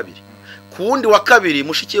kuwa kabiri, kuwundi wa kabiri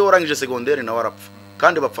mushiki we warangije secondaire nawe arapfa,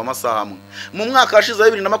 kandi bapfa amasaha amwe. Mu mwaka washize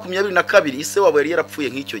 2022 ise wabo yari yarapfuye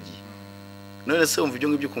nk'icyo gihe. None se umva ibyo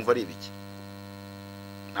ngibyo ukumva ari ibiki?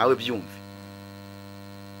 Nawe byumve.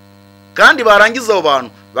 Kandi barangiza abo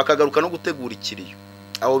bantu bakagaruka no gutegura ikiriyo.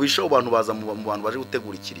 Abo bisho abantu baza mu bantu baje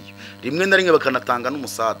gutegura ikiriyo, rimwe na rimwe bakanatanga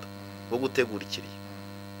n'umusada wo gutegura ikiriyo.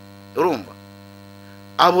 Urumva?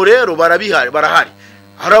 Abo rero barahari.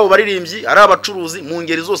 Hari abo baririmbyi, hari abacuruzi, mu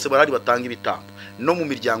ngeri zose barahari batanga ibitambo no mu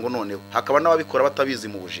miryango. Noneho hakaba n'ababikora batabizi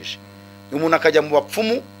mu bujiji. Umuntu akajya mu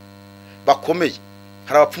bapfumu bakomeye,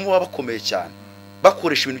 hari abapfumu bakomeye cyane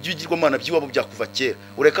bakoresha ibintu by'igirwamana by'iwabo byakuva kera.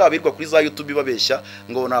 Ureka abirwa kuri za YouTube babeshya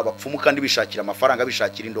ngo na abapfumu kandi bishakira amafaranga,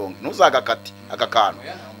 bishakira indongo. Ntuzagakati akakano.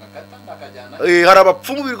 Hari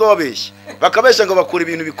abapfumu birwa babeshya, bakabeshya ngo bakora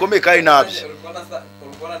ibintu bikomeye kandi nabyo.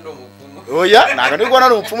 Oya, ntago niko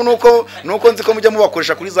nari umupfumu, nuko nzi ko mujya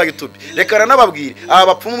mubakoresha kuri za YouTube. Reka ranababwire, aba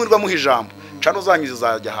bapfumu mwirwa muha ijambo, cano zanyu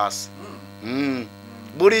zizajya hasi.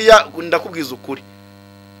 Buriya ndakubwiza ukuri,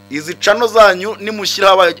 izi cano zanyu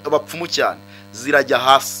nimushyiraho abapfumu cyane zirajya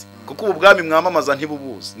hasi, kuko ubu bwami mwamamaza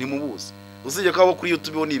ntimubuzi. Usibye ko abo kuri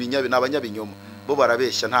YouTube bo ni abanyabinyoma, bo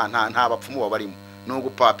barabeshya, nta bapfumu babarimo, no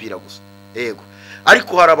gupapira gusa. Yego,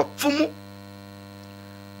 ariko hari abapfumu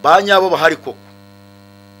banyabo bahari koko,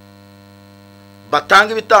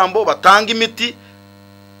 batanga ibitambo, batanga imiti,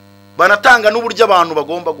 banatanga n'uburyo abantu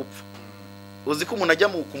bagomba gupfa. Uzi ko umuntu ajya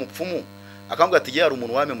mu kumupfumu akambwa ati giye hari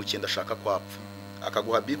umuntu wame mu cyenda ashaka kwapfa,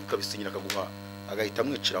 akaguha biku kabisinyira, akaguha agahita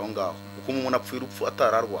amwicira aho ngaho. Uko umuntu apfuye urupfu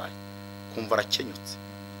atararwaye, kumva arakenyutse,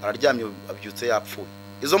 araryamye abyutse yapfuye.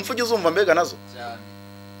 Izo mfugi uzumva mbega nazo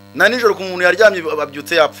na nijoro ku muntu yaryamye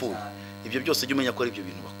abyutse yapfuye. Ibyo byose jye umenya ko ari ibyo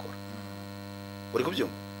bintu bakora. Uri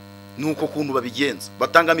kubyumva? Nuko kuntu babigenza,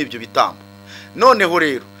 batangamo ibyo bitambo. Noneho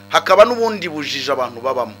rero hakaba n'ubundi bujije abantu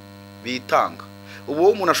babamo bitanga. Ubu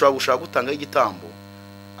umuntu ashobora gushaka gutanga igitambo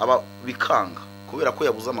aba bikanga kubera ko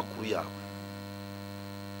yabuze amakuru yawe.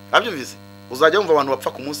 Abyumvise? Uzajya wumva abantu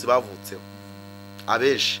bapfa ku munsi bavutseho,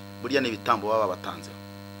 abeshi buriya n'ibitambo baba batanzeho.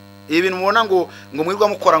 Ibi bintu mubona ngo mwirwa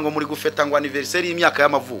mukora ngo muri gufeta ngo anniversaire y'imyaka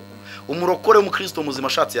y'amavuko, umurokore w'umukristo muzima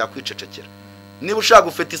ashatse yakwicecekera. Niba ushaka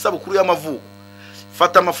gufeta isabukuru y'amavuko,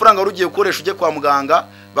 fata amafaranga rugiye gukoresha ujye kwa muganga,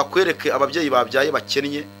 bakwereke ababyeyi babyaye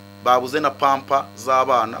bakennye, babuze na pampa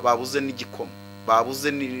z'abana, babuze n'igikoma,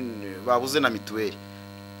 babuze na mituweli.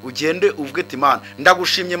 Ugende uvuge ati Imana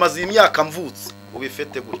ndagushimye maze imyaka mvutse,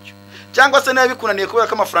 ubifete gutyo. Cyangwa se nayo bikunaniye kubera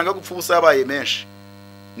ko amafaranga yo gupfa ubusa yabaye menshi,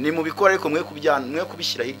 ni mu bikora ariko mwe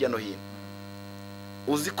kubishyira hirya no hino.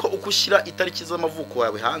 Uzi ko uko ushyira itariki z'amavuko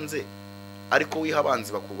yawe hanze ariko wiha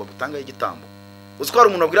abanzi bakurwa gutanga igitambo. Uzi ko hari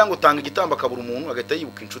umuntu abwira ngo tanga igitambo akabura umuntu agahita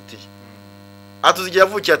yibuka inshuti ye, atuzigiye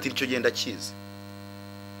yavukiye ati icyo genda kize.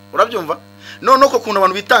 Urabyumva? None ko kuntu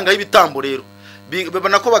abantu bitangaho ibitambo rero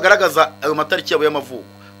bibona ko bagaragaza ayo matariki yabo y'amavuko,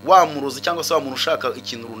 wamurozi cyangwa se wa muntu ushaka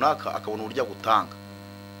ikintu runaka akabona uburyo gutanga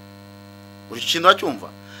uri kintu acyumva.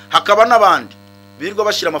 Hakaba nabandi birirwa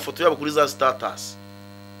bashira amafoto yabo kuri za status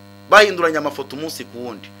bahinduranya amafoto umunsi ku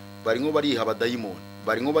wundi, barimo bariha abadayimoni,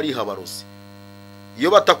 barimo bariha abarozi.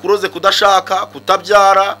 Iyo batakuroze kudashaka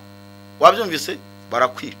kutabyara wabyumvise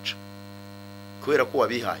barakwica kubera ko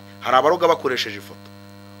wabihaye. Hari abaroga bakoresheje ifoto,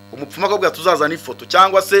 umupfumu akabwira tuzazana ifoto,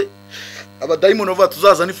 cyangwa se abadayimoni bavuga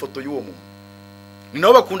tuzazana ifoto y'uwo muntu. Ni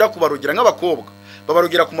nabo bakunda kubarogera nk'abakobwa,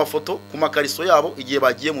 babarogera ku mafoto ku makariso yabo igihe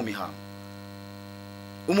bagiye mu mihango.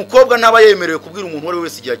 Umukobwa ntaba yemerewe kubwira umuntu wari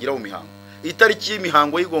wese igihe agira mu mihango. Itariki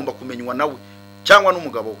y'imihango igomba kumenywa nawe cyangwa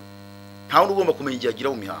n'umugabo we, nta wundi ugomba kumenya igihe agira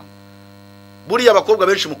mu mihango. Buriya abakobwa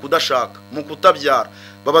benshi mu kudashaka mu kutabyara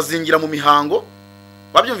babazingira mu mihango,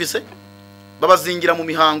 babyumvise, babazingira mu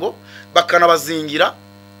mihango, bakanabazingira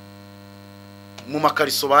mu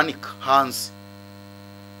makariso banika hanze.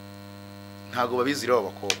 Ntago babizira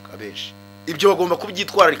abakobwa abenshi, ibyo bagomba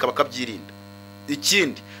kubyitwararika bakabyirinda.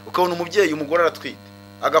 Ikindi ukabona umubyeyi umugore aratwite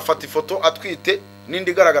agafata ifoto atwite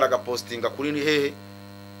n'indi igaragara agapostinga kuri hehe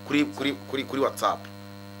kuri WhatsApp,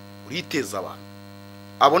 uriteza abantu.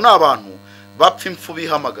 Abo ni abantu bapfa impfu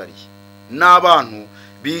bihamagariye, n'abantu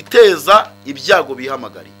biteza ibyago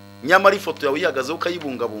bihamagariye. Nyamara ifoto yawe ihagaze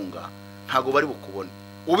ukayibungabunga ntago bari bukubone,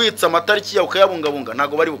 ubitsa amatariki yawe ukayabungabunga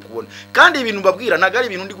ntago bari bukubone. Kandi ibintu babwira ntago ari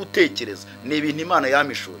ibintu ndi gutekereza, ni ibintu Imana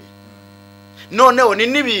yamishuriye. Noneho ni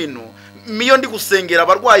n'ibintu miyo ndi gusengera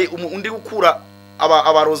abarwayi, undi gukura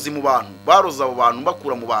abarozi mu bantu, baroza abo bantu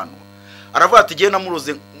bakura mu bantu. Aravuga ati giye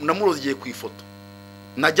namuroze igiye ku ifoto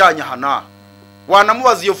najyanye hana,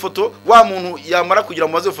 wanamubaza iyo foto wa muntu yamara kugira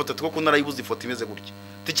mubaze iyo foto tuko narayibuze ifoto imeze gutya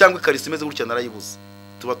ti cyangwa ikarisi imeze gutya narayibuze,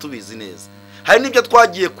 tuba tubizi neza. Hari nibyo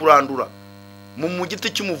twagiye kurandura mu giti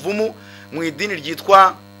cy'umuvumu mu idini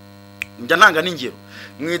ryitwa njya ntanga n'ingero,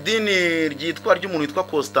 mu idini ryitwa ry'umuntu witwa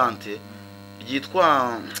Constante,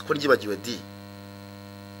 ryitwa ko ryibagiwe di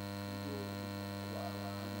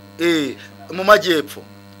mu majyepfo.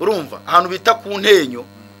 Urumva ahantu bita ku Ntenyo,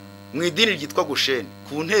 mu idini ryitwa Gosheni,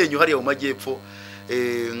 ku Ntenyo hariya mu majyepfo,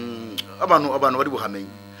 abantu bari buhamenye.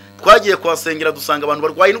 Twagiye kwasengera dusanga abantu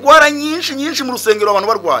barwaye indwara nyinshi mu rusengero, abantu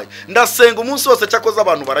barwaye. Ndasenga umunsi wose cyakoze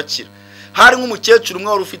abantu barakira. Hari nk'umukecuru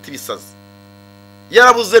umwe wari ufite ibisazi,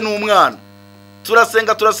 yarabuze n'umwana.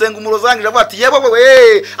 Turasenga umurozangije avuga ati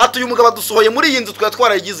yewe atuye umugabo adusohoye muri iyi nzu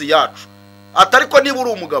twarayigize yacu. Atari ko niba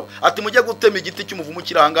uri umugabo ati mujye gutema igiti cy'umuvumu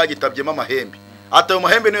kirahanga gitabyema amahembe. Atayo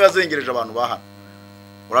mahembe niyo yazengereje abantu bahana.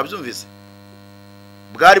 Urabyumvise?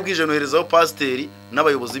 Bwari bwije noherezaho pasiteri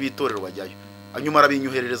n'abayobozi b'itorero bajyayo. Anyuma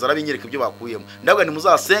arabinyuherereza arabinyereka ibyo bakuyemo. Ndabwa ni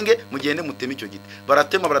muzasenge mugende muteme icyo giti.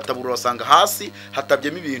 Baratema baratabura basanga hasi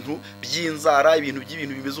hatabyemo ibintu by'inzara, ibintu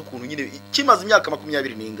bimeze ukuntu nyine kimaze imyaka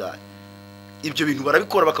 20 n'ingahe. Ibyo bintu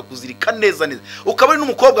barabikora bakakuzirika neza. Ukaba ari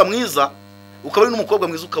n'umukobwa mwiza,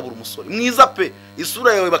 ukabura umusore mwiza pe,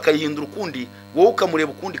 isura yawe bakayihindura ukundi, wowe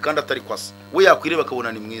ukamureba ukundi kandi atari kwasa. We yakwireba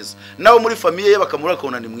akabona ni mwiza, nawe muri famiye ye bakamureba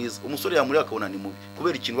akabona ni mwiza, umusore yamureba akabona ni mubi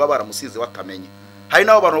kubera ikintu baba baramusize watamenye. Hari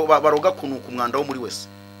nabo baroga kunuka umwanda wo muri wese,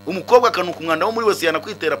 umukobwa akanuka umwanda wo muri wese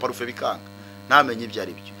yanakwitera parufe bikanga ntamenye ibyo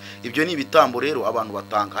ari byo. Ibyo ni ibitambo rero abantu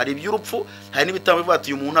batanga. Hari iby'urupfu, hari n'ibitambo bivuga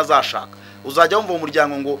ati uyu muntu azashaka, uzajya wumva mu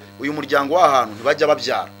muryango ngo uyu muryango w'ahantu ntibajya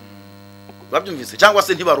babyara, babyumvise, cyangwa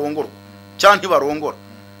se ntibarongorwa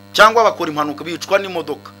cyangwa bakora impanuka bicwa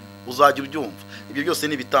n'imodoka, uzajya ubyumva. Ibyo byose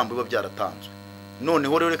ni ibitambo biba byaratanzwe.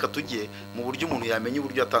 Noneho rero reka tujye mu buryo umuntu yamenye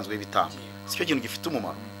uburyo yatanzwe ibitambo. Sicyo kintu gifite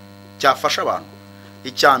umumaro cyafasha abantu.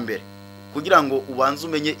 Icyambere kugira ngo ubanze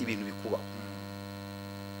umenye ibintu bikubaho.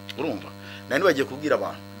 Urumva nani bagiye kubwira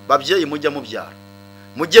abantu babyeyi mujya mubyara,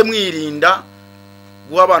 mujye mwirinda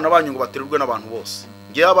guha abana banyu ngo baterurwe n'abantu bose.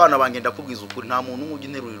 Ngiye abana bange ndakubwiza ukuri, nta muntu ujya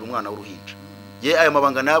unterurira umwana w'uruhinja. Ye aya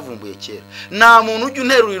mabanga nayavumbuye kera. Nta muntu ujya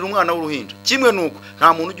unterurira umwana w'uruhinja, kimwe nuko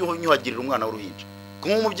nta muntu ujya unyuhagirira umwana w'uruhinja.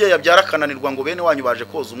 Kuma umubyeyi abyara kananirwa ngo bene wanyu baje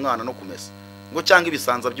koza umwana no kumesa ngo cyangwa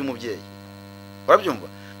ibisanza by'umubyeyi. Barabyumva?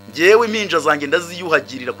 Ngewe impinja zange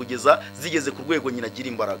ndaziyuhagirira kugeza zigeze ku rwego nyina agira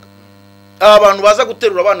imbaraga. Abantu baza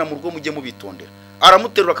guterura abana mu rugo mujye mubitondera.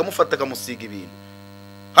 Aramuterura akamufata akamusiga ibintu.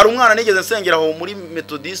 Hari umwana nigeze nsengera aho muri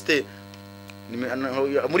Methodiste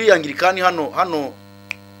muri Anglikani hano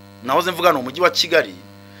nahoze mvuga no mujyi wa Kigali.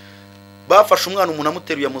 Bafashe umwana umuntu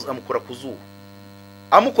amuteruye amukora kuzuru,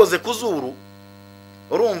 amukoze kuzuru.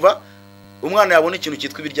 Urumva umwana yabona ikintu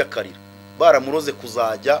cyitwa ibirya karira, baramuroze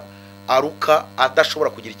kuzajya aruka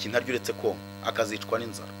adashobora kugira ikintu aryo uretse ko akazicwa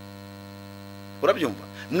n'inzara. Urabyumva?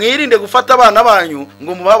 Mwirinde gufata abana banyu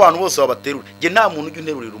ngo mubahe abantu bose babaterure. Nge nta muntu ujya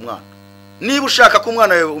unterurira umwana. Niba ushaka ko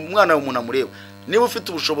umwana w'umuntu amureba, niba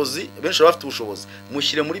ufite ubushobozi, benshi bafite ubushobozi,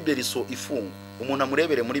 mushyire muri beriso ifungu, umuntu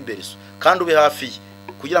amurebere muri beriso kandi ube hafi ye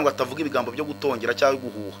kugira ngo atavuga ibigambo byo gutongera cyangwa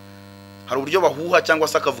guhuha. Hari uburyo bahuha cyangwa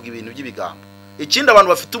se akavuga ibintu by'ibigambo. Ikindi abantu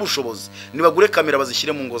bafite ubushobozi nibagure kamera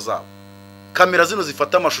bazishyire mu ngo zabo. Kamera zino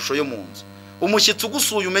zifata amashusho yo mu nzu. Umushyitsi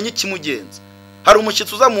ugusuye umenye ikimugenza. Hari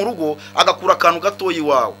umushyitsi uza mu rugo agakura akantu gatoyi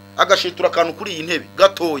iwawe, agashitura akantu kuri iyi ntebe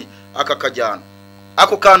gatoyi akakajyana.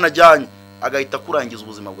 Ako kana ajyanye agahita kurangiza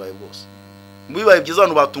ubuzima bwawe bwose. Bibaye byiza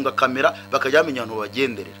abantu batunga kamera bakajya bamenya ahantu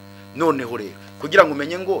bagenderera. Noneho rero kugira ngo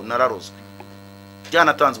umenye ngo nararozwe,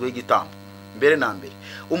 byanatanzwe igitambo. Mbere na mbere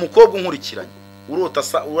umukobwa unkurikiranye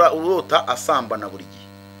urota asambana buri gihe,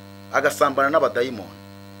 agasambana n'abadayimoni,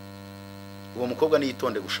 uwo mukobwa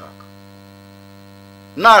niyitonde gushaka.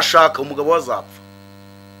 Nashaka umugabo wazapfa,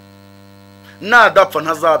 nadapfa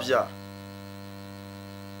ntazabyara.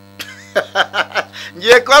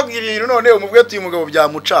 Ngiye kubabwira ibintu none umubwe tuye umugabo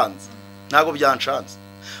byamucanze, ntago byancanze.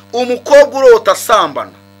 Umukobwa urota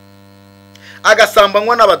asambana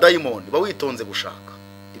agasambanywa n'abadayimoni, bawitonze gushaka.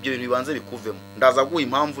 Ibyo bintu bibanze bikuvemo, ndaza guha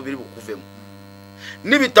impamvu biri bukuvemo.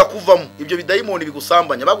 Nibitakuvamo ibyo bidayimoni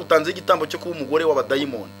bigusambanya, bagutanze igitambo cyo kuba umugore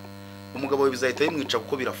w'abadayimoni, umugabo we bizahita bimwica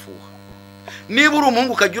kuko birafuha. Niba uri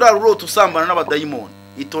umuhungu ukajya urota usambana n'abadayimoni,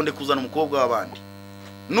 itonde kuzana umukobwa w'abandi.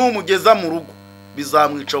 Numugeza mu rugo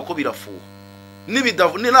bizamwica kuko birafuha.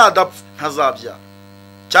 Ninadapfa ntazabyara,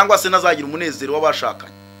 cyangwa se ntazagira umunezero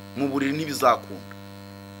w'abashakanye, mu buriri ntibizakunda.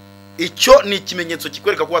 Icyo ni ikimenyetso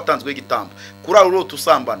kikwereka ko watanzwe igitambo. Kurara urota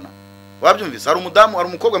usambana, wabyumvise? Hari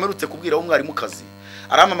umukobwa amerutse kubwira umwarimu kazi,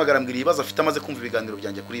 arampamagara mbwira ibibazo afite amaze kumva ibiganiro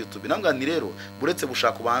byanjye kuri YouTube. Nambwa ni rero buretse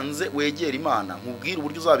gushaka ubanze wegera Imana, nkubwira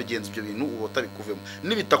uburyo uzabigenza ibyo bintu urota bikuvemo.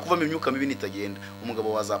 Nibitakuvamo imyuka mibi nitagenda,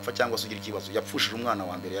 umugabo wazapfa cyangwa se ugira ikibazo. Yapfushije umwana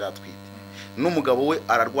wa mbere yari atwite, n'umugabo we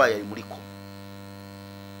ararwaye ari muri koma.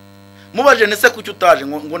 Mubaje nese kuki utaje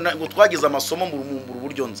ngo twagize amasomo mu rumumbura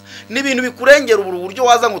uburyo nza. N'ibintu bikurengera uburyo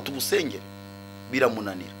waza ngo tugusengere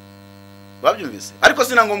biramunanira. Babyumvise? Ariko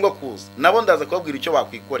sina ngombwa kuza. Nabo ndaza kubabwira icyo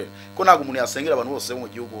bakwikorera. Ko ntago umuntu yasengera abantu bose mu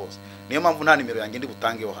gihugu hose. Niyo mpamvu nta nimero yanjye ndi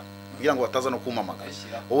butangeho hano kugira ngo bataza no kumpamagara.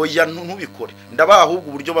 Oya ntubikore. Ndabaha ahubwo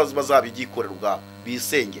uburyo bazabigikorera ubwabo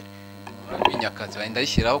bisengere. Binyakazi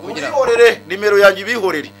ndayishyiraho kugira ngo bihorere nimero yanjye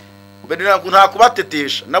bihorere. Nta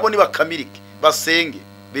kubatetesha, nabo nibakamirike basenge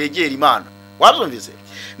begera Imana. Wabyumvise?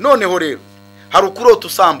 Noneho rero hari ukurota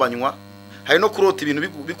usambanywa, hari no kurota ibintu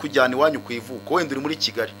bikujyana iwanyu kwivuko. Wenda uri muri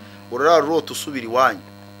Kigali urara urota usubira iwanyu.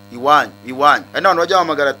 Hari n'abantu bajya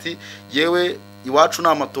bamagara ati yewe iwacu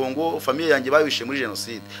nta matongo, famiye yanjye bayishe muri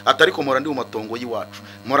jenoside. Atari ko mpora ndi mu matongo y'iwacu,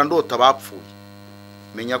 mpora ndota bapfuye.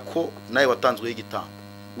 Menya ko nawe watanzwe igitambo,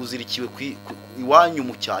 uzirikiwe iwanyu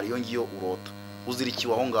mu cyaro. Iyo ngiyo urota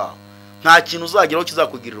uzirikiwe aho ngaho, nta kintu uzageraho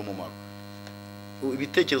kizakugirira umumaro.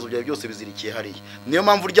 Ibitekerezo byawe byose bizirikiye hariya. Niyo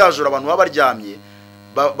mpamvu ryajora abantu baba baryamye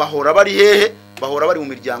bahora bari hehe, bahora bari mu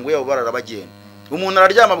miryango yabo barara bagenda. Umuntu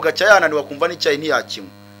araryama bugacya yananiwe kumva n'icyayi ntiyakimwe.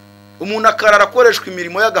 Umuntu akarara akoreshwa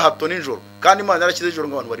imirimo y'agahato nijoro, kandi Imana yarashyize ijoro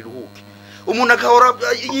ngo abantu bariruhuke. Umuntu agahora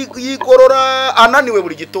yigorora ananiwe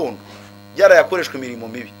buri gitondo, yarayakoreshwa imirimo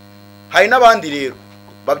mibi. Hari n'abandi rero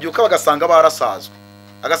babyuka bagasanga barasazwe,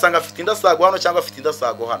 agasanga afite indasago hano cyangwa afite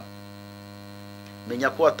indasago hano. Menya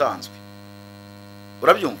ko watanzwe.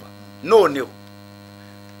 Urabyumva? Noneho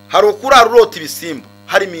hari ukurara urota ibisimba,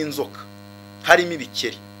 harimo inzoka, harimo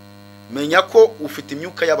ibikeri. Menya ko ufite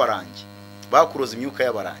imyuka y'abarangi, bakuroza imyuka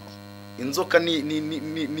y'abarangi. Inzoka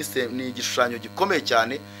ni igishushanyo gikomeye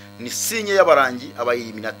cyane, ni sinye y'abarangi,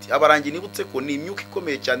 abayiminati. Abarangi nibutse ko ni imyuka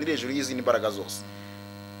ikomeye cyane iri hejuru y'izindi mbaraga zose.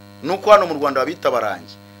 Nuko hano mu Rwanda babita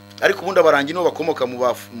abarangi, ariko ubundi abarangi nibo bakomoka mu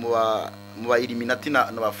ba Illuminati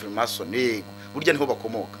na ba Freemason. Burya niho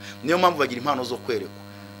bakomoka. Niyo mpamvu bagira impano zo kwerekwa,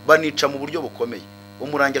 banica mu buryo bukomeye.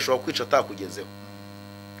 Umurangi ashobora kwica atakugezeho.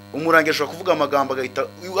 Umurangi ashobora kuvuga amagambo agahita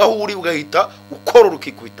aho uri ugahita ukorora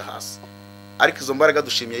ukikubita hasi. Ariko izo mbaraga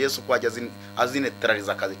dushimiye Yesu ko ajya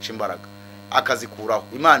azinetraliza akazica imbaraga, akazikuraho.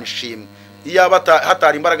 Imana ishimwe. Iyo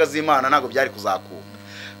hatari imbaraga z'Imana ntago byari kuzakura.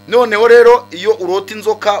 Noneho rero iyo urota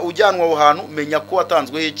inzoka ujyanwa aho hantu, menya ko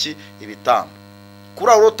watanzwe iki ibitambo.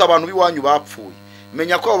 Kuri urota abantu biwanyu bapfuye,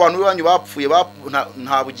 menya ko abantu biwanyu bapfuye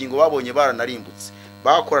nta bugingo babonye baranarimbutse,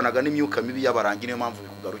 bakoranaga n'imyuka mibi y'abarangi. Niyo mpamvu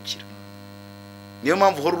bikugarukira. Niyo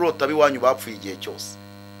mpamvu horo urota biwanyu bapfuye igihe cyose.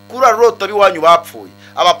 Kuri urota biwanyu bapfuye,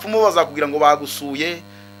 abapfumu bazakubwira ngo bagusuye.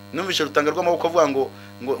 Numvishe Rutanga rw'amaboko avuga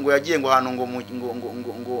ngo yagiye ngo hano ngo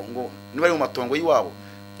niba ari mu matongo y'iwabo,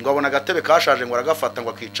 ngo abona agatebe kashaje ngo aragafata ngo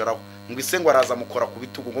akicaraho, ngo ise ngo araza mukora ku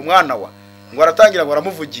bitugu, ngo mwana wa ngo aratangira ngo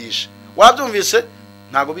aramuvugisha. Wabyumvise?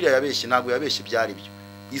 Ntago biriya yabeshye, ntago yabeshye byari byo.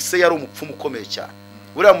 Ise yari umupfumu ukomeye cyane.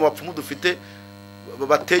 Buriya mu bapfumu dufite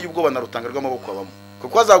bateye ubwoba na Rutanga rw'amaboko abamo,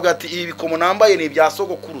 kuko azavuga ati ibi bikomo nambaye ni ibya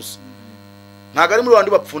sogokuruza. Ntago ari muri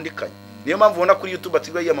bandi bapfundikanye. Niyo mpamvu ubona kuri YouTube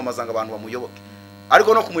atiba yiyamamaza ngo abantu bamuyoboke.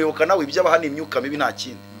 ariko no kumuyoboka nawe ibyo abahana imyuka mibi nta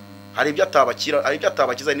kindi. Hari ibyo atabakira, hari ibyo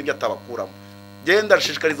atabakiza n'ibyo atabakuramo. Genda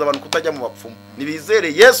rishishikariza abantu kutajya mu bapfumu.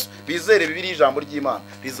 Nibizere Yesu, bizere Bibiri ijambo ry'Imana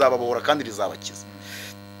rizababohora kandi rizabakiza.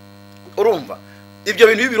 Urumva? Ibyo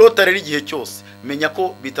bintu bibirota rero igihe cyose menya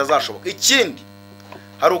ko bitazashoboka. Ikindi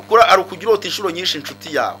hari ukugira uti inshuro nyinshi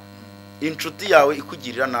inshuti yawe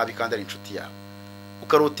ikugirira nabi kandi ari inshuti yawe.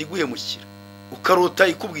 Ukarota iguhemukira, ukarota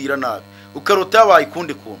ikubwira nabi, ukarota yabaye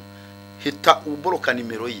kundi kuntu. Hita uboroka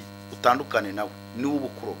nimero ye utandukane nawe ni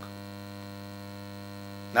ubukuroga.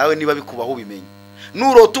 Nawe niba bikubaho bimenye.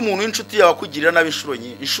 Nurota umuntu w'inshuti yawe akugirira nabi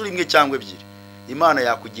inshuro imwe cyangwa ebyiri, Imana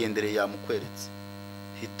yakugendereye yamukweretse.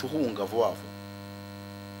 Hita uhunga vuba.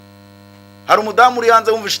 Hari umudamu uri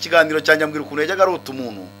hanze wumvisha ikiganiro cyanjye ambwira ukuntu yajyaga arota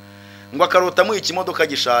umuntu ngo akarota mu ikimodoka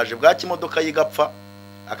gishaje, bwa kimodoka yigapfa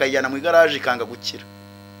akayijyana mu igaraje ikanga gukira.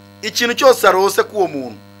 Ikintu cyose arose ku uwo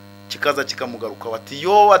muntu kikaza kikamugaruka, ati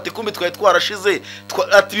yo ati kumbi twari twarashize,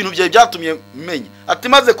 ati ibintu byawe byatumye menya, ati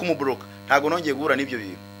maze kumubloka ntago nongeye guhura n'ibyo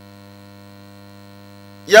bintu.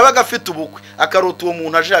 Yabaga afite ubukwe akarota uwo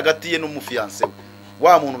muntu aje hagati ye n'umufiance we,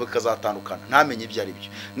 wa muntu bakazatandukana ntamenye ibyo ari byo.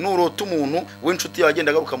 Nurota umuntu w'inshuti yawe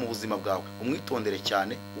agenda agaruka mu buzima bwawe, umwitondere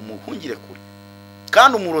cyane, umuhungire kure.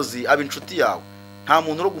 Kandi umurozi aba inshuti yawe, nta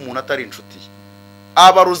muntu uroga umuntu atari inshuti ye.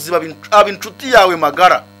 Abarozi aba inshuti yawe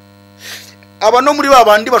magara. Aba no muri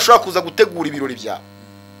babandi bashobora kuza gutegura ibirori byawe.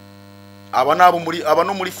 Aba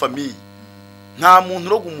no muri famille. Nta muntu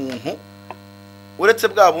uroga umuntu uretse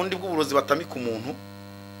bwa bundi bw'uburozi batamika umuntu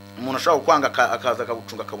ashobora kwanga akaza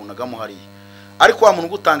akagucunga akabunagamo hariya. Ariko wa muntu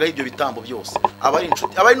gutanga ibyo bitambo byose aba ari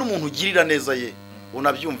inshuti, aba ari n'umuntu ugirira neza ye,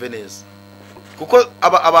 unabyumve neza. Kuko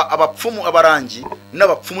abapfumu abarangi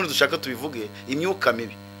n'abapfumu dushaka tubivuge imyuka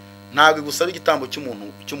mibi ntabwo igusaba igitambo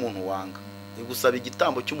cy'umuntu wanga, igusaba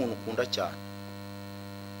igitambo cy'umuntu ukunda cyane.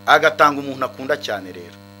 Agatanga umuntu akunda cyane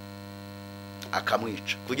rero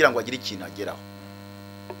akamwica kugira ngo agire ikintu ageraho.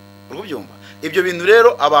 Urubyumva? Ibyo bintu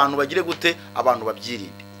rero abantu bagire gute? Abantu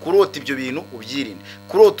babyirinde. Kurota ibyo bintu ubyirinde.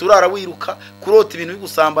 Kurota urara wiruka, kurota ibintu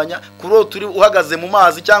bigusambanya, kurota uri uhagaze mu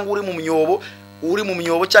mazi cyangwa uri mu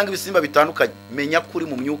myobo cyangwa ibisimba bitandukanye, menya kuri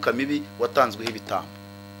mu myuka mibi watanzweho ibitambo.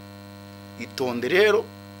 Itonde rero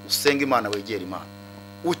usenga Imana, wegera Imana.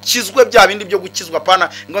 Ukizwe bya bindi byo gukizwa pana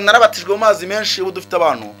ngo narabatijwe mu mazi menshi. Ubu dufite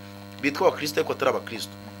abantu bitwa abakristo ariko atari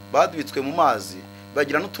abakristo, badubitswe mu mazi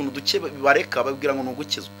bagira n'utuntu duke bareka babwira ngo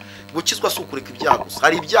nugukizwa. Gukizwa si ukureka ibyaha gusa,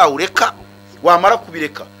 hari ibyaha ureka, wamara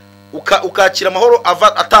kubireka ukakira amahoro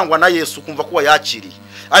atangwa na Yesu, kumva ko wayakiriye.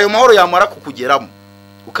 Ayo mahoro yamara kukugeramo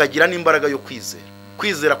ukagira n'imbaraga yo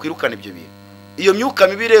kwizera kwirukana ibyo bintu. Iyo myuka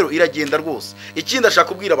mibi rero iragenda rwose. Ikindi ashaka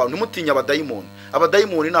kubwira abantu ntimutinya abadayimoni.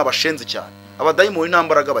 Abadayimoni ni abashenzi cyane. Abadayimoni nta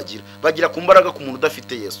mbaraga bagira ku mbaraga ku muntu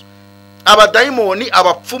udafite Yesu. Abadayimoni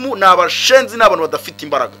abapfumu ni abashenzi n'abantu badafite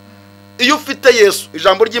imbaraga. Iyo ufite Yesu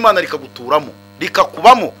ijambo ry'Imana rikaguturamo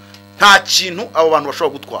rikakubamo, nta kintu abo bantu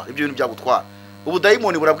bashobora gutwara. Ibyo bintu byagutwara.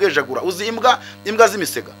 Ubudayimoni burabwejagura. Uzi imbwa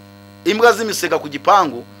z'imisega ku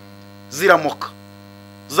gipangu ziramoka,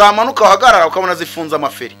 zamanuka wahagarara ukabona zifunza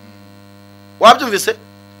amaferi. Wabyumvise?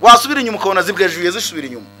 Wasubira inyuma ukabona zibwejuye zisubira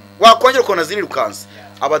inyuma, wakongera ukabona zirirukanse.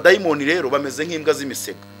 Abadayimoni rero bameze nk'imbwa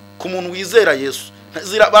z'imisega ku muntu wizera Yesu.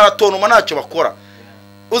 Baratonoma ntacyo bakora.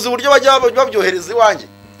 Uzi uburyo bajya babyohereza iwanjye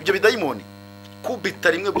ibyo bidayimoni?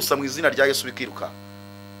 Kubita rimwe gusa mu izina rya Yesu bikiruka.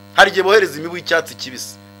 Hari gihe bohereza imibu y'icyatsi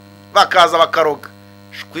kibisi bakaza bakaroga,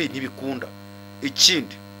 shwi ntibikunda.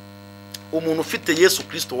 Ikindi, umuntu ufite Yesu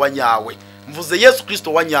Kristo wa nyawe, mvuze Yesu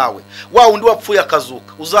Kristo wa nyawe, wa undi wapfuye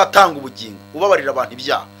akazuka, uzatanga ubugingo, ubabarira abantu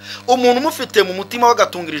ibyaha. Umuntu umufite mu mutima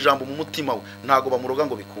wagatungira ijambo mu mutima we, ntago bamuroga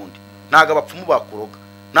ngo bikunde. Ntago abapfumu bakuroga,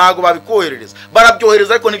 ntago babikoherereza.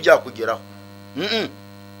 Barabyohereza ariko ntibyakugeraho.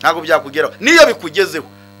 Ntago byakugeraho. Niyo bikugezeho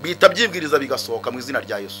bita byibwiriza bigasohoka mu izina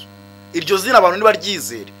rya Yesu. Iryo zina abantu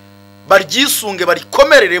nibaryizere, baryisunge,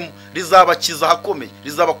 barikomereremo, rizabakiza hakomeye,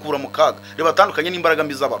 rizabakura mu kaga, ribatandukanye n'imbaraga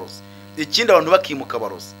mbi z'abarozi. Ikindi, abantu bakimuka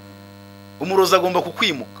abarozi. Umurozi agomba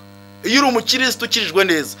kukwimuka. Iyo uri umukristo ukijijwe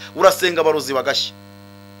neza, urasenga abarozi bagashya.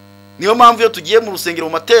 Niyo mpamvu iyo tugiye mu rusengero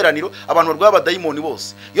mu materaniro, abantu barwaye abadayimoni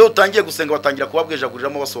bose, iyo utangiye gusenga batangira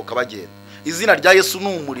kubabwejaguriramo basohoka bagenda. Izina rya Yesu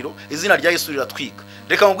ni umuriro, izina rya Yesu riratwika.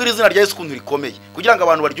 Reka mubwire izina rya Yesu kuntu rikomeye kugira ngo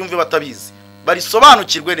abantu baryumve batabizi,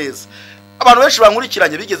 barisobanukirwe neza. Abantu benshi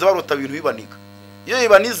bankurikiranye bigeze barota ibintu bibaniga. Iyo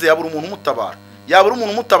bibanize yabura umuntu umutabara. Yabura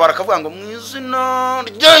umuntu umutabara akavuga ngo mu izina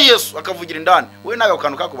rya Yesu, akavugira indani. We naga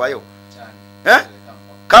ukantu kakubayeho cyane.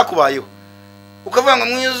 Kakubayeho. Ukavuga ngo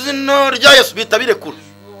mu izina rya Yesu bitabire kure.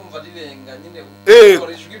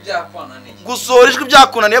 Gusohora ijwi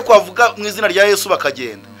byakunaniye kwavuga mu izina rya Yesu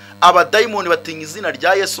bakagenda. Abadayimoni batinya izina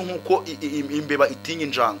rya Yesu nkuko imbeba itinya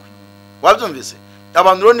injangwe. Wabyumvise?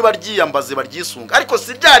 abantu rero nibaryiyambaze baryisunga, ariko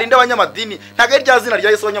si ryarinde abanyamadini, ntago rya zina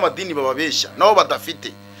rya Yesu abanyamadini bababeshya nabo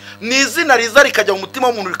badafite. Ni izina riza rikajya mu mutima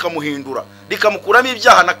w'umuntu rikamuhindura, rikamukuramo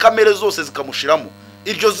ibyaha na kamere zose zikamushiramo.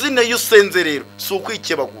 Iryo zina iyo usenze rero si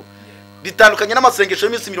ukwikebagura, bitandukanye n'amasengesho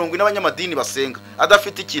y'iminsi 40 n'abanyamadini basenga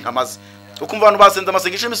adafite ikintu amaze. Ukumva abantu basenze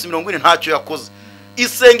amasengesho y'iminsi 40 ntacyo yakoze.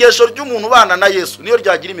 Isengesho ry'umuntu bana na Yesu niyo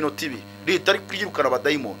ryagira iminota 2 ritari kwirukana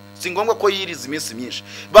abadayimoni. Si ngombwa ko yiriza iminsi myinshi.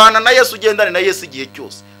 Bana na Yesu, ugendane na Yesu igihe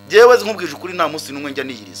cyose. Jewe nkubwije ukuri nta munsi numwe njya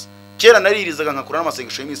niyiriza. Kera naririzaga nkakora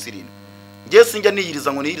n'amasengesho y'iminsi 7. Ngiye sinjya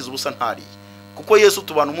niyiriza ngo niyiriza ubusa ntari. Kuko Yesu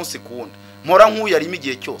tubana umunsi kuwundi. Mpora nk'uyu arimo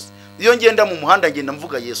igihe cyose. Iyo ngenda mu muhanda ngenda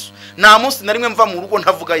mvuga Yesu. Nta munsi narimwe mva mu rugo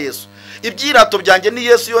ntavuga Yesu. Ibyirato byanjye ni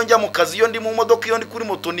Yesu, iyo njya mu kazi, iyo ndi mu modoka, iyo ndi kuri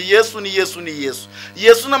moto ni Yesu, ni Yesu, ni Yesu.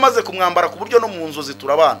 Yesu namaze kumwambara ku buryo no mu nzozi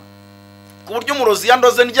turabana. Ku buryo umurozi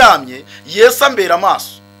yandoze ndyamye, Yesu ambera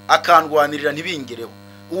amaso akandwanirira ntibingereho.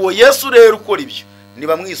 Uwo Yesu rero ukora ibyo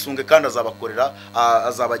niba mwisunge kandi azabakorera,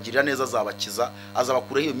 azabagirira neza, azabakiza,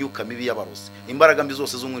 azabakuraho iyo myuka mibi y'abarozi. Imbaraga mbi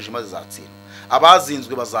zose z'umwijima zizatsinda.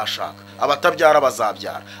 Abazinzwe bazashaka, abatabyara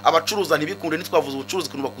bazabyara, abacuruza ntibikunde. Nitwavuze ubucuruzi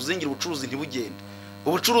kuntu bakuzingira ubucuruzi ntibugende,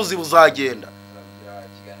 ubucuruzi buzagenda.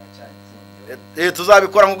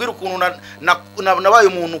 Tuzabikora nkubwira ukuntu nabaye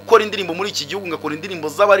umuntu ukora indirimbo muri iki gihugu, ngakora indirimbo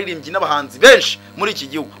z'abaririmbyi n'abahanzi benshi muri iki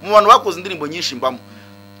gihugu. Mu bantu bakoze indirimbo nyinshi mbamo,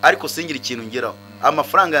 ariko singira ikintu ngeraho.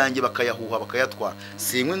 Amafaranga yanjye bakayahuha bakayatwara.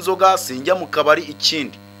 Sinywa inzoga, sinjya mu kabari.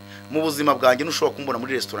 Ikindi mu buzima bwanjye nushobora kumbona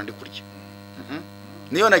muri restaurant ndi kurya.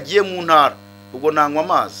 Niyo nagiye mu ntara ubwo nanywa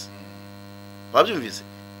amazi. Babyumvise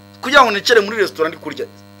kugira ngo nicere muri restaurant ndi kurya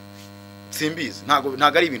simbizi, ntago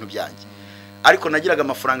ari ibintu byanjye. Ariko nagiraga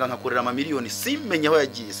amafaranga nkakorera ama miliyoni, simenye aho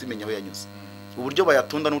yagiye, simenye aho yanyuze. Uburyo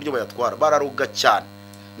bayatunda n'uburyo bayatwara bararuga cyane.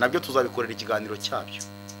 Nabyo tuzabikorera ikiganiro cyabyo.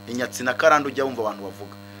 Inyatsi na karande ujya wumva abantu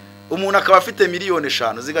bavuga. Umuntu akaba afite miliyoni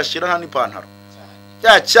 5 zigashira nta n'ipantaro.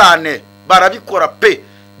 Ya cyane barabikora pe.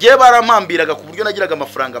 Giye barampambiraga ku buryo nagiraga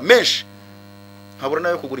amafaranga menshi nkabura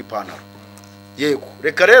nayo kugura ipantaro. Yego,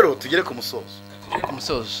 reka rero tugere ku musozo. Ku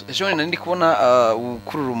musozo ejo ndi kubona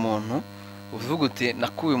ukurura umuntu uvuga uti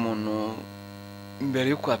nakuye umuntu imbere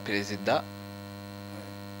yo kwa perezida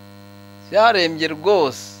yarembye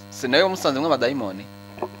rwose, se nayo musanze mw'amadayimoni.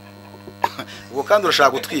 Ubwo kandi urashaka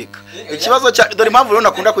gutwika ikibazo cya dore impamvu rero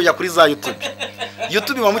nakunda kujya kuri za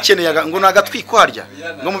YouTube bamukeneye ngo nagatwiko harya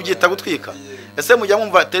ngo mubyita gutwika. Ese mujya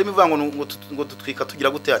mwumva terimi ivuga ngo dutwika tugira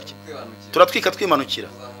gute harya? Turatwika twimanukira.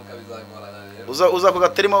 Uza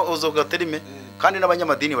kugaterime kandi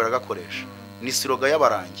n'abanyamadini baragakoresha. Ni siroga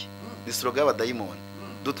y'abarangi, ni siroga y'abadayimoni.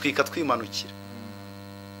 Dutwika twimanukira.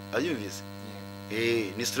 Ayumvise?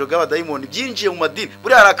 Ni siroga y'abadayimoni byinjiye mu madini.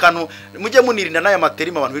 Buri hari akantu mujye munirinda n'aya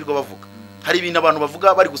materima abantu birirwa bavuga. Hari ibintu abantu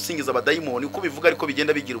bavuga bari gusingiza abadayimoni, uko bivuga ariko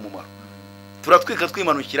bigenda bigira umumaro. Turatwika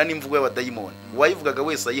twimanukira n'imvugo y'abadayimoni. Uwayivugaga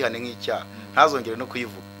wese ayihane nk'icyaha, ntazongere no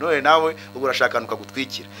kuyivuga. None nawe ubwo urashakanuka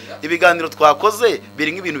gutwikira. Ibiganiro twakoze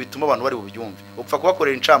biri nk'ibintu bituma abantu bari bubyumve. Upfa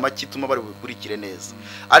kubakorera incamake ituma bari bukurikire neza.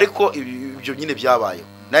 Ariko ibyo nyine byabayeho.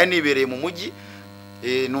 Naye nibereye mu mujyi,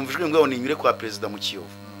 numvijwe ngo ninyure kwa perezida mu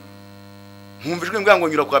Kiyovu. Nkumvijwe ngo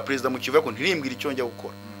nyura kwa perezida mu Kiyovu ko ntirimbwira icyo njya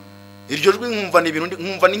gukora. Iryo jwi nkumva ni ibintu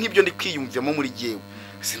nkumva ni nk'ibyo ndi kwiyumvamo muri jewe.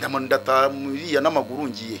 Sindamandata muriya n'amaguru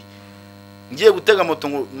ngiye gutega moto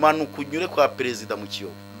ngo manuka unyure kwa perezida mu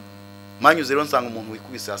Kiyovu. Manyuze rero nsanga umuntu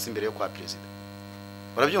wikubise hasi imbere yo kwa perezida.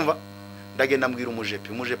 Barabyumva? Ndagenda mbwira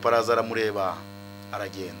umujepe araza aramureba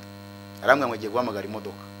aragenda. Aramwe ngo agiye guhamagara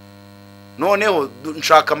imodoka. Noneho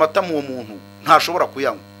nshaka amata mu muntu ntashobora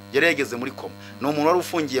kuyanywa. Yaregeze muri koma. No umuntu wari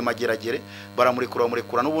ufungiye mageragere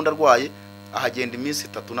baramurekura n'ubundi arwaye ahagenda iminsi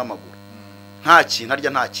 3 n'amaguru. Nta kintu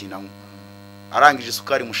arya, nta kintu anywa. Arangije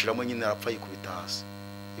isukari mushiramo nyine arapfa yikubita hasi.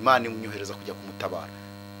 Imana imnyohereza kujya kumutabara.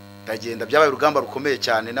 Ndagenda byabaye urugamba rukomeye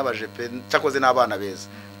cyane n'abajepe cyakoze n'abana beza.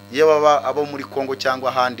 Iyo baba abo muri Kongo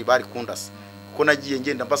cyangwa ahandi bari kundasa. Kuko nagiye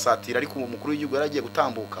ngenda mbasatira ariko umukuru w'igihugu yaragiye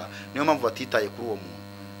gutambuka, niyo mpamvu batitaye kuri uwo muntu.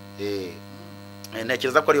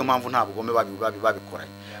 Ntekereza ko ariyo mpamvu nta bugome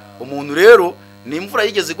babikoranye. Umuntu rero ni imvura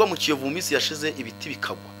yigeze igwa mu Kiyovu mu minsi yashize ibiti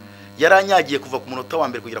bikagwa. Yaranyagiye kuva ku munota wa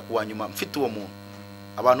mbere kugera ku wa nyuma mfite uwo muntu.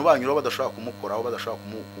 Abantu banyura badashobora kumukoraho,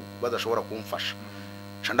 badashobora kumfasha.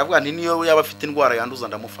 Ndavuga nti niyo yaba afite indwara yanduza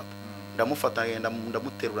ndamufata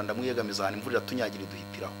ndamuterura ndamuyegamiza hano imvura yatunyagira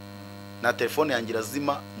iduhitiraho. Na telefone yangira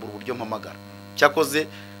azima mu buryo mpamagara. Cyakoze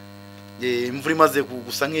imvura imaze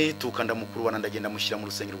gusa nk'ituka ndamukurubana ndagenda mushyira mu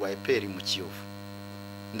rusengero rwa EPR mu Kiyovu.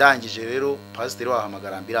 Ndangije rero pasiteri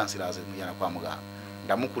wahamagara ambulance iraza mujyana kwa muganga.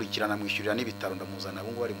 Ndamukurikirana mwishyurira n'ibitaro ndamuzana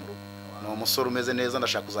abo ngo bari mu rugo. No musore umeze neza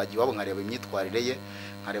ndashaka kuzajya iwabo nkareba imyitwarire ye,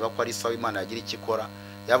 nkareba ko ari sawa Imana yagira ikikora.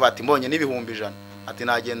 Yavati mbonye n'ibihumbi 100. Ati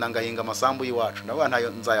nagenda ngahinga amasambu yiwacu. Ndabona ntayo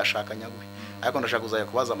nzayashaka nyaguhe. ariko ndashaka kuzajya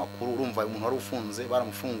kubaza amakuru urumva umuntu wari ufunze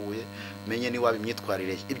baramufunguye menye ni wabi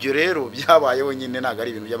myitwarire ibyo rero byabayeho nyine naga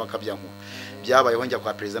ari ibintu by'amakabyankuru byabayeho njya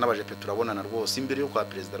kwa president n'abajepe turabonana rwose imbere yo kwa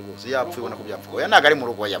president rwose yapfuye ubona ko byapfuye oya naga ari mu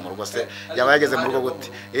rugo ya mu rugo se yaba yageze mu rugo gute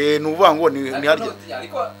nuvuga ngo ni harya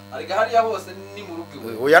ariko hariya hose ni mu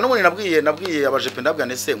rugo oya n'umuntu nabwiye abajepe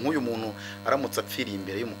ndabwane se nk'uyu muntu aramutse apfiriye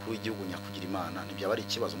imbere y'umukuru w'igihugu nyakugira imana ntibyaba ari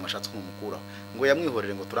ikibazo mwashatse kumukuraho ngo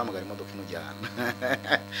yamwihorere ngo turamagara imodoka imujyana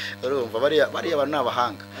urumva bariya bari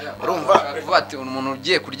n'abahanga urumva ati umuntu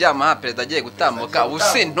ugiye kuryama ha president agiye gutambuka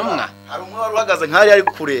usintumwa hari umwe wari uhagaze nk'ari ari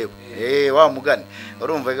kureba wa mugani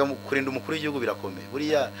urumva kurinda umukuru w'igihugu birakomeye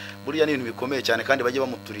buriya ni ibintu bikomeye cyane kandi bajye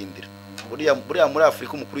bamuturindira buriya muri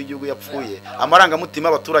Afrika umukuru w'igihugu yapfuye amarangamutima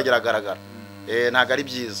abaturage aragaragara ntago ari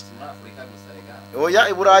byiza oya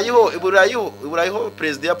iburayiho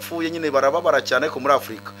president yapfuye nyine barababara cyane ko muri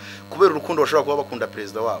Afrika kubera urukundo bashobora kuba bakunda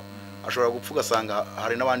president wabo ashobora gupfa ugasanga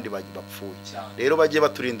hari n'abandi bapfuye rero bagiye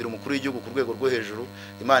baturindira umukuru w'igihugu ku rwego rwo hejuru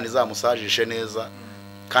imana izamusajishe neza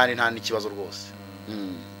kandi nta n'ikibazo rwose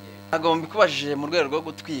ntago mbikubajije mu rwego rwo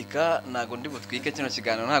gutwika ntago ndi butwike kino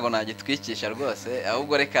kiganiro ntago nagitwikisha rwose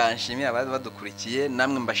ahubwo reka nshimire abari badukurikiye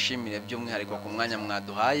namwe mbashimire by'umwihariko ku mwanya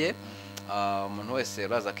mwaduhaye umuntu wese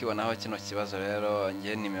uraza kwibonaho kino kibazo rero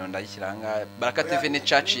ngiye nimero ndayikiranga Baraka TV ni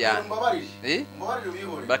church yanjye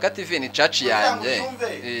Baraka TV ni church yanjye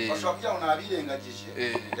bashobora kugira ngo nabirengagije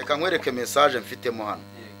reka nkwereke message mfitemo hano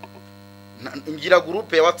ngira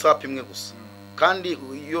groupe ya WhatsApp imwe gusa kandi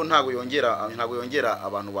iyo ntago yongera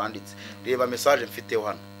abantu banditse reba message mfiteho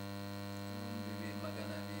hano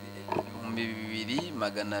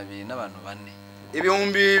 2200 n'abantu bane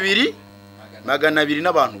 2200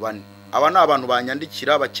 n'abantu bane aba ni abantu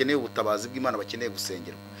banyandikira bakeneye ubutabazi bw'Imana bakeneye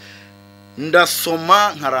gusengerwa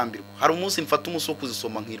ndasoma nkarambirwa hari umunsi mfata umunsi wo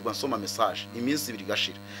kuzisoma nkirwa nsoma message iminsi 2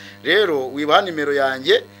 gashira rero wibaha nimero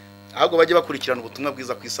yanjye ahubwo bajye bakurikirana ubutumwa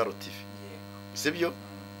bwiza ku Isaro TV sibyo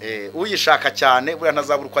uyishaka cyane buriya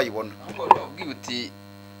ntazabura uko ayibona uti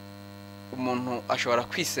umuntu ashobora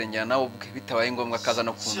kwisengera nawe ubwe bitabaye ngombwa akaza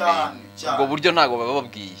no kumenya ubwo buryo ntago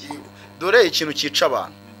bababwiye dore ikintu cyica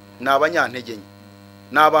abantu n'abanyantege nke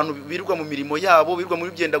n'abantu birirwa mu mirimo yabo birirwa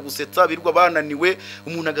muri byenda gusetsa birirwa bananiwe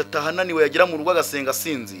umuntu agatahananiwe yagira mu rugo agasenga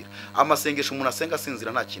asinzira amasengesho umuntu asenga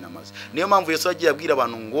asinzira nta kintu amaze niyo mpamvu Yesu yagiye abwira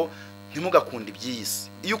abantu ngo ntimugakunde iby'isi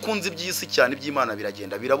iyo ukunze iby'isi cyane iby'Imana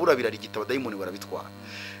biragenda birabura birarigita abadayimoni barabitwara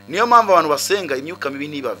niyo mpamvu abantu basenga imyuka mibi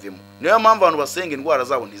ntibavemo niyo mpamvu abantu basenga indwara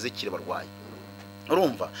zabo ntizikire barwaye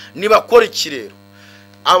urumva nibakora ikirero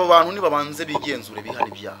abo bantu nibabanze bigenzure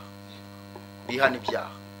bihana ibyaha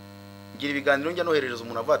ngira ibiganiro njya noherereza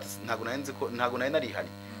umuntu avuga ati ntago nari narihari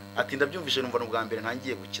ati ndabyumvishe numva n'ubwa mbere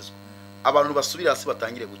ntangiye gukizwa abantu basubira hasi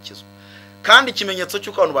batangire gukizwa kandi ikimenyetso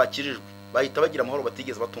cy'uko abantu bakirijwe bahita bagira amahoro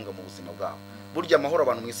batigeze batunga mu buzima bwabo burya amahoro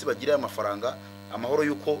abantu mwisi bagira y'amafaranga amahoro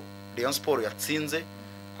yuko Rayon Sport yatsinze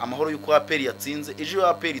amahoro yuko APR yatsinze ejo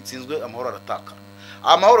APR itsinzwe amahoro arataka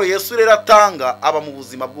amahoro Yesu rero atanga aba mu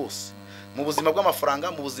buzima bwose mu buzima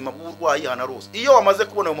bw'amafaranga mu buzima bw'uburwayi hana rose iyo wamaze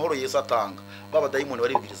kubona ayo mahoro Yesu atanga baba dayimoni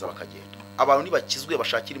baribwiriza bakagenda abantu nibakizwe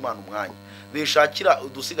bashakira Imana umwanya bishakira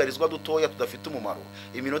udusigarizwa dutoya tudafite umumaro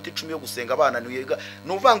iminota 10 yo gusenga abana niwega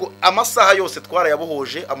nuvuga ngo amasaha yose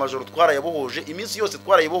twarayabohoje amajoro twarayabohoje iminsi yose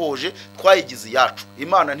twarayibohoje twayigize yacu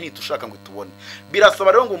Imana ntitushaka ngo itubone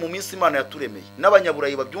birasaba rero ngo mu minsi Imana yaturemeye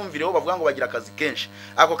n'abanyaburayi babyumvireho bavuga ngo bagira akazi kenshi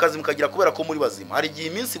ako kazi mukagira kubera ko muri bazima hari igihe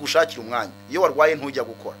iminsi gushakira umwanya iyo warwaye ntujya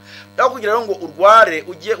gukora aho kugira rero ngo urware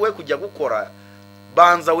ugiye we kujya gukora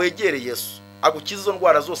banza wegere Yesu agukiza izo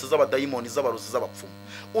ndwara zose z'abadayimoni z'abaruzi z'abapfumu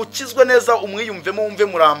ukizwe neza umwiyumvemo wumve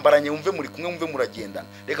murambaranye wumve muri kumwe wumve muragendana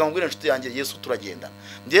reka ngubwire inshuti yanjye Yesu turagendana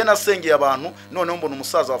ndiye nasengeye abantu noneho mbona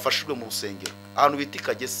umusaza wafashijwe mu rusengero ahantu bita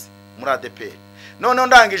Kagesi muri ADPR noneho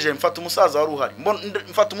ndangije mfata umusaza wari uhari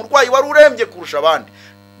mfata umurwayi wari urembye kurusha abandi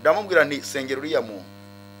ndamubwira nti sengero uriya muntu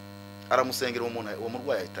aramusengera uwo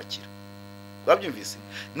murwayi ahitakira babyumvise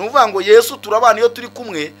nuvuga ngo Yesu turabana iyo turi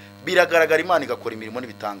kumwe biragaragara Imana igakora imirimo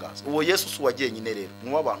n'ibitangaza uwo Yesu suwagiye nyine rero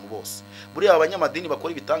ni w'abantu bose buriya abanyamadini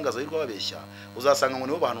bakora ibitangaza birirwa babeshya uzasanga ngo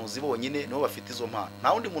nibo bahanuzi bonyine nibo bafite izo mpano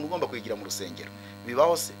nta wundi muntu ugomba kwigira mu rusengero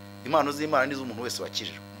bibaho se impano z'Imana nizo umuntu wese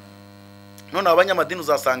wakijijwe none abanyamadini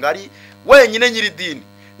uzasanga ari wenyine nyiri dini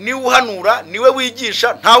ni uhanura niwe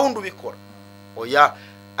wigisha nta wundi ubikora oya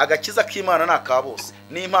agakiza k'Imana naka bose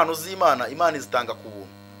ni impano z'Imana Imana izitanga ku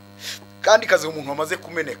buntu kandi kazi umuntu wamaze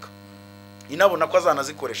kumeneka inabona ko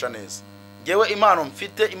azanazikoresha neza ngewe impano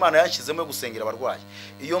mfite Imana yanshyizemo gusengera abarwayi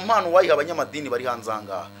iyo mpano wayiha abanyamadini bari hanze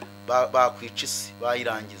ahangaha bakwica isi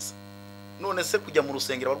bayirangiza none se kujya mu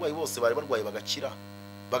rusengero abarwayi bose bari barwaye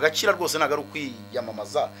bagakira rwose ntago ari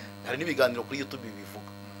ukwiyamamaza hari n'ibiganiro kuri YouTube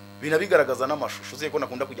bivuga binabigaragaza n'amashusho uziye ko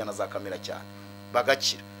nakunda kujyana za kamera cyane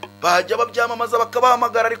bagakira bajya babyamamaza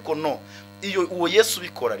bakabahamagara ariko no iyo uwo Yesu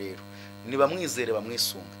bikora rero niba mwizere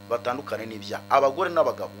bamwisunga batandukane n'ibya abagore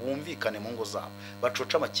n'abagabo bumvikane mu ngo zabo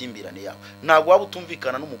bacoca amakimbirane yabo ntago waba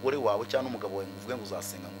utumvikana n'umugore wawe cyangwa n'umugabo wawe nguvuge ngo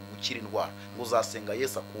uzasenga ngo gukira indwara ngo uzasenga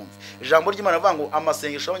Yesu akumve ijambo ry'Imana rivuga ngo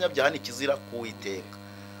amasengesho y'abanyabyaha ni kizira kuwiteka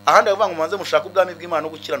ahandi bavuga ngo manze mushaka ubwami bw'Imana no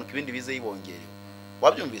gukiranuka ibindi bize yibongerewe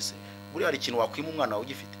wabyumvise buri hari ikintu wakwima umwana wawe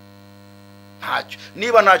ugifite ntacyo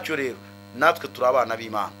niba ntacyo rero natwe turi abana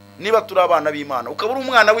b'Imana niba turi abana b'Imana ukabura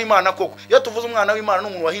umwana w'Imana koko iyo tuvuze umwana w'Imana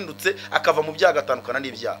n'umuntu wahindutse akava mu byaha gatandukana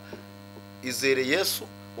n'ibyaha izere Yesu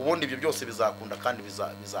ubundi ibyo byose bizakunda kandi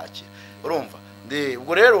bizakira urumva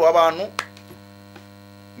ubwo rero abantu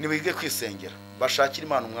nibige kwisengera bashakira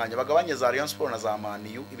Imana umwanya bagabanye za Rayon Sport na za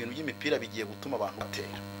Maniyu ibintu by'imipira bigiye gutuma abantu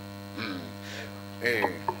batera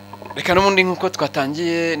reka n'ubundi nkuko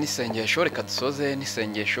twatangiye n'isengesho reka dusoze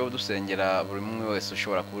n'isengesho dusengera buri umwe wese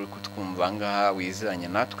ushobora kuba kutwumva ngaha wiziranye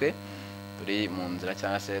natwe turi mu nzira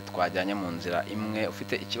cyangwa se twajyanye mu nzira imwe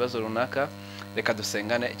ufite ikibazo runaka reka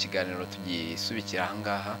dusengane ikiganiro tugisubikira aha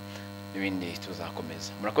ngaha n'ibindi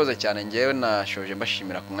tuzakomeza murakoze cyane ngewe nashoje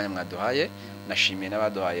mbashimira ku mwanya mwaduhaye nashimiye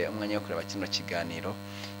n'abaduhaye umwanya wo kureba kino kiganiro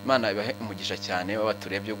Imana ibahe umugisha cyane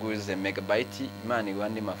w'abaturebye guze megabyte Imana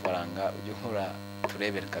igwandi mafaranga ujye nkura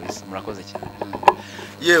turebere kabisa murakoze cyane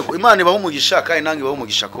yego Imana ibaho umugisha kandi nange ibaho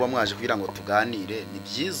umugisha kuba mwaje kugira ngo tuganire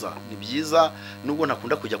ni byiza nubwo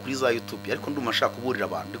nakunda kujya kuri za YouTube ariko ndumva nshaka kuburira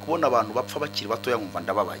abantu ndi kubona abantu bapfa bakiri batoya nkumva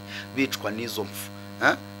ndababaye bicwa n'izo mpfu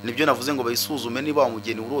nibyo navuze ngo bayisuzume niba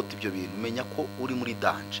umugeni urota ibyo bintu menya ko uri muri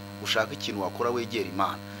danger ushaka ikintu wakora wegera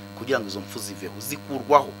Imana kugira ngo izo mpfu ziveho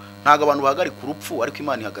zikurwaho ntago abantu bahagarika urupfu ariko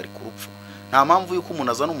Imana ihagarika urupfu nta mpamvu yuko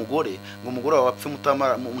umuntu azana umugore ngo umugore wawe apfe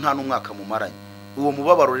nta n'umwaka mumaranye uwo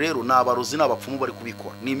mubabaro rero nabarozi n'abapfumu bari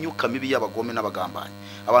kubikora ni imyuka mibi y'abagome n'abagambanyi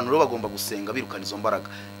abantu rero bagomba gusenga birukana izo mbaraga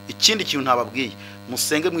ikindi kintu ntababwiye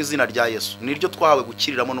musenge mu izina rya Yesu niryo twahawe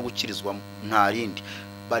gukiriramo no gukirizwamo nta rindi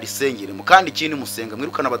barisengeremo kandi ikindi musenga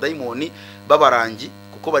mwirukana abadayimoni babarangi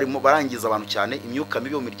kuko barimo barangiza abantu cyane imyuka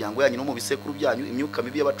mibi yo miryango yanyu no mu bisekuru byanyu imyuka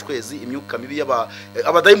mibi y'abacwezi imyuka mibi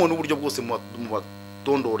abadayimoni uburyo bwose mu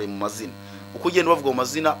batondore mu mazina uko ugenda bavuga mu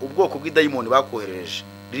mazina ubwoko bw'idayimoni bakoherereje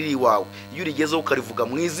riri wawe iyo urigezeho ukarivuga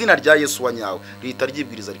mu izina rya Yesu wa nyawe rihita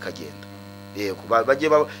ryibwiriza rikagenda yego bajye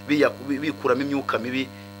bikuramo imyuka mibi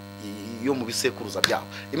yo mu bisekuruza byabo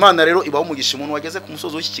Imana rero ibaho umugisha umuntu wageze ku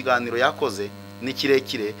musozo w'iki kiganiro yakoze ni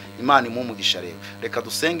kirekire Imana imumugisha rero reka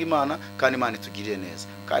dusenge Imana kandi Imana itugirire neza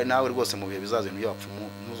kandi nawe rwose mu bihe bizaza ibintu by'abapfumu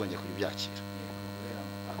ntuzongeye kubyakira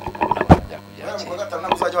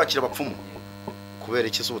uzajya wakira abapfumu kubera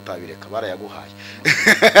iki se ubutabireka barayaguhaye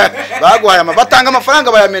baguhaye batanga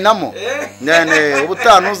amafaranga bayamenamo nene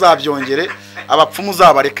ubutanu uzabyongere abapfumu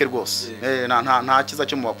uzabareke rwose nta kiza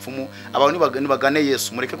cyo mu bapfumu abantu nibagane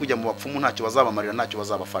Yesu mureke kujya mu bapfumu ntacyo bazabamarira ntacyo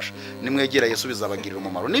bazabafasha nimwegera Yesu bizabagirira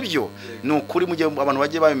umumaro nibyo ni ukuri mu gihe abantu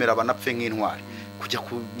bagiye babemera banapfe nk'intwari kujya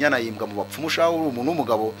kunyanayimbwa mu bapfumu shaho umuntu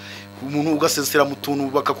w'umugabo umuntu ugasesera mu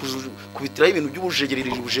tuntu bakakubitiraho ibintu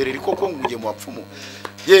by'ubujegereri koko ngugiye mu bapfumu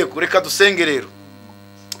yego reka dusenge rero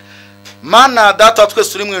Mana data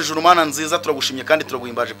twese uri mu ijuru Mana nziza turagushimye kandi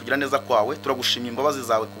turaguhimbaje kugira neza kwawe turagushimye imbabazi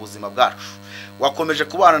zawe ku buzima bwacu wakomeje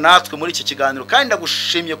kubana natwe muri iki kiganiro kandi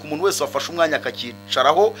ndagushimye ku muntu wese wafashe umwanya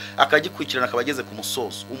akakicaraho akagikurikirana akabageze ku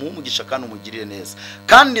musozo umugisha kandi umugirire neza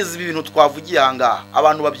kandi izi bintu twavugiye ahangaha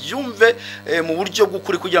abantu babyumve mu buryo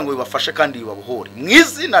bw'ukuri kugira ngo bibafashe kandi bibabohore mu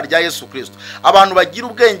izina rya Yesu Kristo abantu bagira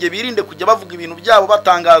ubwenge birinde kujya bavuga ibintu byabo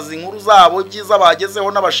batangaza inkuru zabo ibyiza bagezeho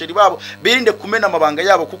n'abasheri babo birinde kumena amabanga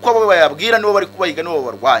yabo kuko abo bayabwira nibo bari kubahiga nibo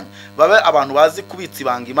barwanya babe abantu bazi kubitsa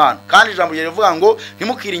ibanga Imana kandi ijambo rivuga ngo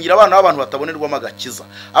ntimukiringire abana b'abantu batabonerwa magakiza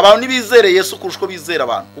abantu nibizere Yesu kurushko bizera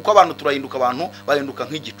abantu kuko abantu turahinduka abantu bahinduka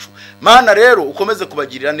nk'igicu Mana rero ukomeze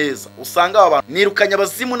kubagirira neza usanga abantu nirukanya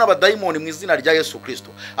abazimu n'abadayimoni mu izina rya Yesu Kristo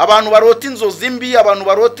abantu barota inzozi mbi abantu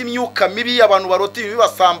barota imyuka mibi abantu barota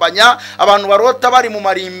ibibasambanya abantu barota bari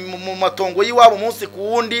mu matongo y'iwabo umunsi ku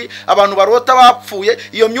wundi abantu barota bapfuye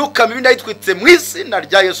iyo myuka mibi ndayitwitse mu izina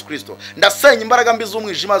rya Yesu Kristo ndasenya imbaraga mbi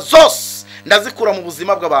z'umwijima zose ndazikura mu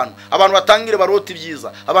buzima bw'abantu abantu batangire barota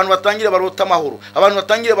ibyiza abantu batangire barota amahoro abantu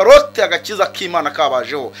batangire barote agakiza k'Imana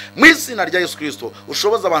kabajeho mu izina rya Yesu Kristo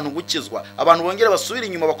ushoboza abantu gukizwa abantu bongere basubira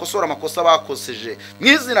inyuma bakosora amakosa bakoseje mu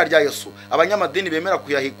izina rya Yesu abanyamadini bemera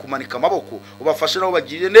kumanika amaboko ubafashe nabo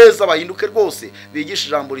bagirire neza bahinduke rwose bigisha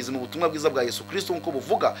ijambo rizima ubutumwa bwiza bwa Yesu Kristo nkuko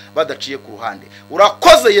buvuga badaciye ku ruhande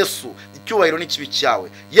urakoze Yesu icyubahiro n'ikibi cyawe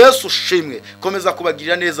Yesu shimwe komeza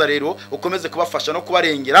kubagirira neza rero ukomeze kubafasha no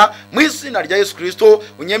kubarengera mu izina rya Yesu Kristo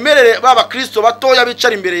unyemerere baba Kristo batoya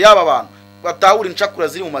bicara imbere y'aba bantu batahura incakura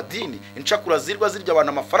ziri mu madini, incakura zirwa zirya abantu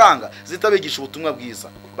amafaranga, zitabigisha ubutumwa bwiza,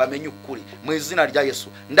 bamenye ukuri mu izina rya Yesu.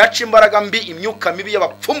 Ndaca imbaraga mbi, imyuka mibi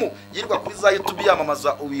y'abapfumu yirwa kuri za YouTube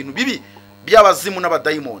yamamaza ibintu bibi by'abazimu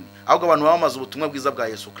n'abadayimoni, ahubwo abantu bamamaza ubutumwa bwiza bwa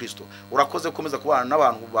Yesu Kristo. Urakoze gukomeza kubana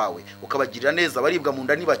n'abantu bawe, ukabagirira neza, abaribwa mu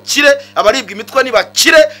nda nibakire, abaribwa imitwe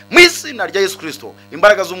nibakire mu izina rya Yesu Kristo.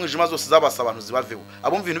 Imbaraga z'umwijima zose zabasa abantu zibaveho,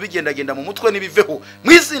 abumva ibintu bigendagenda mu mutwe nibiveho mu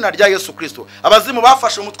izina rya Yesu Kristo. Abazimu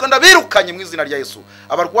bafashe umutwe ndabirukanye mu izina rya Yesu.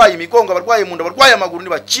 Abarwaye imigongo, abarwaye mu nda, abarwaye amaguru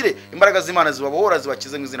nibakire, imbaraga z'Imana zibabohora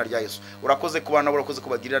zibakize mu izina rya Yesu. Urakoze kubana nabo, urakoze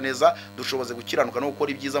kubagirira neza, dushoboze gukiranuka no gukora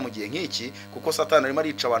ibyiza mu gihe nk'iki, kuko Satani arimo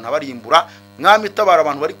arica abantu abarimbura. Mwami tabara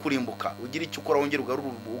abantu bari kurimbuka, ugira icyo ukora, wongere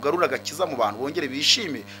ugarura agakiza mu bantu, bongere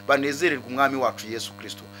bishime banezererwe umwami wacu Yesu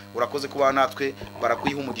Kristo. Urakoze kuba natwe,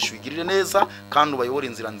 barakuyiha umugisha, ugirire neza kandi ubayobore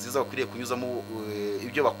inzira nziza bakwiriye kunyuzamo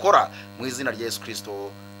ibyo bakora mu izina rya Yesu Kristo.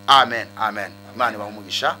 Amen, amen. Imana ibahe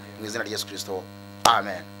umugisha mu izina rya Yesu Kristo.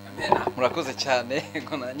 Amen. Murakoze cyane,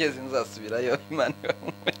 ngo nanjye nzasubirayo. Imana ibahe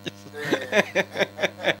umugisha.